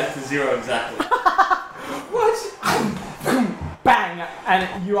got me back to 0 exactly. What? Bang!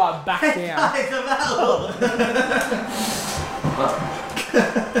 And you are back down. Guys, I'm out!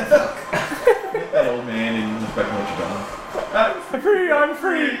 That old man in the back of what you've done. I'm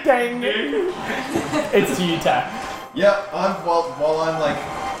free, dang it. It's to you, Tak. Yeah, while I'm like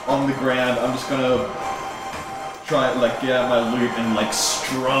on the ground, I'm just gonna try like get out my loot and like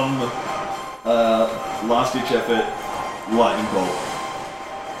strum last ditch effort lightning bolt.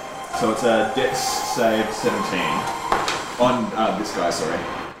 So it's a dex save 17 on this guy. Sorry.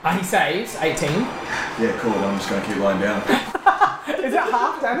 He saves 18. Yeah, cool. I'm just gonna keep lying down. Is it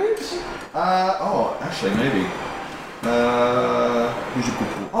half damage? Oh, actually maybe. Who's your good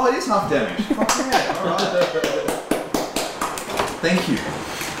pool? Oh, it is half damage. Fuck yeah! All right. Thank you.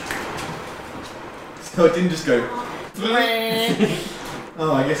 So it didn't just go.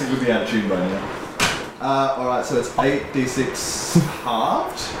 Oh, I guess it would be out of tune by now. Alright, so it's 8d6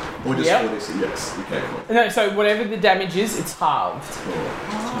 halved? Or just 4d6? Yes, okay, cool. No, so whatever the damage is, it's halved. Cool.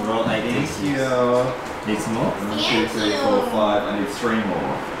 So roll 8 Thank you. Need some more? 1, 2, 3, 4, 5. I need 3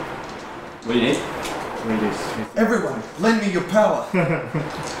 more. What do you need? 3d6. Everyone, lend me your power!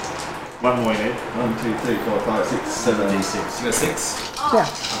 One more you need. 1, 2, 3, 4, 5, 6, 7, d6. You got 6?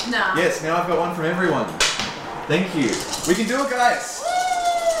 Oh, no. Yes, now I've got one from everyone. Thank you. We can do it, guys!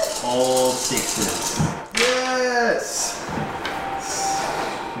 All 6s. Yes!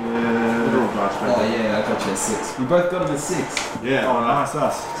 Oh yeah, I got you a 6. We both got him a 6. Yeah. Oh, nice,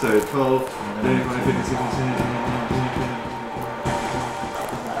 us. So 12, 13, 14, 15, 16,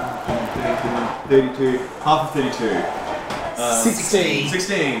 17, 32, half of 32. 16.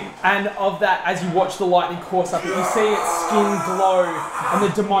 16. And of that, as you watch the lightning course up, you see its skin glow and the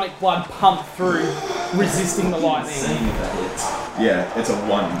demonic blood pump through, resisting the lightning. Seeing if that hits. Yeah, it's a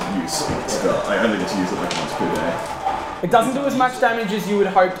 1 use spell. I only get to use it like once per day. It doesn't do as much damage as you would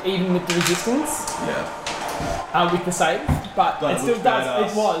hope, even with the resistance, Yeah. with the save, but But it it still looks does.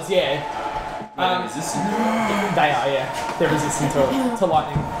 badass. It was, yeah. Resistant. They are, yeah. They're resistant to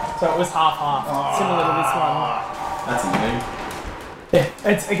lightning, so it was half, similar to this one. That's annoying. Yeah,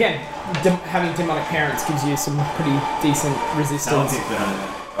 it's again having demonic parents gives you some pretty decent resistance.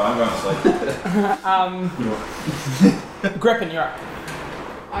 I'm going to sleep. Greppin, you're up.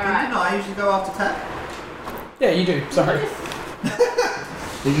 Alright. No, I usually go after attack. Yeah, you do. Sorry.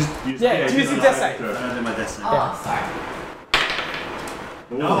 You just use Yeah, use your death save. I don't do my death save. Oh, sorry.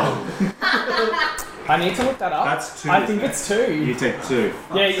 No. I need to look that up. That's 2. I think it's 2. You take 2.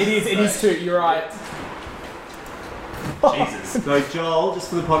 Yeah, it is. It is 2. You're right. Jesus. So Joel, just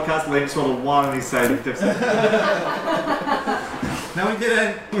for the podcast, Liam just rolled a 1 and he saved death save. No, he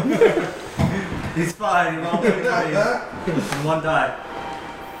didn't. He's fine. He rolled 3 and 1 die.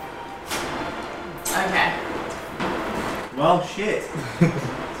 Okay. Well, shit.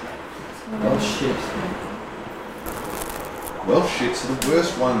 Oh shit. Well, shit, so the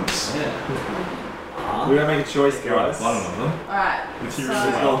worst ones. Yeah. We're gonna make a choice, guys. One of them. Alright. If you So-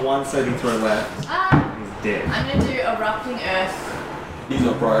 he's got 1 saving throw left, he's dead. I'm gonna do erupting earth He's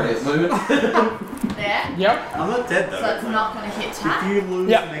not priority at the moment. there. Yep. I'm not dead though. So it's not gonna hit If tap. you lose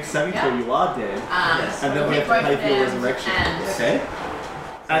Yep. the next saving throw, Yep. you are dead. Yes. And then we hit have to pay both for your them resurrection. And Okay.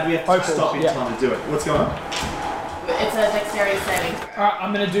 And we have to Hopefully, stop in yeah. time to do it. What's going on? it's a dexterity saving. Alright,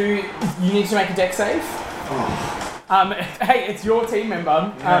 I'm gonna do. You need to make a deck save. Hey, it's your team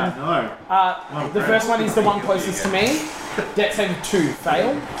member. No. The first one is the one closest to me. Deck save of 2,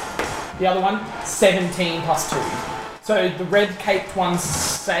 fail. The other one, 17 plus 2. So the red caped one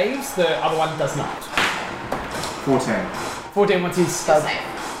saves, the other one does not. 14. 14 once he's You're stunned. safe.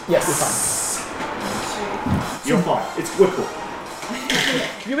 Yes, you're fine. You're fine. It's wicked.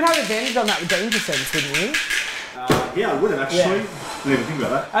 You would have advantage on that with danger sense, wouldn't you? Yeah, I would have actually. Yeah. Didn't even think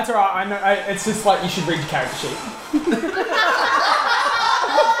about that. That's alright, I know. It's just like you should read your character sheet.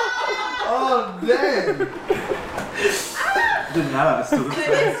 Oh, damn! Didn't matter. It's still So the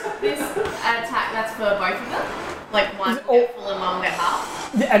this attack, that's for both of them? Like one Is it will all- get full and one will get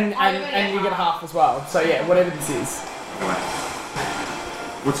half? Yeah, and Oh, you're gonna and you get get half as well. So yeah, whatever this is.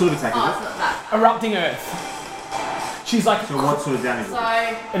 What sort of attack Oh, is it's not that. Erupting Earth. She's like, it? So what sort of damage is it?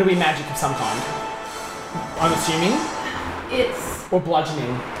 So it'll be magic of some kind. I'm assuming. it's Or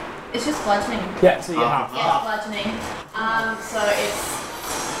bludgeoning. just bludgeoning. Yeah, so you get half. Yeah, it's bludgeoning. So it's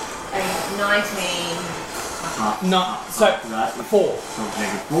a 19. No, so After that, it's 4. so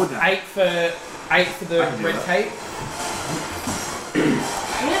negative 4 damage. 8 for 8 for the I can do red that. cape.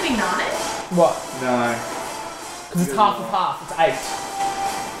 Wouldn't it be 9? What? No. Because it's half of half. It's 8.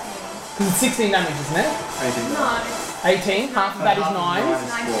 Because it's 16 damage, isn't it? 18. No, it's 18. Half of that is 9. 9 is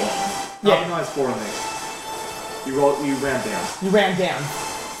 19. 4. Yeah. 9 is 4 on these. You round down. You round down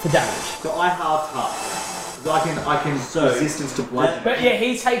for damage. So I halved half. So I can resistance to blood. But yeah,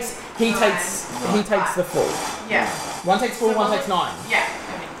 he takes the full. Yeah. One takes full, one takes 9. Yeah.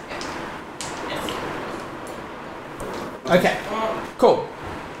 Okay. Cool.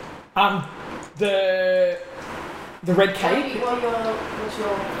 The red cape. What's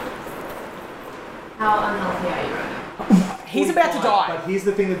your... How unhealthy are you right now? He's about to die. But here's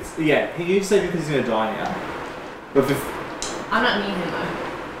the thing that's you say because he's gonna die now. But I'm not near him though.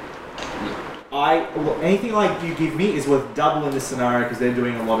 anything like you give me is worth double in this scenario because they're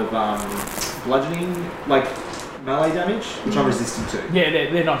doing a lot of bludgeoning, like melee damage, which I'm resistant to. Yeah,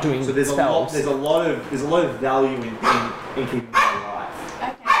 they're not doing So there's spells. a lot of value in keeping me alive.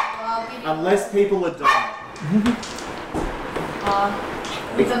 Okay, well I'll give you... Unless people are dying.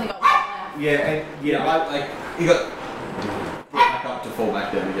 We've only got one left. He got back up to fall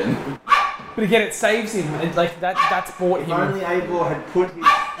back down again. But again, it saves him. That's bought If him. only Abel had put his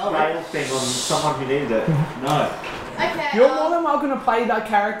rail thing on someone who needed it. No. Okay. You're more than welcome to play that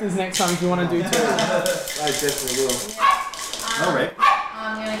characters next time if you want to do too. I definitely will. Alright.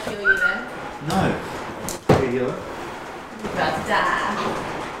 I'm gonna kill you then. No. Can you heal it? You're about to die.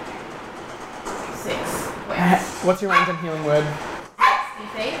 6. Wait. What's your range on healing word?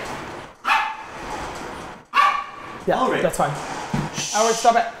 60 feet. Yeah, Alright. that's fine. Alright,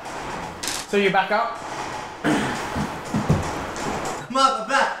 stop it. So you back up? Come on, I'm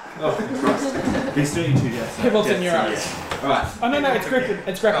back. Oh, Christ. He's doing 2 deaths. Hibbleton, you're up. Alright, Oh no, it's Griffin.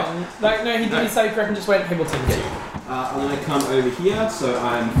 It's Griffin. No, he didn't say Griffin. Just went Hibbleton. I'm going to come over here, so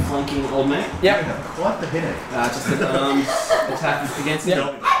I'm flanking old mate. Yep. Quite the headache. Just an arms attack against him.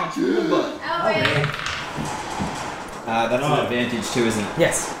 Yep. Punch him in the butt. Alright. That's an advantage too, isn't it?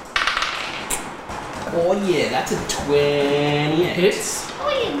 Yes. Oh yeah, that's a 28. Hits. Oh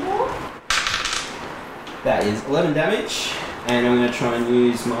yeah, more. That is 11 damage, and I'm going to try and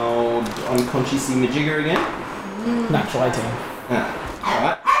use my old unconsciously Majigger again. Natural 18.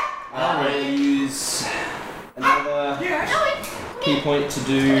 Alright. I'm going to use another key point to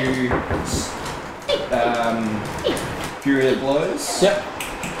do Fury that Blows. Yep.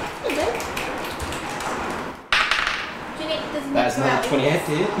 That's another 28 to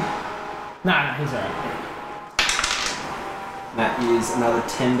hit. Nah, he's alright. That is another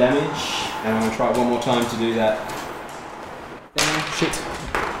 10 damage, and I'm going to try one more time to do that. Shit.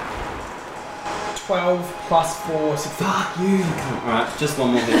 12 plus 4, 16. Fuck you! Alright, just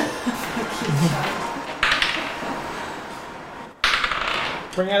one more hit.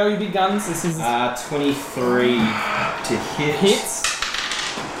 Bring out all your big guns. This is 23 to hit. hits.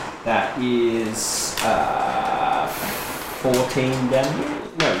 That is 14 damage.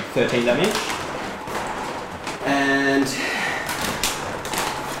 No, 13 damage. And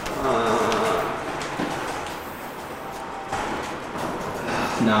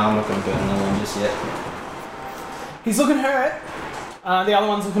no, I'm not going to burn another one just yet. He's looking hurt. The other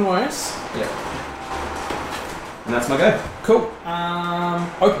one's looking worse. Yep. And that's my go. Cool.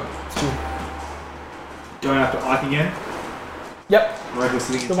 Open. It's you. Going after Ike again. Yep. Regular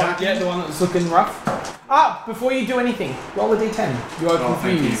sitting The one, attack. yeah, the one that's looking rough. Before you do anything, roll a d10. You are Oh,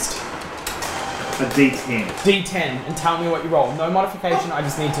 thank you. confused. A D10. D10 and tell me what you roll. No modification, I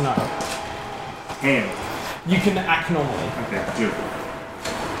just need to know. 10. You can act normally. Okay, beautiful.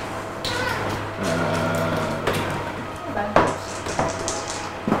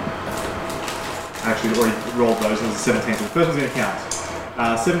 Actually, already rolled those. It was a 17. So the first one's going to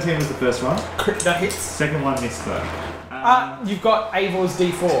count. 17 was the first one. That hits. Second one missed though. You've got Avor's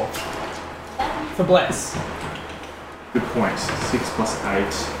D4 for Bless. Good point. 6 plus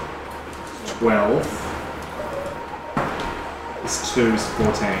 8. 12. It's 2 is 14.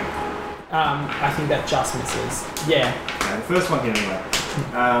 I think that just misses. Yeah. Okay, the first one hit anyway.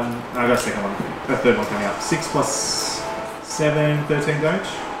 I've got a second one. The third one coming up. 6 plus 7, 13 damage.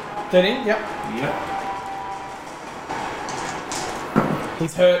 13? Yep. Yep.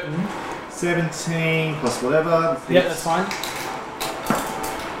 He's hurting. 17 plus whatever. Yep, that's fine.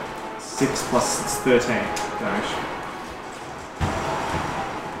 6 plus 13 damage.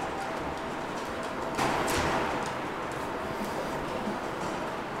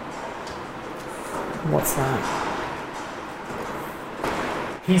 What's that?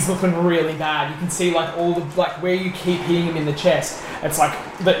 He's looking really bad. You can see like all the where you keep hitting him in the chest. It's like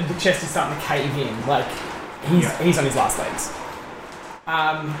the chest is starting to cave in. Like he's on his last legs.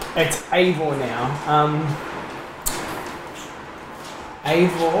 It's Eivor now.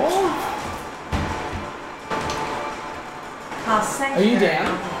 Eivor, Cast are you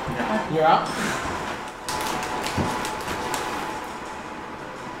down? You're up.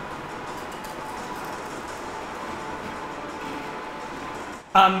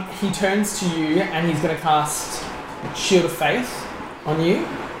 He turns to you and he's going to cast Shield of Faith on you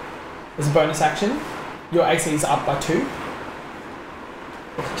as a bonus action. Your AC is up by 2.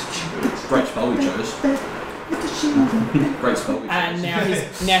 Great spell we chose. Great spell we chose. And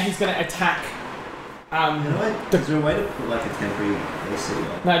now he's going to attack. Is there a way to put like a temporary AC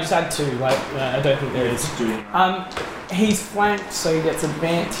on? No, just add 2. Like I don't think there is. He's flanked, so he gets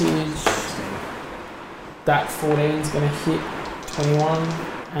advantage. That 14 is going to hit 21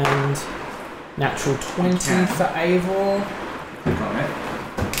 and natural 20 for Eivor. Click on it.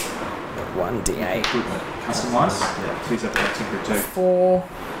 1d8. Customize. Yeah. Please have that temporary too. 4,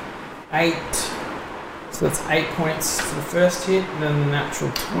 8. So that's 8 points for the first hit, and then the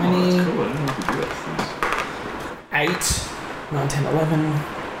natural 20. Oh, that's cool. I didn't know you could do that. 8, 9, 10, 11.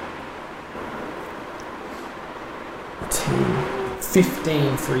 10,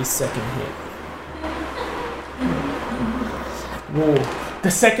 15 for his second hit. Whoa.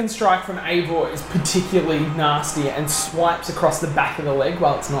 The second strike from Eivor is particularly nasty and swipes across the back of the leg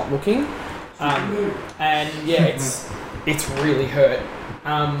while it's not looking. And yeah, it's really hurt.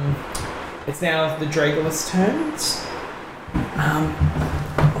 It's now the Dragolus turns.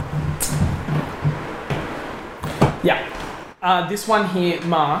 This one here,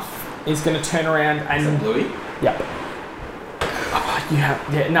 Marth, is going to turn around and... Is that Louis? Yep.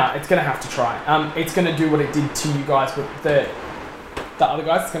 It's going to have to try. It's going to do what it did to you guys with the other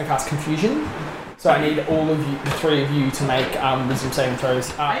guys. It's going to cast Confusion. So I need all of you, the 3 of you, to make wisdom saving throws.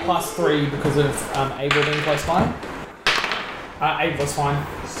 +3 because of Eivor being close by. Eivor's fine.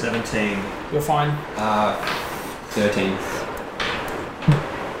 17. You're fine. 13.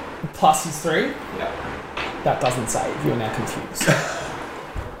 Plus is 3. Yeah. That doesn't save. You're now confused.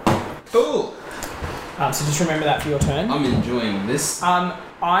 Ooh! So just remember that for your turn. I'm enjoying this.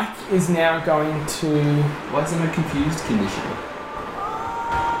 Ike is now going to... Why is there no confused condition?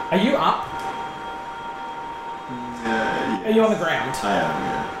 Are you up? Yeah. Are you on the ground? I am,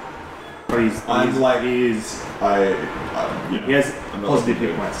 yeah. But he has I'm not positive looking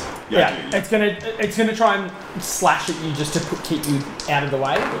hit points. Yeah. It's gonna try and slash at you just to keep you out of the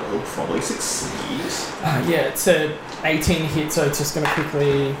way. It'll probably succeed. It's a 18 hit, so it's just gonna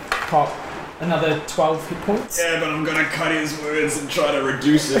quickly pop another 12 hit points. Yeah, but I'm gonna cut his words and try to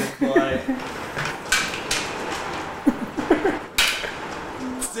reduce it by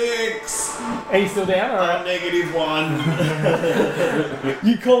 6. Are you still down? Or -1.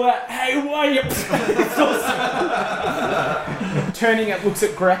 you call out, hey, why are you? Turning it, looks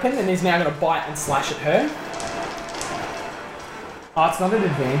at Greppin and is now going to bite and slash at her. Oh, it's not an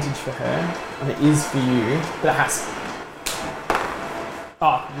advantage for her, and it is for you, but it has.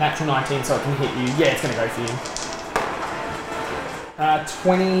 Oh, natural 19, so it can hit you. Yeah, it's going to go for you.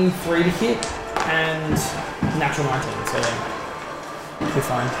 23 to hit and natural 19, so yeah. You're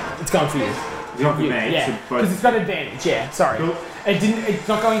fine. It's going for you. It's not for me. Yeah, so because it's got advantage. Yeah, sorry. Cool. It's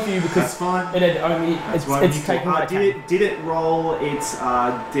not going for you because That's fine. it had only. That's It's taken what it can. did it roll its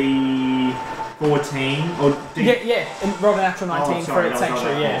D14 or D? Yeah, and roll a natural 19 for its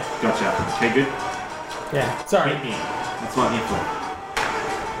sanctuary. Yeah, Gotcha. Okay, good. yeah. Sorry. Hit me. That's what I'm here for.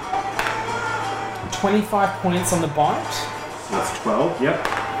 25 points on the bite So that's 12. Yep.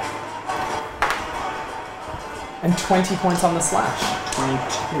 and 20 points on the slash.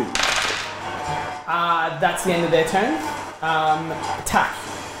 22. That's the end of their turn. Attack.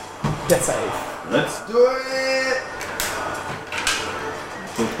 Death save. Let's do it!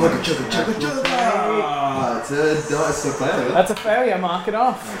 It's a dice of failure. That's a failure. Mark it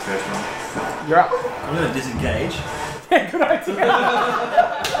off. Okay, first one. You're up. I'm going to disengage. Yeah, good idea.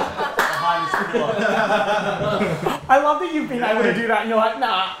 I love that you've been able to do that and you're like,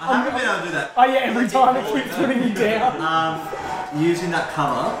 nah. I haven't been able to do that. Oh yeah, every time it keeps putting you down. Using that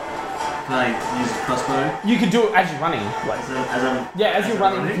cover, can I use the crossbow? You could do it as you're running. Like, as you're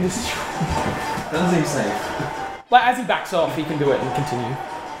running, you can just... Doesn't seem safe. Like, as he backs off, he can do it and continue.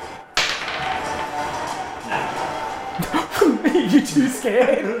 You're too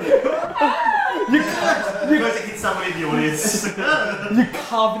scared. Because it hit somebody in the audience. You're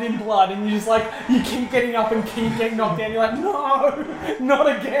covered in blood and you're just like, you keep getting up and keep getting knocked down. You're like, no, not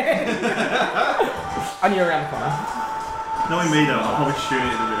again. And you're around the corner. Knowing me though, I'll probably shoot it in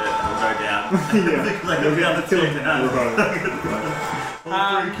a minute and it'll go down. Because I can be able to tilt it down.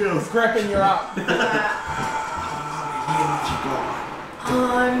 All 3 kills. Greppin, you're up.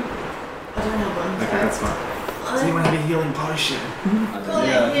 I don't have one. Okay, that's fine. Does anyone have a healing potion? Got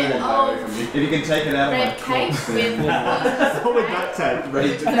a hit of If you can take it out of my red cape with What would that take?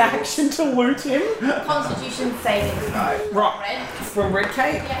 ready to An action to loot him. Constitution saving throw. Right. Red. From Red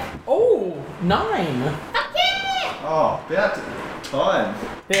Cape. Yeah. Oh, 9. Oh, about time.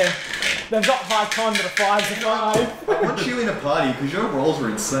 Yeah. They've got high con, but a 5's a 5. I want you in a party because your rolls were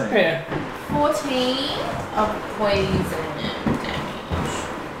insane. Yeah. 14 of poison damage.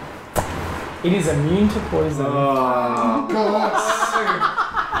 It is immune to poison. Oh, God,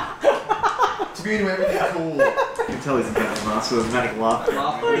 it's immune to everything cool. you can tell he's a bad master of manic laughter.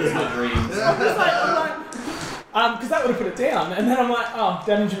 Laughter is my dreams. Because that would have put it down. And then I'm like, oh,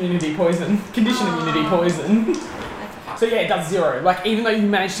 damage immunity, poison. Condition immunity, poison. So yeah, it does 0. Like, even though you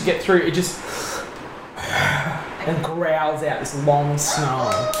managed to get through, it just... and growls out this long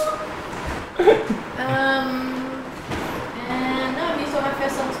snarl. And no, I've used all my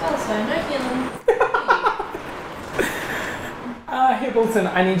first level spells, so no healing. Hibbleton,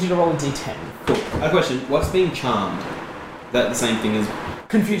 I need you to roll a d10. Cool. A question. What's being charmed? Is that the same thing as...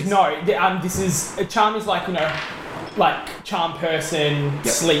 Confused? No, this is... A charm is like, like charm person,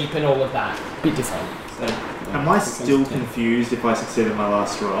 sleep and all of that. Bit different. So, Am I still confused if I succeeded my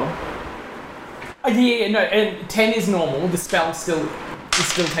last roll? Yeah, no, and 10 is normal. The spell is still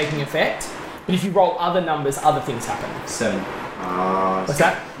taking effect. But if you roll other numbers, other things happen. 7. What's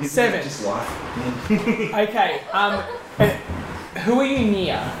that? 7. Just life. Okay, who are you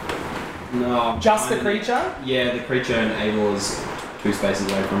near? No. Just the creature? Yeah, the creature and Avor's 2 spaces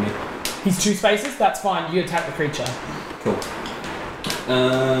away from me. He's 2 spaces? That's fine. You attack the creature. Cool.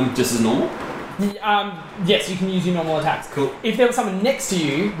 Just as normal? Yes, you can use your normal attacks. Cool. If there was someone next to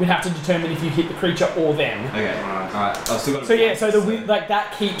you, we'd have to determine if you hit the creature or them. Okay. Alright. I've still got... So yeah, like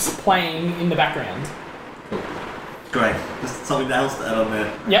that keeps playing in the background. Great. Just something else to add on there.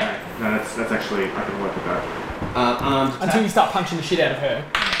 Yep. Okay. No, that's actually, I can work with that. Until you start punching the shit out of her.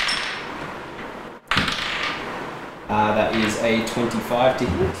 That is a 25 to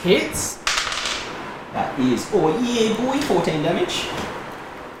hit. Hits. That is, oh yeah boy, 14 damage.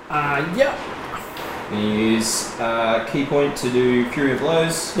 Yep. I'm going to use key point to do Fury of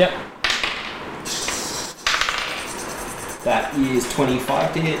Blows. Yep. That is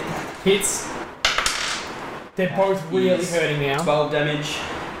 25 to hit. Hits. They're both really is hurting now. 12 damage.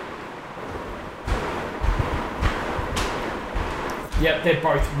 Yep, they're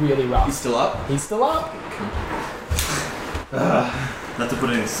both really rough. He's still up. He's still up. Have to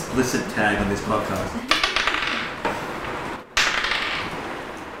put an explicit tag on this podcast.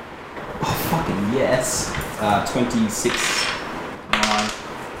 Oh, fucking yes. 26.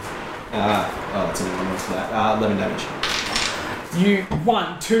 That's only one more for that. 11 damage. You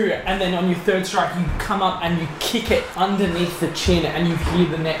 1, 2, and then on your third strike, you come up and you kick it underneath the chin, and you hear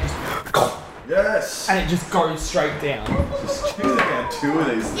the neck, Yes. and it just goes straight down. Just choose out 2 of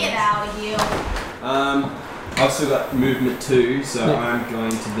these. Get out of here. I've still got movement 2, so Yeah. I'm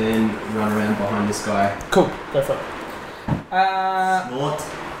going to then run around behind this guy. Cool, go for it. Snort.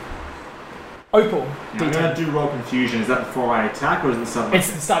 Opal, I'm going D10. to do roll confusion. Is that before I attack or is it something?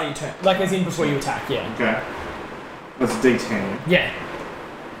 It's the start of your turn, like as in before you attack. Yeah. Okay. That's D10. Yeah.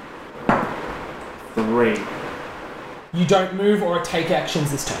 3. You don't move or take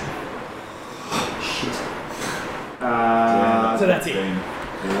actions this turn. Shit. So that's it.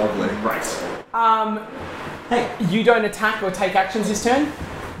 Lovely. Right. Hey, you don't attack or take actions this turn.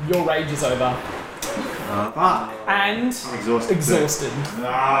 Your rage is over. Ah, And I'm exhausted. exhausted.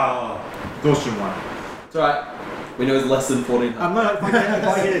 Exhaustion 1. It's alright. We know it's less than 14. No, if I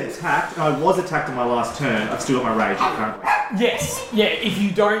get attacked, I was attacked on my last turn, I've still got my rage currently. Yes. Yeah. If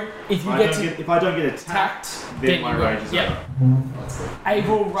you get to If I don't get attacked, then my you will. rage is Yep. over.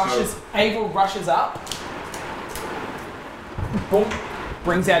 Abel rushes up. Boom.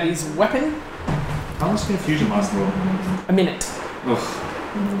 Brings out his weapon. How much confusion last roll? A minute. Ugh.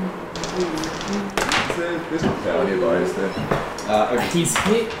 There's no power nearby, is there? He's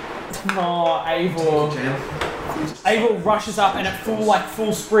hit. Oh, Abel. Abel rushes up and at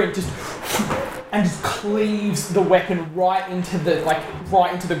full sprint just cleaves the weapon right into the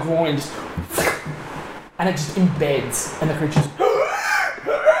groin, and it just embeds, and the creature's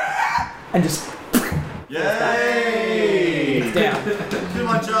and just Yay! it's down. Too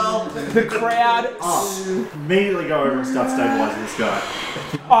much, Joel. The crowd. Immediately go over and start stabilizing this guy.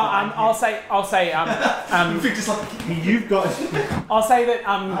 I'll say. You've got. I'll say that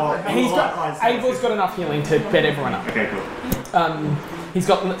he's Abel's got enough healing to bed everyone up. Okay, cool. He's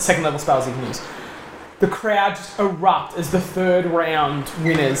got second level spells he can use. The crowd just erupt as the third round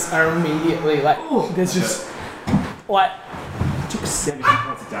winners are immediately like. There's just like took 70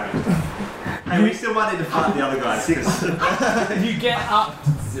 points of damage. Hey, we still might need to fight the other guys. You get up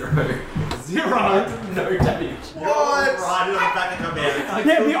 0. no damage. What? Right on the back of Chimera.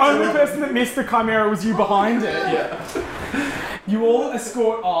 Yeah, the only person that missed the Chimera was you behind it. Yeah. You all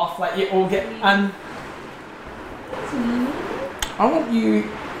escort off, like you all get. I want you,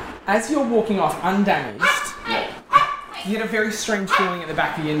 as you're walking off undamaged, you get a very strange feeling at the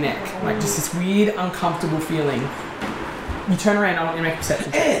back of your neck, like just this weird, uncomfortable feeling. You turn around. I want you to make a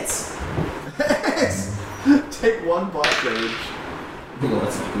perception check. Ants! Take 1 bite damage. Oh,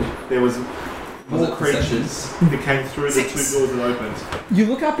 that's not good. There was Was more it creatures that came through the 2 doors that opened. You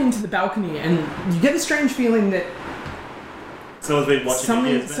look up into the balcony and you get the strange feeling that Someone's been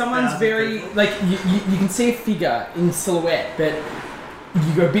watching. someone's very like you can see a figure in silhouette, but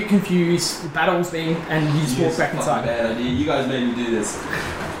you go a bit confused. The battle's been, and you just walk back inside. Bad idea. You guys made me do this.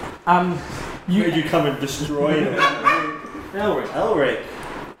 You come and destroy them. Elric.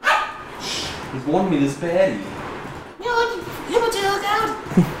 He's warned me this baddie.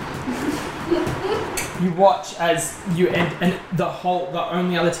 You watch as you and the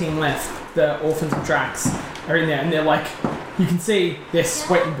only other team left, the Orphans of Drax, are in there, and they're like, you can see they're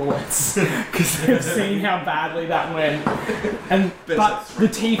sweating bullets because they've seen how badly that went. But the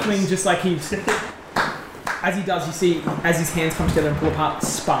tiefling, just like as he does, you see as his hands come together and pull apart,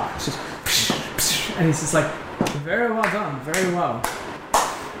 sparks just, and he's just like, very well done, very well.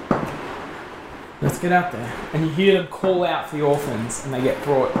 Let's get out there. And you hear them call out for the orphans, and they get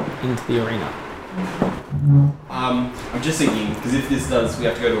brought into the arena. I'm just thinking, because if this does, we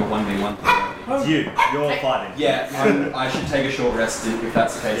have to go to a 1v1 play. You're fighting. Yeah, I should take a short rest if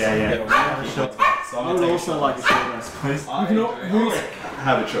that's the case. Yeah, yeah. Get a one shot back. So I'm I gonna would take also a short like a rest. short rest, please. I You can all- enjoy it.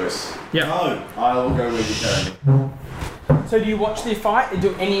 Have a choice. Yeah. No. I'll go where you carry me. So do you watch the fight?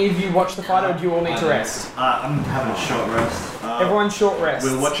 Do any of you watch the fight, or do you all need to rest? I'm having a short rest. Everyone short rest.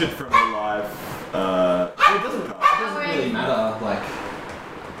 We'll watch it from the live. It doesn't really matter, like.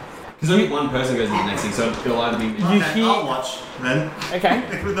 Because only one person goes into the next thing, so it'll either be me. You Okay, hear- I'll watch then. Okay.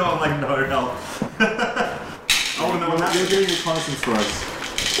 Even though I'm like no help. I want to know what You're happens. doing your reconnaissance for us.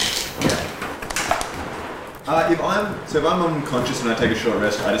 If I'm unconscious and I take a short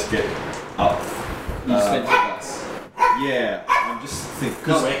rest, I just get up. You spent 2 dice. Yeah, I'm just thinking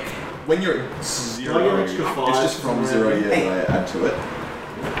because when you're at 0, Do I get an extra 5 it's just from because 0. we're Yeah, around I add to it.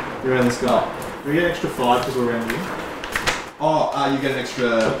 You're around this guy. We get an extra 5 because we're around you. Oh, you get an extra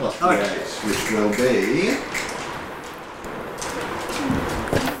plus 3 Okay. 8, which will be.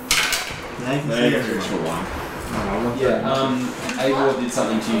 Now you can No, see you get an everyone. extra 1. Yeah, Abel did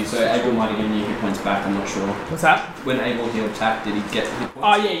something to you, so Abel might have given you hit points back, I'm not sure. What's that? When Abel healed attack, did he get hit points?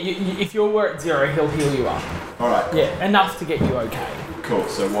 Oh yeah. If you were at 0, he'll heal you up. All right. Yeah, enough to get you okay. Cool.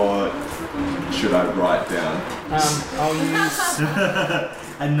 So what should I write down? I'll use.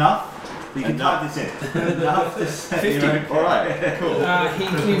 Enough? You can Enough. type this in. Enough to say 50. you're okay. All right. Cool. He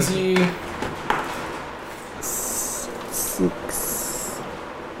gives you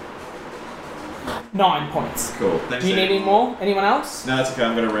 9 points. Cool. Thanks. Do you need any more? Anyone else? No, it's okay.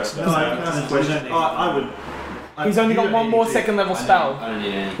 I'm gonna rest. No, up. I can ask a question. I would. He's only got one more second level spell. I don't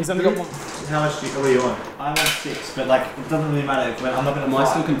need any. He's only got one. How much are you on? I'm on 6, but like it doesn't really matter. When I'm not going Am to I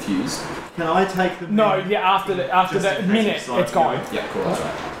fight. still confused? Can I take the No, yeah. After Just the in case minute, it's like it's gone. Yeah, cool, that's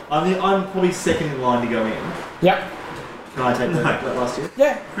right. I'm probably second in line to go in. Yep. Can I take No. that last year?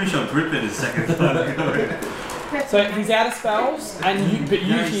 Yeah. Pretty sure Britman is second. Hello, So he's out of spells, and you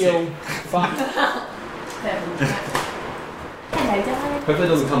heal. Fuck. Hopefully it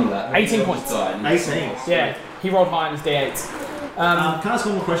doesn't come to that. 18 points. 18. Yeah. He rolled high on his d8s. Can I ask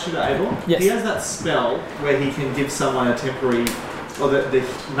one more question to Abel? Yes. He has that spell where he can give someone a temporary, or the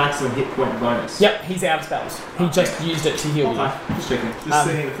maximum hit point bonus. Yep. He's out of spells. He just used it to heal Okay, just checking. Just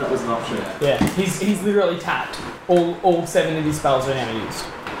seeing if that was an option. you. Yeah. He's literally tapped. All 7 of his spells are now used.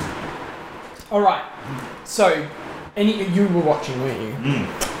 All right. So, you were watching, weren't you?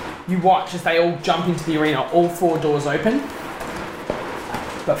 You watch as they all jump into the arena. All 4 doors open.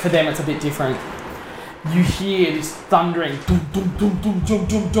 But for them, it's a bit different. You hear this thundering dum dum dum dum dum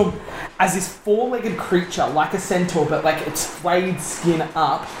dum dum as this 4-legged creature, like a centaur, but like its flayed skin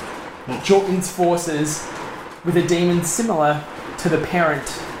up, joins forces with a demon similar to the parent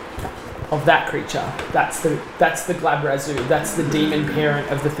of that creature. That's the Glabrazu. That's the demon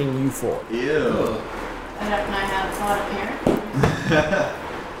parent of the thing you fought. Ew. I don't know how to fight a parent.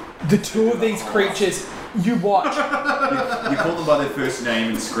 The 2 of these creatures, you watch. You call them by their first name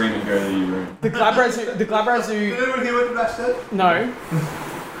and scream and go to your room. The Glabrazu. anyone hear what Rash said? No.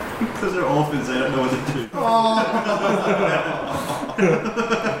 Because they're orphans, they don't know what to do.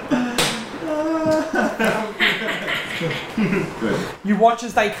 Good. You watch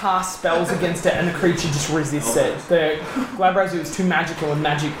as they cast spells against it and the creature just resists it. The Glabrazoo is too magical and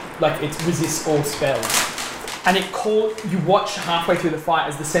magic, like it resists all spells. And you watch halfway through the fight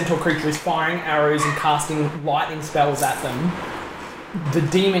as the centaur creature is firing arrows and casting lightning spells at them. The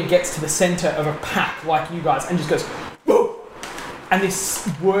demon gets to the center of a pack like you guys and just goes, whoa! And this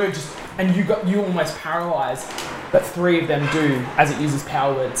word just, and you almost paralyze, but 3 of them do as it uses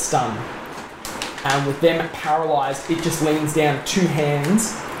power word stun. And with them paralyzed, it just leans down 2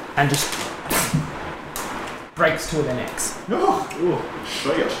 hands and just breaks 2 of their necks.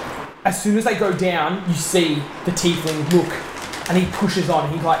 As soon as they go down, you see the tiefling look, and he pushes on.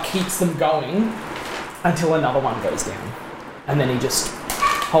 He like keeps them going until another one goes down, and then he just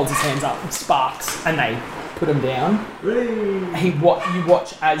holds his hands up, and sparks, and they put him down. You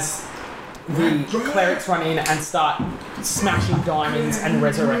watch as the clerics run in and start smashing diamonds and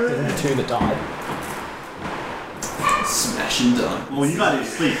resurrecting the 2 that died. Smashing done. Well, you guys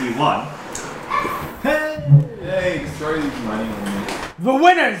sleep, we won. Hey, throw money on me. The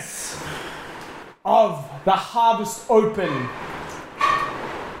winners of the Harvest Open,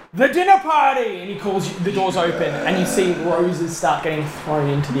 the dinner party, and he calls you, the doors open, and you see roses start getting thrown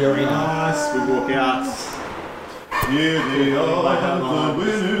into the arena. Nice, we walk out.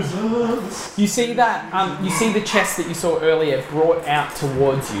 You see that, you see the chest that you saw earlier brought out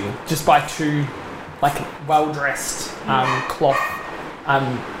towards you, just by 2, like, well-dressed cloth,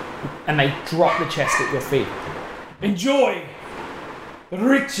 and they drop the chest at your feet. Enjoy the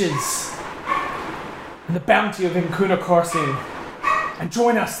riches and the bounty of Nkuna Crossing, and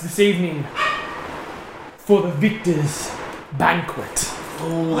join us this evening for the victor's banquet.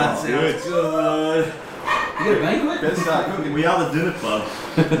 Oh, that sounds good. You got a banquet? Better start cooking. We are the dinner club.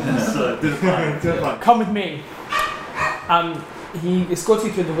 So, dinner club. Come with me. He escorts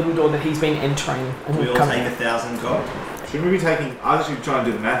you through the little door that he's been entering, and We we'll all come take in. 1,000 gold. Shouldn't we be taking... I was actually trying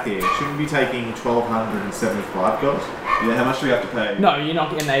to do the math here. Shouldn't we be taking 1,275 gold? Yeah, how much do we have to pay? No, you're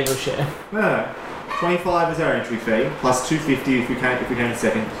not getting able to share. No. 25 is our entry fee, plus 250 if we came in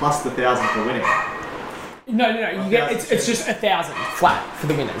second, plus the 1,000 for winning. No. You get it's just 1,000 flat for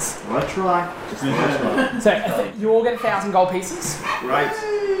the winners. Well, try. Just try. So you all get 1,000 gold pieces. Great.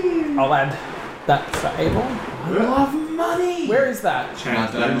 I'll add that for Abel. I love money. Where is that?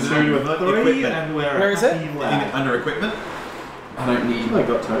 Change that That's to a 3 equipment. and we're Where is it? happy lad. Under equipment, I don't need I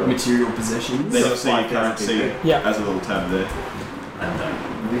got total. material possessions. then you'll see your currency Yeah. as a little tab there.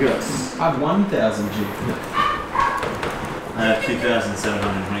 You got I have 1,000 G. I have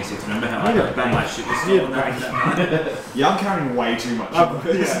 2,726. Remember how You I got got my shit was stolen that night? Yeah, I'm carrying way too much. yeah.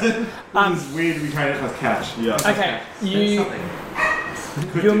 This is weird to be trying to catch. Yeah. Okay, Could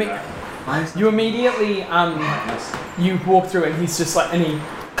you do imme- that. you immediately you walk through and he's just like, and he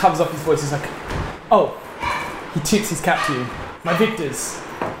covers up his voice. He's like, oh, he tips his cap to you. My victors,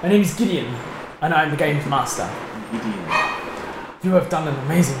 my name is Gideon, and I'm the game's master. You have done an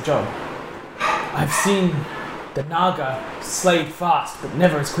amazing job. I've seen the Naga slayed fast, but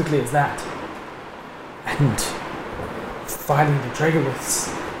never as quickly as that. And fighting the Dragoliths.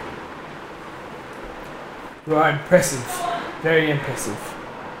 You are impressive. Very impressive.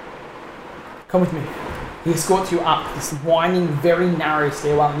 Come with me. He escorts you up this winding, very narrow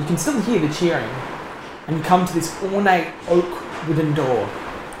stairwell, and you can still hear the cheering. And you come to this ornate oak wooden door.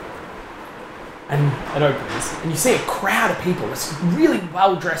 And it opens, and you see a crowd of people, this really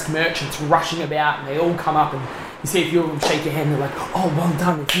well-dressed merchants rushing about, and they all come up, and you see a few of them shake your hand, and they're like, oh, well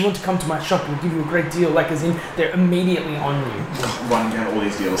done, if you want to come to my shop, we'll give you a great deal, like as in, they're immediately on you. Running down all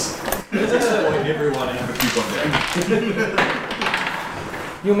these deals. Let's exploit everyone and have a coupon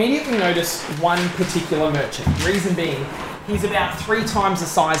down. You immediately notice one particular merchant, reason being, he's about 3 times the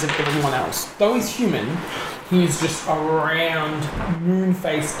size of everyone else. Though he's human, he's just a round,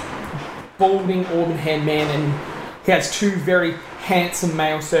 moon-faced, balding, auburn-haired man, and he has 2 very handsome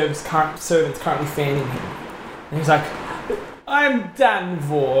male servants currently fanning him. And he's like, I'm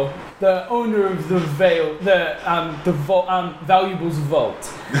Danvor, the owner of the Valuables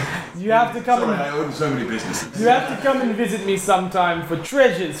Vault. You have to come Sorry, I own so many businesses. You have to come and visit me sometime for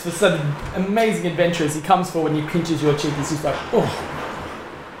treasures, for such amazing adventures. He comes forward and he pinches your cheek. He's just like, oh,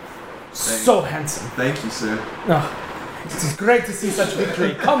 so handsome. Thank you, sir. Oh, it is great to see such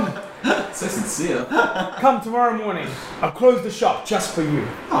victory. Come. So sincere. Come tomorrow morning. I'll close the shop just for you.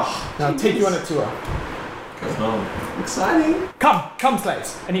 Oh, And I'll take you on a tour. exciting. Come,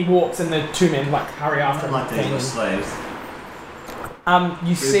 slaves. And he walks, and the 2 men like hurry after him. Like they were slaves.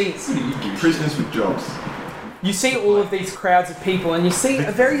 You see, Prisoners with jobs. you see all of these crowds of people, and you see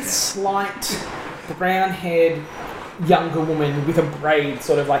a very slight, brown-haired, younger woman with a braid,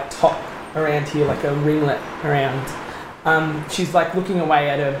 sort of like top around here, like a ringlet around. She's like looking away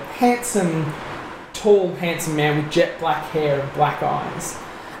at a tall, handsome man with jet black hair and black eyes.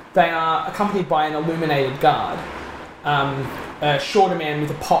 They are accompanied by an illuminated guard, a shorter man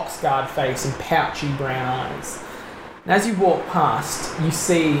with a pox-scarred face and pouchy brown eyes. And as you walk past, you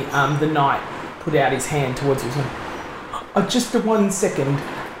see the knight put out his hand towards you. He's like, "Oh, just 1 second.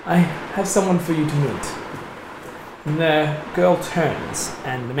 I have someone for you to meet." And the girl turns,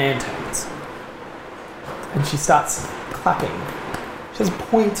 and the man turns. And she starts clapping. She has a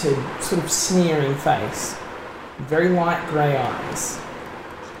pointed, sort of sneering face, very light grey eyes.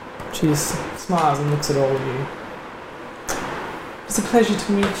 She just smiles and looks at all of you. "It's a pleasure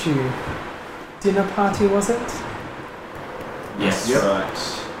to meet you. Dinner party, was it? Yes. Yep.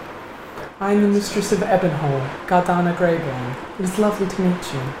 Right. I'm the mistress of Ebonhall, Gardana Greyburn. It is lovely to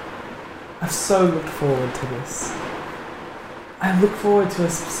meet you. I've so looked forward to this. I look forward to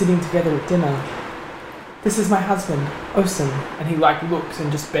us sitting together at dinner. This is my husband, Osen." And he looks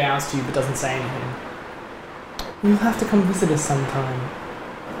and just bows to you but doesn't say anything. "You'll have to come visit us sometime.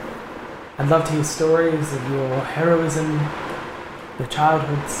 I'd love to hear stories of your heroism, your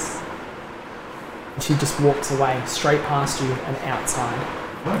childhoods." And she just walks away, straight past you and outside,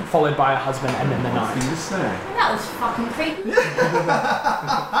 followed by her husband and then the knight. Nothing to say. That was fucking creepy.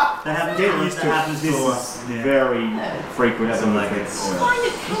 That happens. Get used to it. happens This to is us. Yeah. very frequent. Yeah, Some like it's. it's- Kind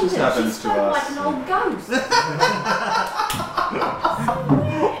of This tender. just happens She's to kind of us. like an old ghost.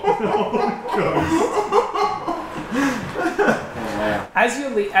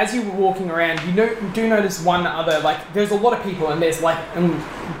 As you were walking around, you do notice one other, there's a lot of people, and there's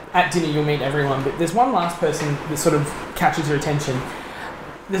at dinner you'll meet everyone, but there's one last person that sort of catches your attention.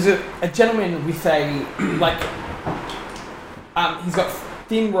 There's a gentleman with he's got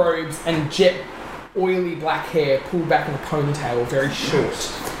thin robes and jet oily black hair pulled back in a ponytail, very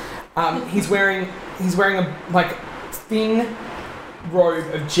short. He's wearing a thin robe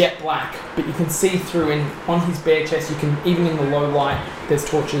of jet black, but you can see through, and on his bare chest you can, even in the low light there's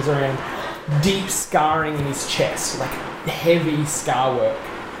torches around, deep scarring in his chest, heavy scar work.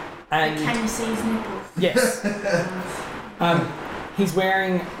 And Can you see his nipples? yes. He's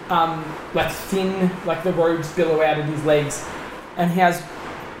wearing thin, the robes billow out of his legs, and he has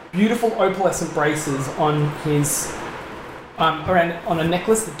beautiful opalescent braces on his on a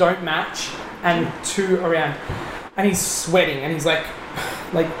necklace that don't match, and two around, and he's sweating, and he's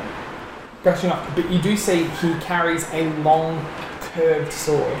gushing up. But you do see he carries a long, curved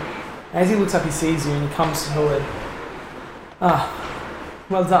sword. As he looks up, he sees you, and he comes forward. "Ah,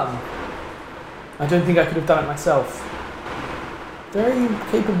 well done. I don't think I could have done it myself. Very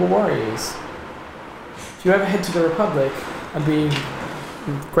capable warriors. If you ever head to the Republic, I'd be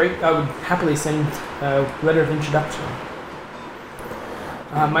great. I would happily send a letter of introduction.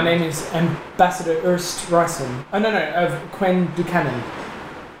 My name is Ambassador Ernst Ryson. Of Quen Buchanan.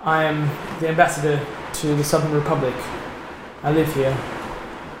 I am the ambassador to the Southern Republic. I live here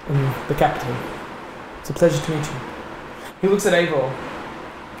in the capital. It's a pleasure to meet you." He looks at Eivor.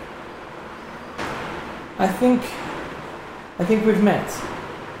 I think we've met.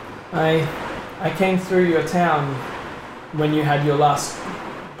 I came through your town when you had your last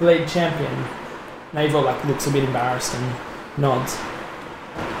Blade Champion. Eivor looks a bit embarrassed and nods.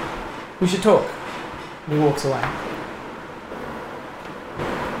 "We should talk." And he walks away.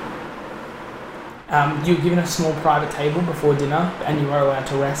 You're given a small private table before dinner, and you are allowed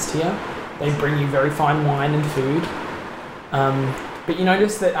to rest here. They bring you very fine wine and food. But you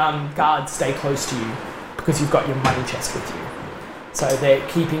notice that guards stay close to you because you've got your money chest with you. So they're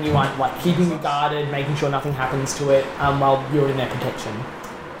keeping you guarded, making sure nothing happens to it while you're in their protection.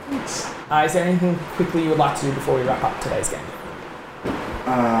 Is there anything quickly you would like to do before we wrap up today's game?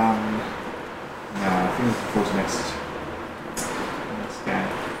 No, I think it's before the next game.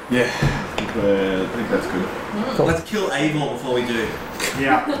 Yeah, I think that's good. Cool. Let's kill Eivor before we do.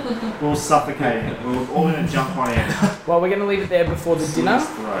 Yeah, we'll suffocate it. We're all going to jump on in. Well, we're going to leave it there before the dinner.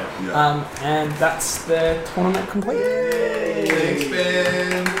 Right. Yeah. And that's the tournament complete. Thanks,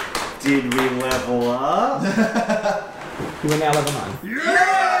 Ben. Did we level up? You are now level 9.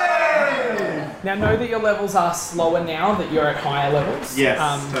 Now know that your levels are slower now that you're at higher levels. Yes,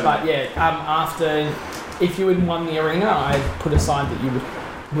 But yeah, after, if you had won the arena, I put aside that you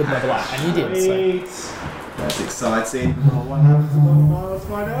would level up, and you did. So. Sweet. That's exciting. What happens when let's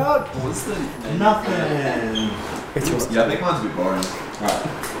find out? What's the name? Nothing. It's yours. Yeah, I think mine's a bit boring.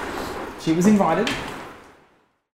 She was invited.